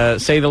and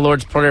say the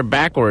Lord's Prayer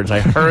backwards, I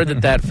heard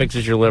that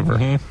fixes your liver.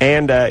 Mm-hmm.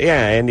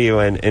 And you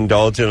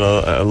indulge in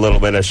a little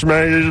bit of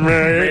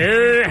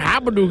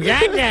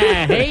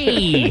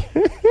Hey.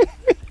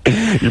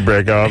 You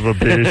break off a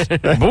piece.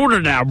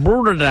 Booter down. Drew,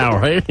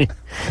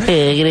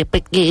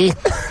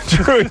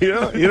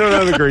 you don't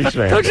know the Grease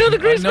Man. Don't you know the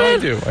Grease Man?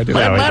 I do.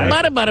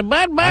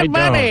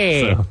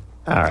 Buddy.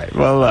 All right.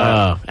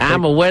 Well,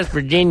 I'm a West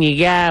Virginia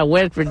guy,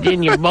 West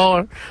Virginia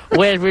boy.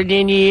 West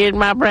Virginia is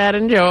my pride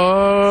and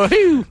joy.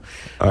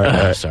 all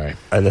right. Sorry.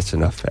 That's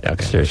enough.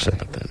 Okay. Seriously.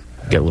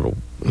 Get a little,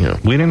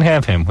 we didn't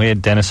have him. We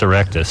had Dennis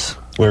Erectus.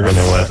 We're going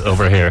to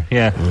over here.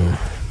 Yeah.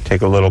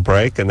 Take a little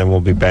break, and then we'll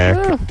be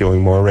back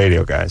doing more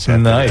radio, guys.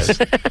 Nice.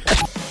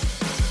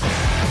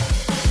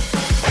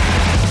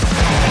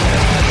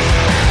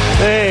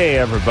 Hey,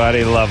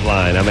 everybody.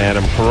 Loveline. I'm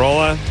Adam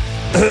Carolla.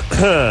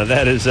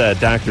 That is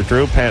Dr.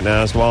 Drew. Patton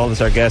Oswalt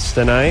is our guest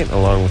tonight,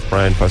 along with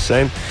Brian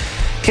Posehn.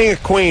 King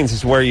of Queens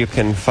is where you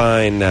can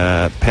find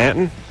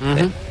Patton,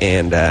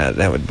 and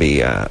that would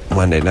be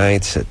Monday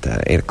nights at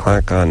 8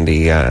 o'clock on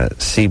the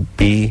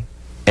CBS.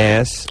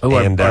 Oh,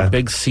 and our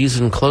big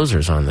season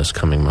closers on this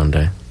coming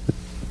Monday.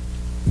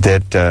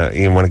 That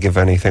you want to give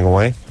anything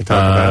away?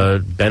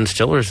 Ben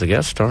Stiller's the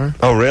guest star.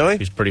 Oh, really?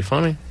 He's pretty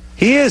funny.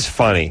 He is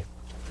funny.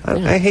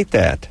 I hate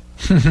that.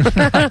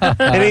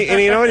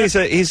 and you know what? He's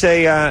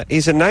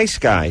a nice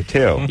guy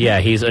too. Yeah,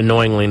 he's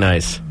annoyingly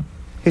nice.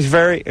 He's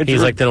very.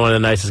 He's like one of the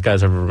nicest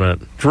guys I've ever met.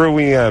 Drew,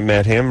 we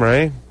met him,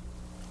 right?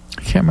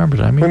 I can't remember.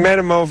 We met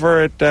him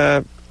over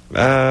at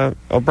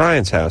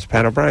O'Brien's house,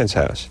 Pat O'Brien's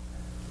house.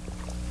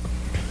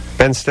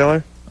 Ben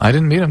Stiller. I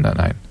didn't meet him that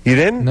night. You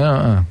didn't?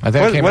 No. I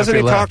think wasn't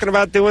he talking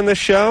about doing the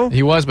show?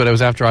 He was, but it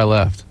was after I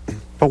left.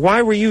 But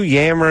why were you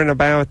yammering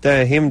about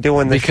him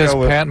doing the show?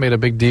 Because Pat made a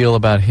big deal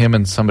about him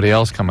and somebody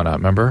else coming up,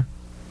 remember?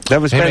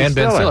 That was him Ben and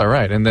Stiller. Ben Stiller,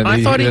 right. And then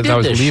I thought he as did I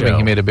was this leaving, show.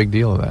 he made a big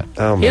deal of that.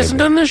 Oh, he hasn't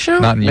done this show?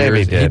 Not in Maybe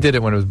years. he did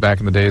it when it was back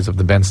in the days of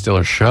the Ben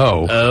Stiller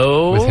show.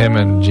 Oh. With him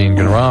and Gene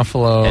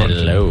Garofalo.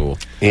 Hello.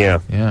 Yeah.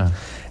 Yeah.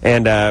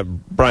 And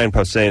Brian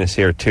Posehn is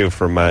here, too,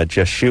 from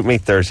Just Shoot Me,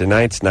 Thursday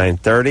nights,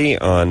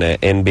 9:30 on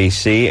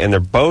NBC. And they're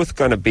both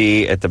going to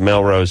be at the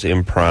Melrose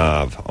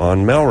Improv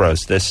on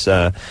Melrose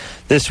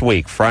this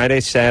week, Friday,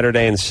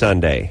 Saturday, and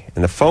Sunday.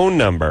 And the phone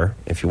number,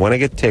 if you want to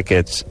get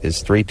tickets,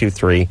 is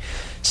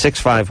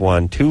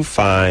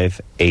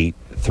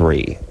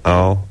 323-651-2583.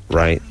 All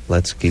right,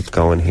 let's keep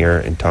going here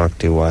and talk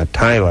to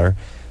Tyler,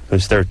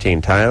 who's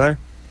 13. Tyler?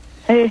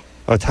 Hey.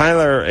 Oh,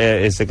 Tyler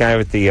is the guy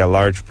with the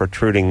large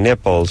protruding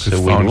nipples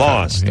who we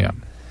lost. Yeah.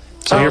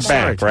 So you're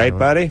back, right,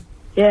 buddy?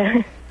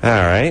 Yeah. All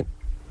right.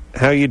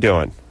 How you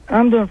doing?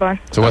 I'm doing fine.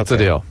 So what's the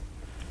deal?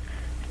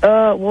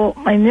 Well,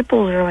 my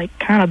nipples are, like,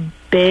 kind of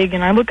big,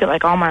 and I look at,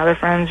 like, all my other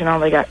friends, you know,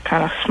 they got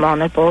kind of small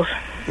nipples.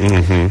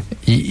 Mm-hmm.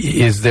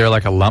 Is there,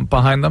 like, a lump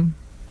behind them?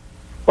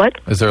 What?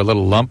 Is there a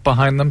little lump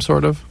behind them,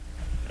 sort of?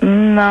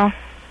 No.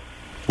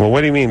 Well,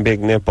 what do you mean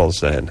big nipples,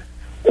 then?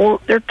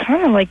 Well, they're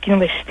kind of like, you know,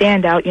 they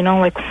stand out, you know,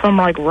 like from,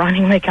 like,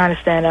 running, they kind of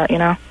stand out, you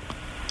know?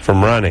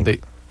 From running?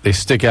 They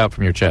stick out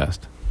from your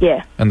chest?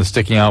 Yeah. And the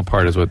sticking out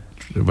part is what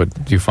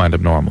you find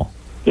abnormal?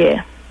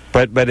 Yeah.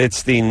 But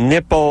it's the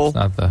nipple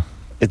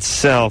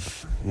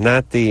itself,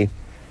 not the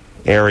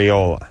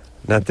areola,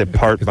 not the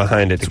part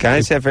behind it. Do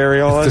guys have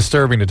areolas? It's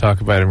disturbing to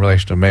talk about in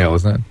relation to male,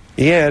 isn't it?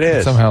 Yeah, it is.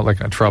 It's somehow, like,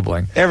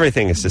 troubling.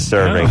 Everything is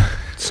disturbing.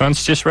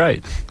 Sounds just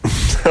right.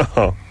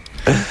 So,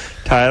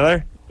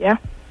 Tyler? Yeah?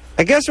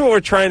 I guess what we're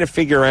trying to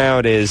figure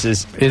out is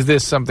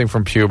this something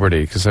from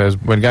puberty? Because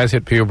when guys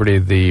hit puberty,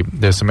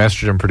 there's some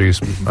estrogen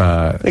produced.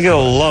 They get a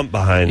lump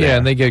behind it. Yeah,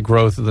 and they get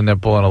growth of the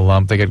nipple and a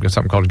lump. They get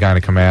something called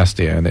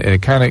gynecomastia, and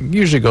it kind of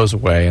usually goes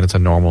away, and it's a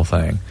normal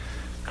thing.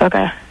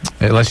 Okay.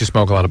 Unless you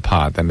smoke a lot of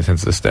pot, then it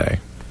tends to stay.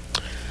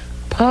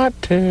 Pot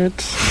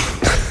tits.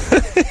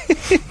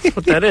 That's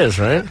what that is,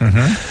 right?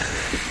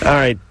 Mm-hmm. All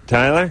right,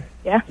 Tyler?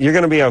 Yeah? You're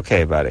going to be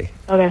okay, buddy.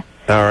 Okay.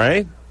 All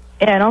right?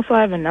 Yeah, and also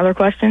I have another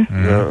question.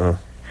 Uh-uh.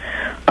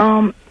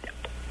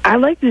 I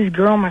like this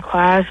girl in my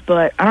class,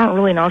 but I don't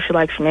really know if she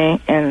likes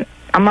me, and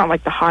I'm not,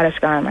 like, the hottest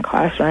guy in my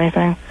class or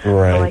anything.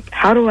 Right. So, like,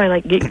 how do I,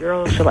 like, get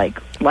girls to,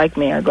 like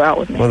me or go out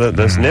with me? Well,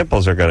 those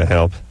nipples are going to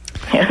help.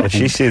 If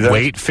she sees those,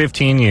 Wait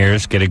 15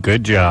 years, get a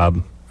good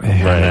job,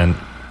 and then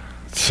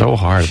it's so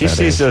hard. she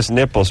sees those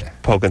nipples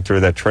poking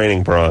through that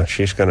training bra,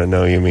 she's going to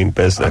know you mean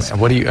business.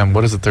 What is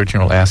the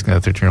 13-year-old asking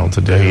that 13-year-old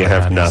to do? You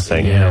have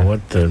nothing. Yeah,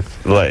 what the...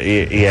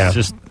 Yeah.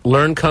 Just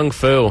learn Kung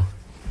Fu.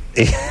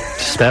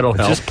 That'll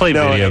help. just play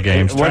video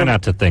games. Try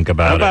not to think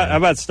about it. How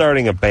about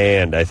starting a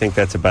band? I think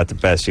that's about the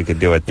best you could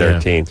do at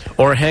 13. Yeah.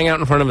 Or hang out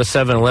in front of a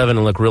 7-Eleven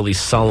and look really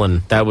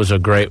sullen. That was a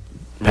great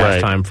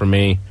pastime for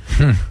me.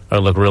 I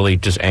look really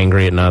just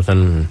angry at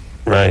nothing.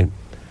 Right.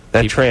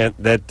 That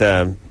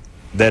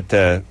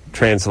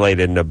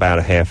translated into about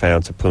a half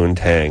ounce of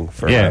poontang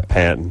for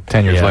Patton.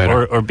 10 years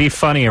later. Or be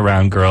funny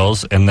around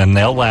girls, and then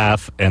they'll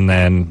laugh, and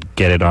then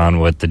get it on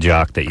with the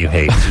jock that you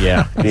hate.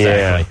 Yeah,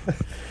 exactly.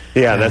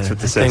 Yeah, that's what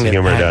the sense of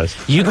humor does.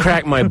 You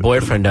crack my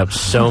boyfriend up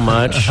so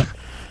much.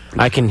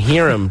 I can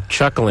hear him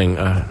chuckling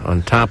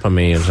on top of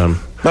me as I'm...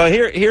 Well,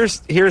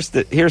 here's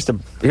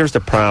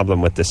the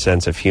problem with the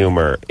sense of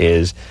humor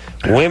is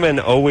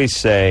women always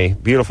say,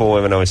 beautiful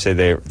women always say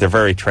they're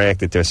very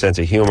attracted to a sense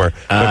of humor.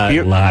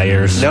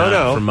 Liars.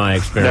 No. From my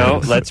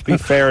experience. No, let's be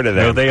fair to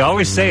them. No, they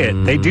always say it.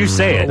 They do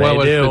say it. Well,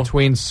 They do. it's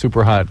between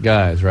super hot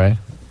guys, right?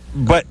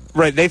 But,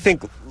 they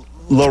think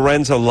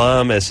Lorenzo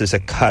Lamas is a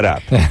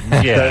cut-up.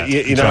 Yeah.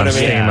 You know John what I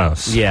mean?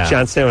 Stamos. Yeah.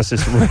 John Stamos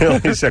is really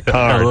a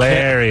card.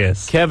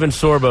 Hilarious. Kevin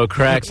Sorbo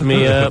cracks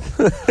me up.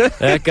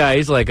 That guy,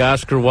 he's like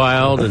Oscar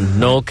Wilde and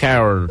Noel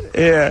Coward.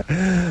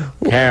 Yeah.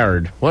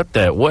 Coward. What?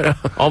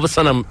 All of a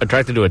sudden I'm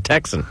attracted to a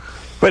Texan.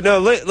 But no,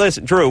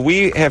 listen, Drew,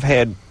 we have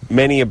had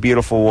many a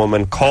beautiful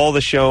woman call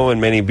the show and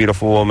many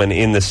beautiful women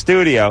in the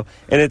studio,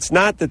 and it's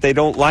not that they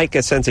don't like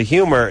a sense of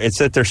humor, it's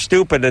that they're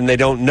stupid and they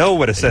don't know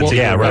what a sense of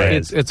humor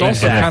is. It's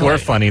also and if we're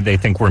funny, they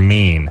think we're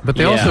mean. But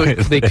they also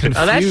they confuse...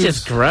 Oh, that's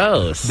just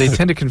gross. They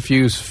tend to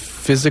confuse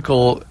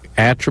physical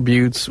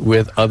attributes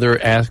with other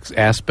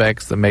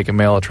aspects that make a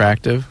male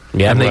attractive.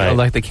 Yeah, and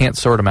they can't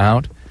sort them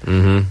out.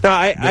 Mm-hmm.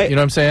 No, you know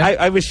what I'm saying?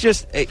 I was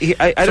just... I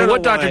don't so know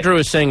what Dr. Drew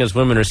is saying is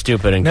women are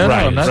stupid. And no,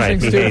 I'm not saying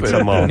stupid. He hates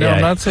them all. No,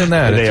 I'm not saying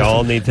that. They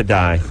all need to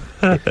die.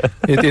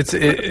 He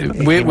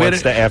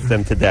wants to F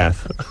them to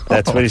death.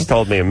 That's what he's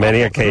told me on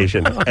many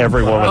occasions.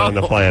 Every woman on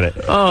the planet.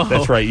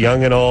 That's right,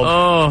 young and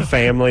old,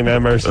 family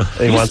members.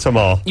 He wants them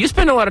all. You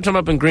spend a lot of time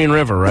up in Green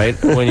River, right?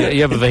 When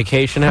you have a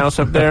vacation house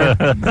up there,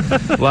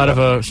 a lot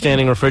of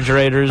standing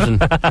refrigerators and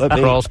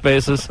crawl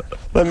spaces.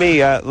 Let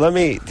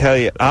me tell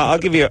you. I'll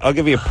give you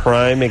a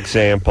prime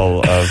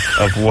example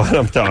of what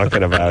I'm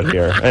talking about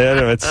here. I don't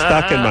know. It's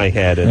stuck in my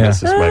head, and this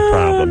is my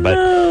problem.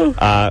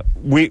 But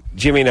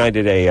Jimmy and I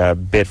did a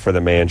bit for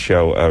the Man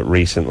Show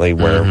recently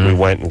where we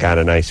went and got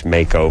a nice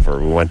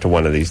makeover. We went to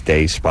one of these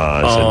day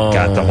spas and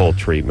got the whole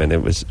treatment.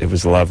 It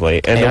was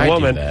lovely. And the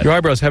woman, your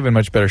eyebrows have been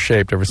much better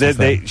shaped ever since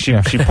then.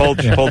 She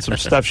pulled some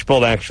stuff. She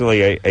pulled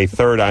actually a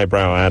third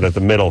eyebrow out of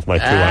the middle of my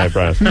two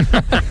eyebrows.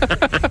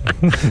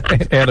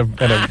 and a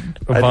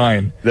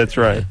vine. That's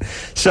right.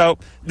 So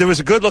there was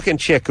a good-looking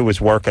chick who was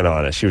working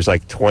on it. She was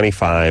like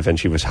 25, and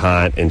she was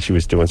hot, and she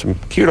was doing some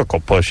cuticle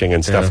pushing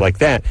and stuff like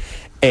that.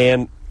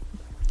 And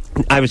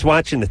I was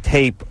watching the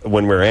tape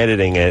when we were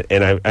editing it,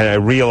 and I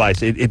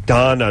realized it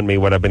dawned on me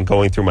what I've been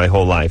going through my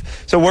whole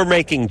life. So we're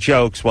making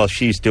jokes while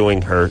she's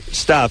doing her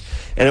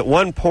stuff, and at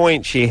one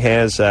point she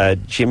has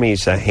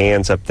Jimmy's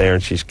hands up there,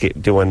 and she's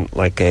doing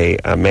like a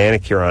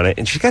manicure on it,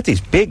 and she's got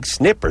these big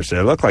snippers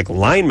that look like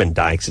lineman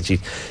dikes, and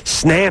she's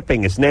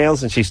snapping his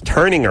nails, and she's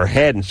turning her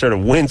head and sort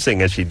of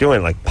wincing as she's doing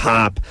it, like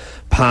pop,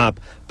 pop,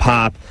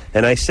 pop.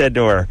 And I said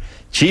to her,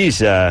 geez,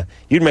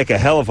 you'd make a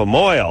hell of a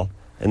moil.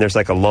 And there's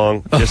like a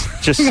long,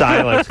 just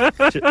silence,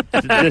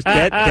 just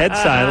dead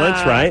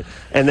silence, right?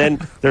 And then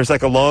there's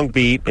like a long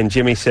beat, and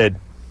Jimmy said,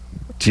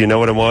 do you know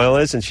what a moil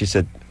is? And she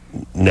said,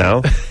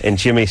 no. And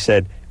Jimmy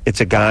said,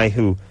 it's a guy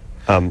who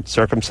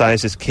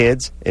circumcises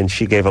kids, and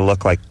she gave a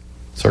look like,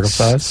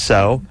 circumcised?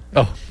 So.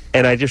 Oh.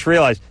 And I just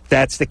realized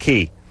that's the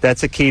key.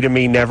 That's the key to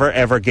me never,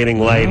 ever getting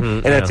laid.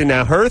 And that's,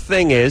 now her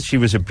thing is she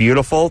was a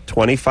beautiful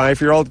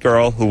 25-year-old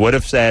girl who would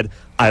have said,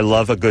 I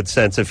love a good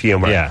sense of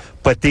humor. Yeah.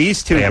 But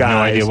these two They have no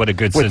guys idea what a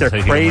good with their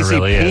sense of humor crazy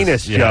really is.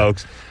 penis Yeah.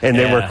 jokes, and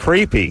they were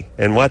creepy.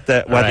 And what the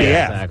F?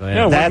 Exactly,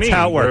 yeah. That's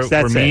how it works.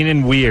 We're mean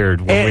and weird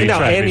when we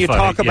try to be you funny.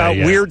 talk about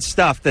weird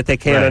stuff that they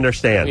can't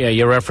understand. Yeah,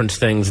 you reference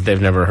things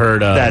they've never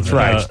heard of. That's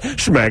right.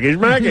 Smaggy,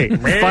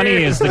 smaggy. Funny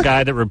is the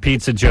guy that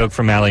repeats a joke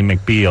from Ally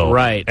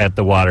McBeal at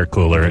the water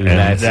cooler.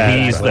 And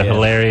he's the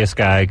hilarious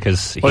guy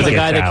because Or the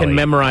guy that can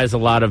memorize a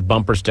lot of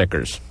bumper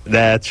stickers.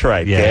 That's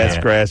right. Gas,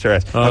 grass, or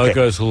ass. Oh, that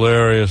guy's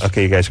hilarious.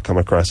 Okay, you guys come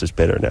across as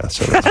bitter now,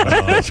 so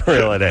let's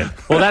reel it in.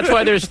 Well, that's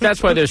why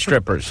there's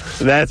strippers.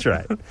 That's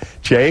right.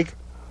 Jake?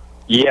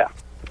 Yeah.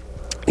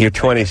 You're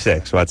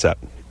 26. What's up?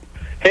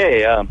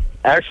 Hey,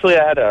 actually,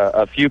 I had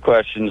a few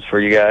questions for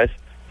you guys.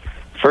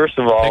 First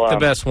of all... Pick the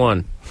best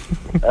one.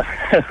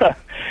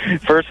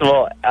 First of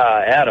all,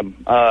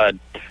 Adam,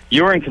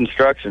 you were in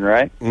construction,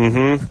 right?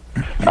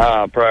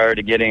 Mm-hmm. Prior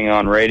to getting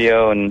on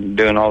radio and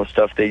doing all the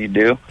stuff that you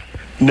do?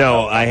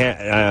 No,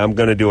 I'm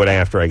going to do it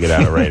after I get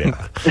out of radio.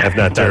 I've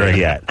not done it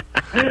yet.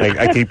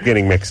 I keep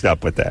getting mixed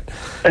up with that.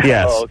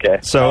 Yes. Oh, okay.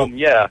 So,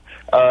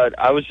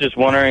 I was just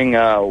wondering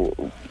why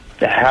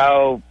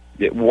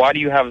do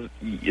you have?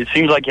 It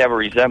seems like you have a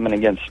resentment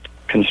against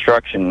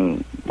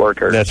construction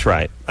workers. That's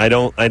right. I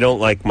don't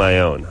like my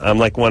own. I'm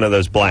like one of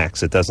those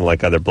blacks that doesn't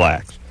like other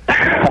blacks.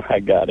 I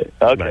got it.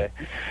 Okay.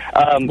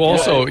 Well,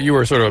 also, you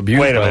were sort of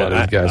abused by a lot of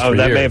these guys for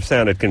that years. may have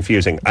sounded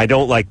confusing. I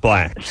don't like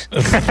blacks.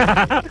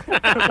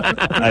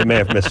 I may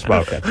have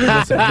misspoken.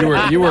 Listen,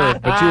 you were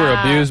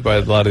abused by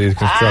a lot of these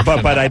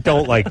construction. But I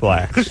don't like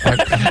blacks.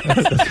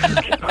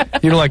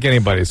 You don't like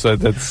anybody, so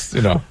that's,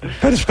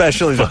 But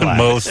especially the blacks.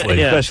 Mostly.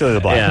 Yeah. Especially the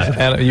blacks.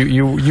 Yeah. And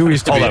you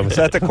used to Hold be... on, was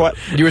that the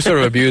question? You were sort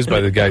of abused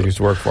by the guys you used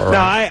to work for, right? No,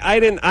 I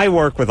didn't. I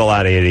work with a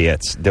lot of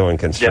idiots doing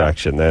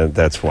construction.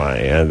 That's why.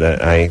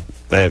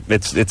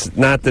 It's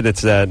not that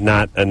it's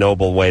not a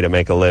noble way to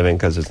make a living,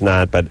 because it's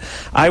not. But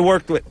I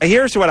worked with.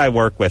 Here's what I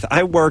worked with.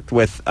 I worked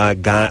with a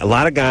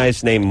lot of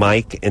guys named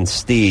Mike and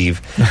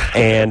Steve,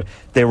 and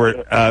they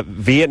were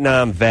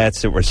Vietnam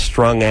vets that were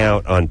strung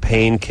out on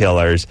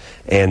painkillers,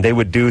 and they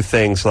would do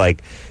things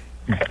like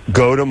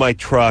go to my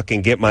truck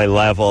and get my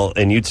level,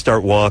 and you'd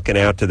start walking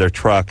out to their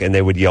truck, and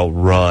they would yell,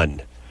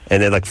 "Run."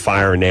 And they'd like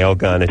fire a nail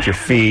gun at your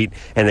feet,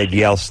 and they'd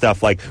yell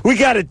stuff like, "We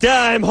got a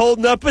dime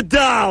holding up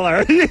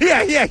 $1."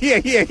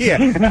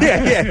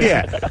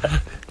 yeah.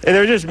 And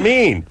they're just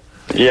mean.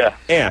 Yeah.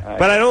 Yeah.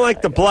 But I don't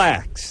like the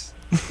blacks.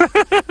 All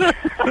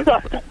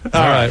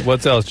right.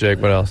 What else,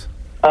 Jake? What else?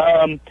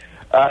 And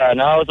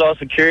I was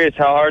also curious,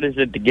 how hard is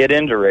it to get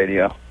into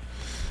radio?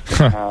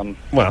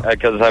 Well,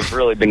 because I've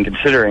really been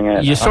considering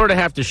it. You sort of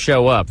have to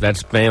show up.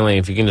 That's mainly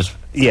if you can just...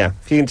 Yeah,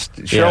 if you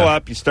can show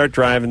up, you start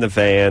driving the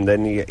van,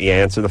 then you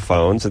answer the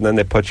phones, and then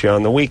they put you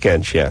on the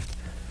weekend shift.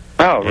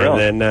 Oh,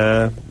 really? And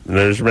then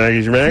there's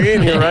Maggie,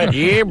 and you're right.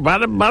 You're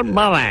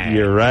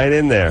right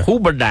in there.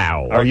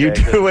 Hoobadow. Are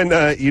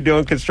you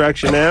doing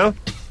construction now?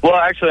 Well,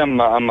 actually,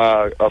 I'm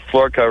a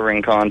floor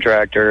covering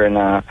contractor, and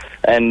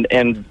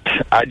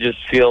I just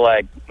feel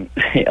like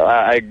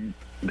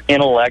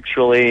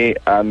intellectually,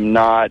 I'm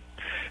not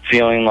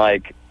feeling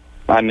like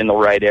I'm in the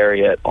right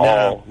area at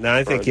all. No,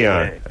 I think you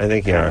are. I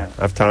think you are.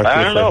 I've talked to you.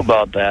 I don't know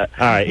about that.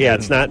 All right, yeah,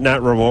 it's not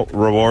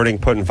rewarding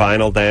putting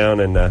vinyl down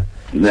and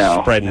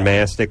spreading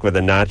mastic with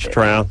a notch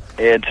trowel.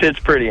 It's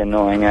pretty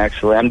annoying,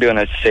 actually. I'm doing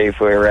it safe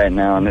way right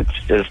now, and it's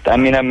just, I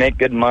make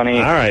good money.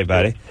 All right,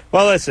 buddy.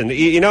 Well, listen,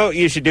 you know what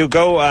you should do?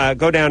 Go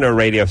down to a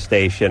radio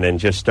station and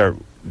just start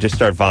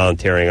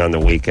volunteering on the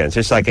weekends,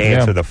 just like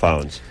answer the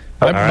phones.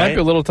 Might be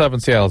a little tough in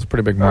Seattle. It's a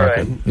pretty big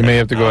market. Right. You may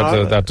have to go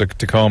out to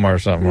Tacoma or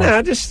something.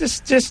 No,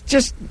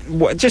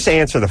 just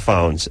answer the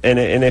phones, and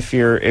if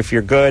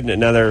you're good, in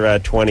another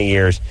 20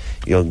 years,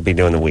 you'll be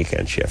doing the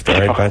weekend shift. All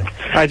right, buddy.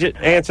 All right, just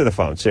answer the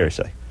phone.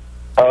 Seriously.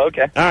 Oh,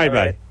 okay. All right,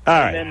 buddy. All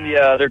right. And then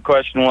the other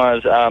question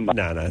was...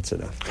 no, that's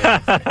enough.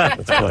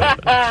 That's plenty.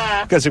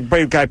 Because the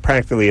brave guy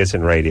practically is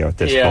in radio at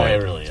this point. Yeah,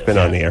 it really is. He's been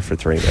on the air for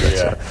 3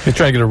 minutes. Yeah. He's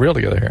trying to get a reel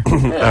together here.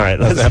 All right.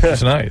 Let's happen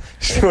tonight.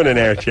 He's doing an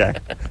air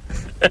check.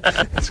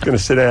 He's going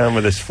to sit down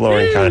with his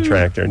flooring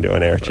contractor and do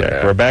an air check.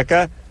 Yeah.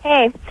 Rebecca?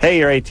 Hey. Hey,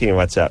 you're 18.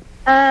 What's up?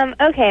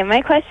 Okay,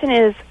 my question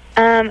is,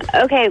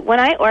 okay, when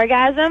I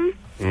orgasm,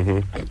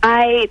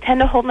 I tend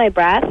to hold my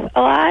breath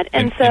a lot,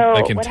 and so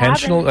like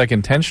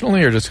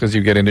intentionally, or just because you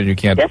get into it and you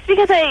can't? Just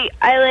because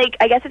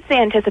I guess it's the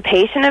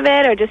anticipation of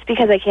it, or just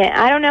because I can't.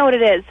 I don't know what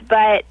it is,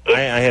 but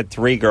I had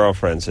 3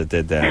 girlfriends that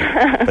did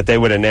that, but they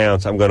would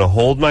announce, "I'm going to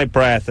hold my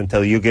breath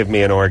until you give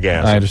me an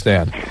orgasm." I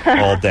understand.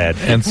 All dead.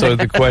 And so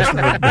the question,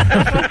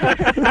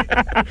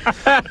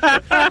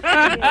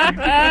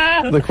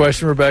 the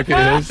question,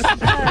 Rebecca, is: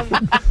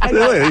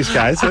 look at these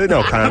guys. They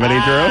know comedy,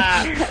 Drew.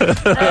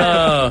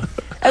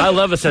 I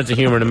love a sense of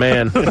humor in a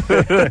man.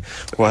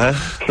 What?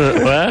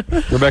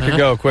 Rebecca,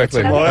 go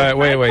quickly. Wait. My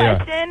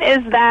question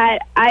is that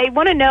I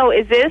want to know: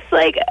 is this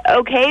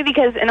okay?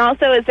 Because, and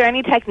also, is there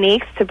any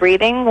techniques to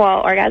breathing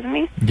while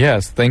orgasming?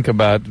 Yes. Think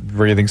about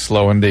breathing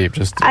slow and deep.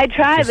 I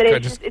try, but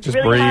it's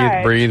really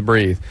hard.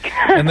 breathe,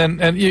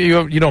 and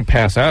you don't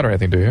pass out or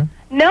anything, do you?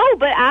 No,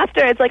 but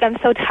after it's like I'm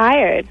so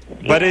tired.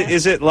 But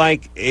is it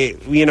like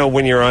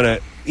when you're on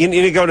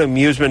you go to an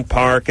amusement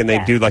park and they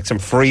do like some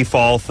free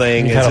fall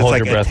thing? Is it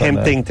like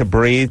attempting to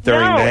breathe during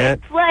that?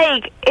 It's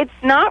like it's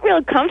not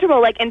real comfortable.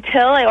 Like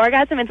until I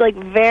orgasm, it's like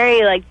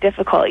very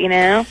difficult.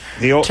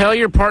 Tell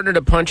your partner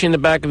to punch you in the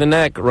back of the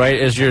neck right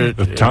as you're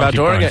about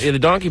to orgasm. Yeah, the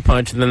donkey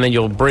punch, and then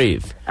you'll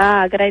breathe.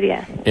 Good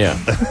idea. Yeah.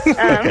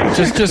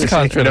 Just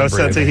concentrate. No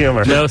sense of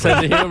humor. No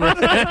sense of humor.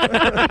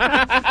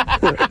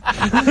 All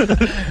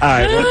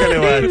right, we're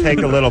going to take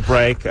a little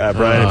break.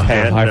 Brian and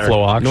Patton. High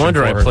flow oxygen. No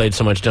wonder I played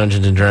so much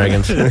Dungeons and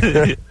Dragons.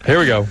 Here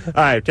we go. All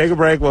right, take a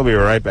break. We'll be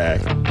right back.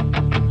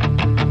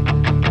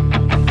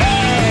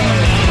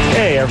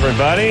 Hey,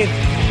 everybody.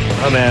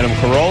 I'm Adam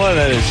Carolla.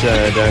 That is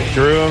Doc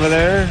Drew over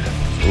there.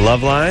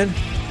 Loveline.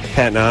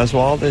 Patton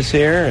Oswalt is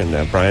here,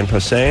 and Brian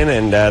Posehn,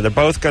 and they're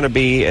both going to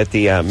be at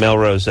the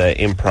Melrose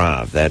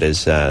Improv. That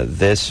is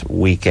this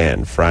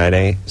weekend,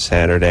 Friday,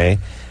 Saturday,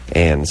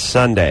 and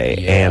Sunday.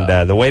 Yeah.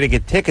 And the way to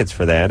get tickets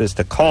for that is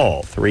to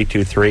call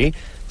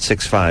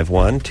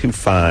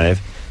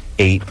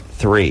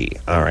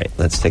 323-651-2583. All right,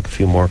 let's take a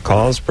few more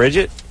calls.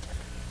 Bridget?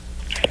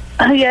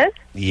 Yes?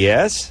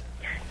 Yes?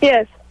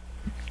 Yes.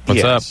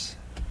 What's up?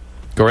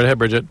 Go right ahead,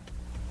 Bridget.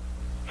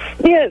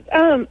 Yes,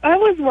 I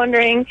was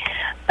wondering,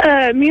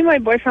 me and my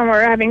boyfriend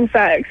were having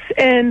sex,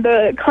 and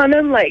the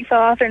condom,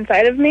 fell off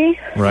inside of me.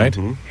 Right.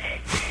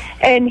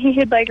 And he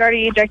had,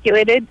 already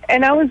ejaculated,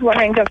 and I was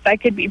wondering if I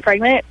could be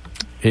pregnant.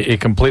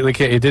 It completely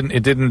can't.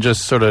 It didn't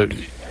just sort of,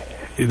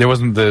 there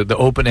wasn't, the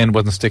open end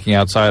wasn't sticking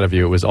outside of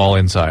you, it was all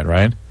inside,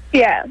 right?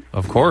 Yeah.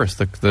 Of course,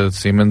 the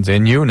semen's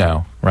in you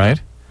now,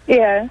 right?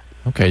 Yeah.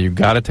 Okay, you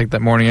got to take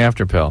that morning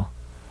after pill.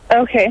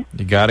 Okay.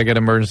 You got to get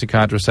emergency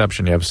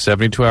contraception. You have a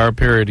 72-hour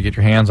period to get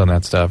your hands on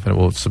that stuff, and it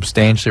will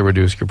substantially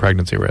reduce your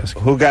pregnancy risk.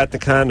 Who got the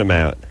condom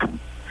out?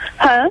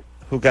 Huh?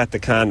 Who got the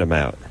condom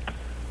out?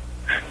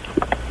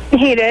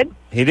 He did.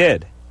 He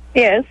did?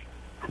 Yes.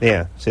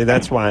 Yeah. See,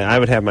 that's why I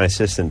would have my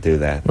assistant do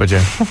that. Would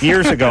you?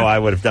 Years ago, I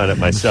would have done it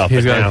myself.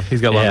 He's but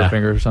got longer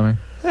fingers or something?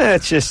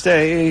 It's just,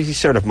 he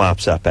sort of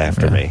mops up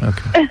after me.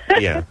 Okay.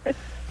 Yeah.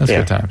 That's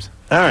good times.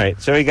 All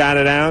right. So he got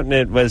it out, and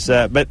it was,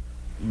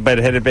 but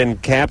had it been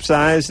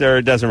capsized, or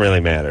it doesn't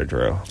really matter,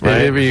 Drew?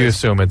 Right? You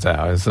assume it's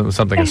out.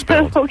 Something is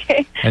spilled.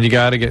 Okay. And you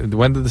got to get,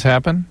 when did this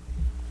happen?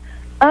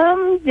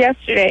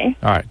 Yesterday.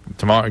 All right.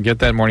 Tomorrow, get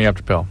that morning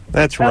after pill.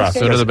 That's rough.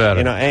 Sooner the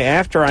better.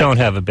 After Don't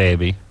have a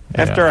baby.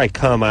 After I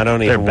come, I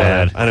don't even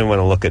want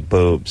to look at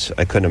boobs.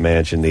 I couldn't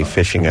imagine the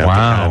fishing out the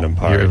condom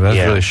part. That's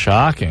really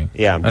shocking.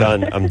 Yeah, I'm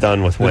done. I'm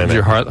done with women. Did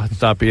your heart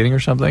stop beating or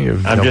something?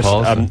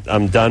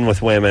 I'm done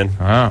with women.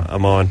 Oh.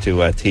 I'm on to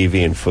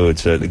TV and food.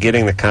 So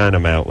getting the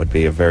condom out would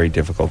be a very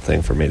difficult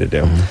thing for me to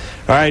do. All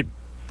right,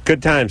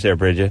 good times there,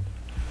 Bridget.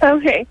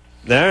 Okay.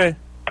 All right.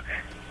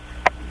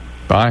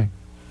 Bye.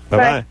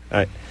 Bye. All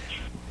right.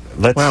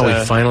 Let's. Wow, we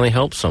finally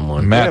helped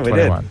someone. Matt, we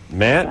 21. did.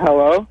 Matt.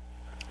 Hello.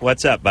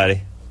 What's up,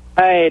 buddy?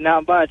 Hey,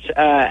 not much.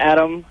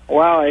 Adam,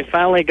 wow, I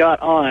finally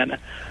got on.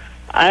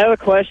 I have a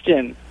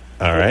question.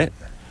 All right.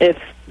 It's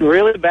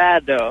really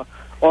bad, though.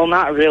 Well,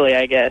 not really,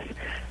 I guess.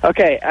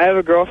 Okay, I have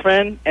a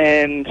girlfriend,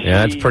 and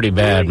yeah, that's pretty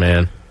bad,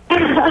 man. She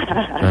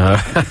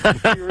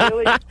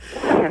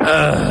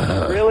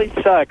really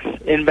sucks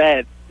in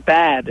bed.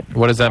 Bad.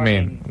 What does that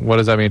mean? What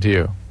does that mean to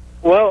you?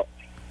 Well,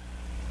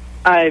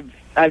 I've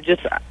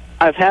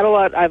had a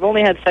lot. I've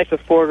only had sex with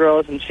 4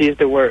 girls, and she's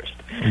the worst.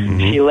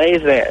 She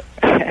lays there.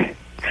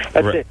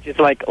 That's it. Just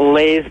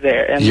lays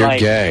there. And You're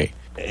gay.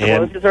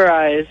 closes her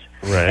eyes,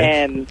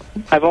 and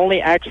I've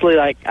only actually,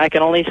 I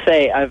can only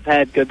say I've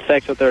had good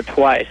sex with her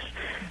twice,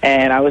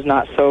 and I was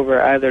not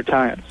sober either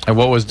time. And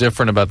what was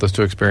different about those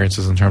two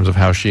experiences in terms of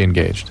how she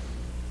engaged?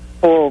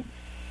 Well,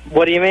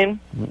 what do you mean?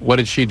 What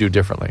did she do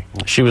differently?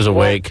 She was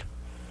awake.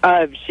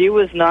 She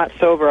was not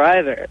sober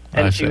either,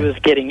 and she was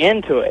getting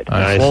into it.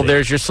 Well,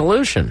 there's your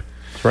solution.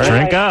 Right.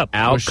 Drink up.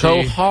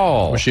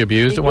 Alcohol. Was she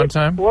abused at one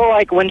time? Well,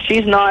 when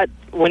she's not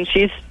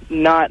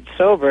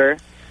sober,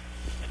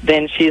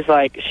 then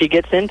she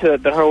gets into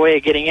it, but her way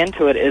of getting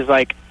into it is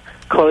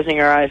closing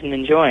her eyes and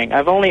enjoying.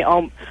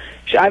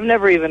 I've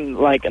never even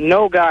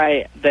no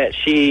guy that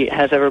she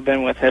has ever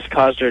been with has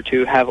caused her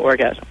to have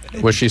orgasm.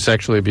 Was she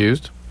sexually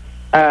abused?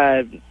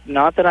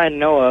 Not that I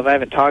know of. I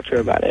haven't talked to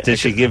her about it. Did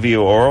she give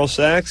you oral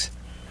sex?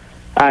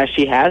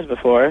 She has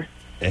before.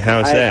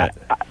 How's that?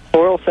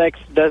 Oral sex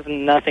does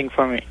nothing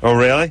for me. Oh,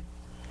 really?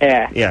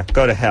 Yeah. Yeah,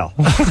 go to hell.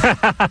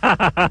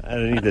 I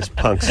don't need this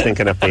punk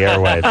stinking up the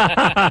airwaves.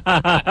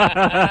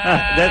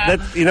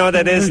 You know what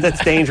that is?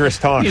 That's dangerous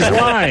talk. He's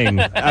lying.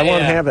 I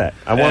won't have that.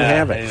 I won't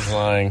have it. He's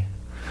lying.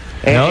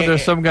 No,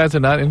 there's some guys that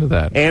are not into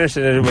that.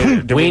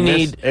 Anderson, do we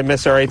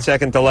miss our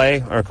 8-second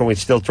delay, or can we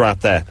still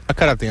drop that? I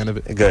cut out the end of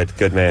it.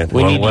 Good man.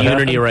 We need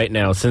unity right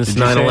now. Since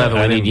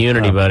 9/11, we need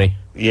unity, buddy.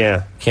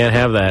 Yeah. Can't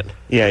have that.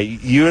 Yeah,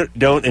 you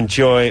don't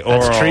enjoy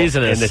oral. That's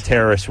treasonous. And the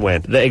terrorists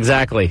win.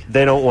 Exactly.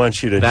 They don't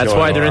want you to That's enjoy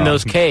why they're in oral.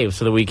 those caves,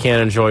 so that we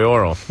can't enjoy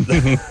oral.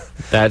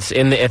 That's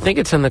in the. I think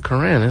it's in the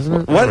Quran, isn't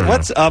it?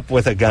 What's up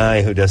with a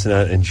guy who does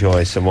not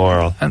enjoy some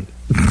oral?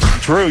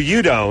 Drew,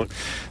 you don't.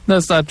 No,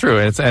 it's not true.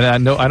 And I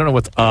don't know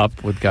what's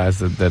up with guys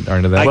that are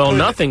into that. Well,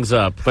 nothing's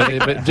up. But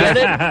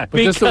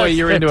just the way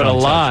you're into it a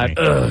lot,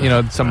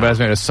 some guys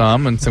are into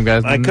some, and some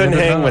guys. I couldn't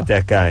hang with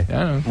that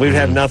guy. We'd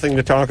have nothing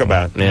to talk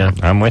about. Yeah,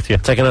 I'm with you.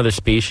 It's like another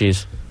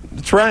species.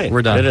 That's right.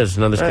 We're done. It is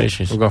another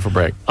species. We'll go for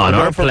break. On We'll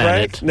our go for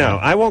planet. break? No,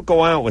 I won't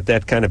go out with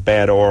that kind of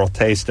bad oral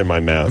taste in my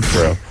mouth,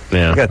 Drew.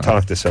 Yeah. I got to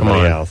talk to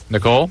somebody else.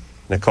 Nicole,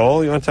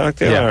 you want to talk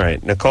to? Yeah. All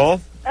right,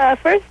 Nicole.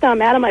 First,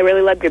 Adam, I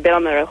really loved your bit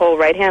on the whole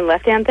right hand,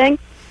 left hand thing.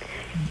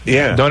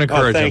 Yeah. Don't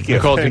encourage him. thank you.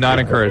 Nicole, do Thank not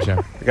you. encourage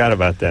him. Forgot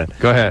about that.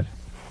 Go ahead.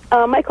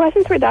 My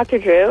question's for Dr.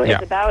 Drew. Yeah.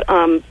 It's about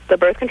the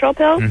birth control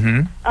pill.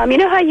 Mm-hmm. You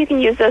know how you can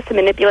use those to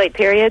manipulate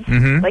periods?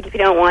 Mhm. Like if you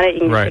don't want it,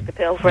 you can just Right. take the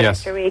pill for an Yes.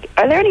 extra week.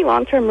 Are there any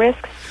long-term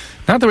risks?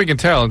 Not that we can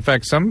tell. In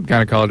fact, some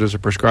gynecologists are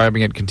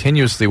prescribing it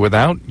continuously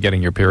without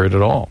getting your period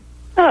at all.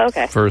 Oh,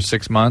 okay. For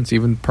 6 months,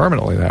 even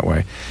permanently that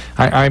way.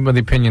 I'm of the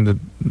opinion that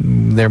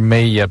there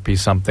may yet be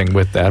something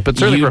with that, but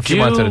certainly for a few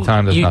months at a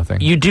time, there's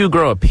nothing. You do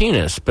grow a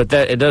penis, but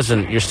that it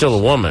doesn't. You're still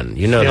a woman.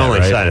 You know The that, only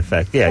right? side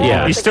effect. Yeah.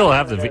 Yeah. You still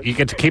have you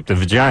get to keep the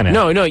vagina.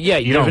 No, yeah.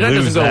 You Your don't vagina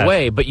lose doesn't go that.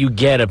 away, but you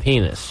get a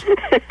penis.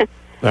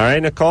 All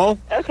right, Nicole?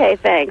 Okay,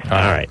 thanks. All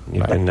right.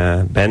 You can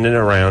bend it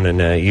around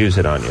and use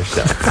it on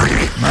yourself.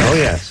 Oh,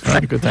 yes.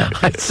 Good time.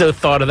 I so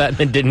thought of that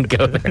and it didn't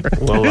go there.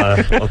 We'll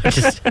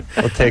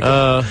take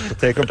a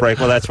break.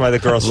 Well, that's why the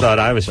girls thought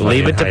I was funny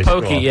Leave in it to high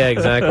Pokey. school. Yeah,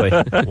 exactly.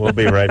 We'll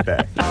be right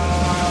back.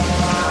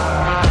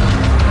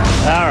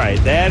 All right,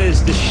 that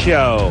is the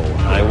show.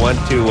 I want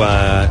to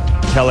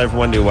tell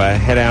everyone to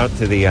head out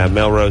to the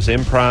Melrose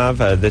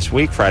Improv this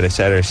week, Friday,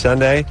 Saturday,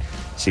 Sunday.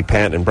 See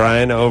Pat and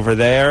Brian over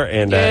there.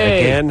 And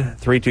again,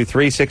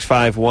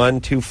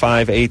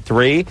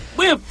 323-651-2583.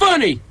 We're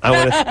funny. I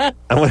want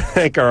to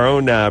thank our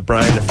own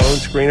Brian, the phone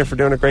screener, for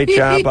doing a great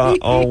job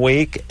all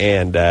week.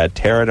 And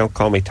Tara, don't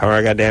call me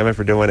Tara, goddammit,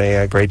 for doing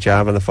a great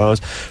job on the phones.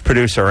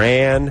 Producer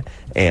Ann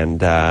and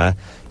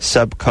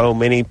Subco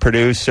mini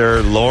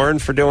producer Lauren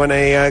for doing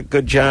a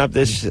good job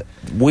this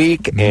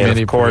week. And,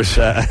 Mini of course,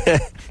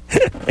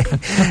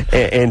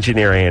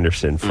 Engineer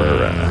Anderson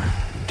for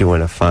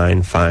doing a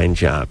fine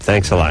job.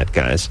 Thanks a lot,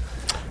 guys.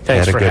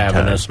 Thanks Had a for good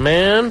having time. us,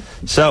 man.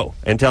 So,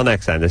 until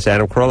next time, this is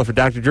Adam Carolla for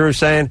Dr. Drew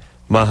saying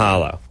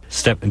mahalo.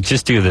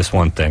 Just do this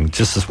one thing.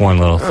 Just this one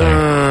little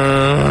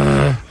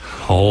thing.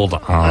 Hold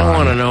on. I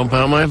want to know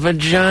about my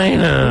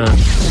vagina.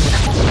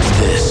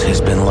 This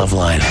has been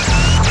Loveline.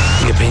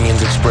 The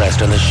opinions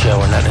expressed on this show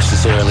are not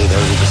necessarily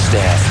those of the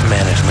staff,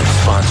 management,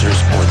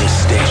 sponsors, or this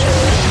station.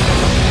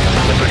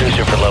 The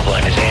producer for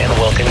Loveline is Ann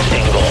Wilkins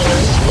Ingalls.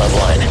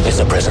 Loveline is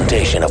a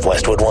presentation of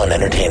Westwood One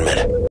Entertainment.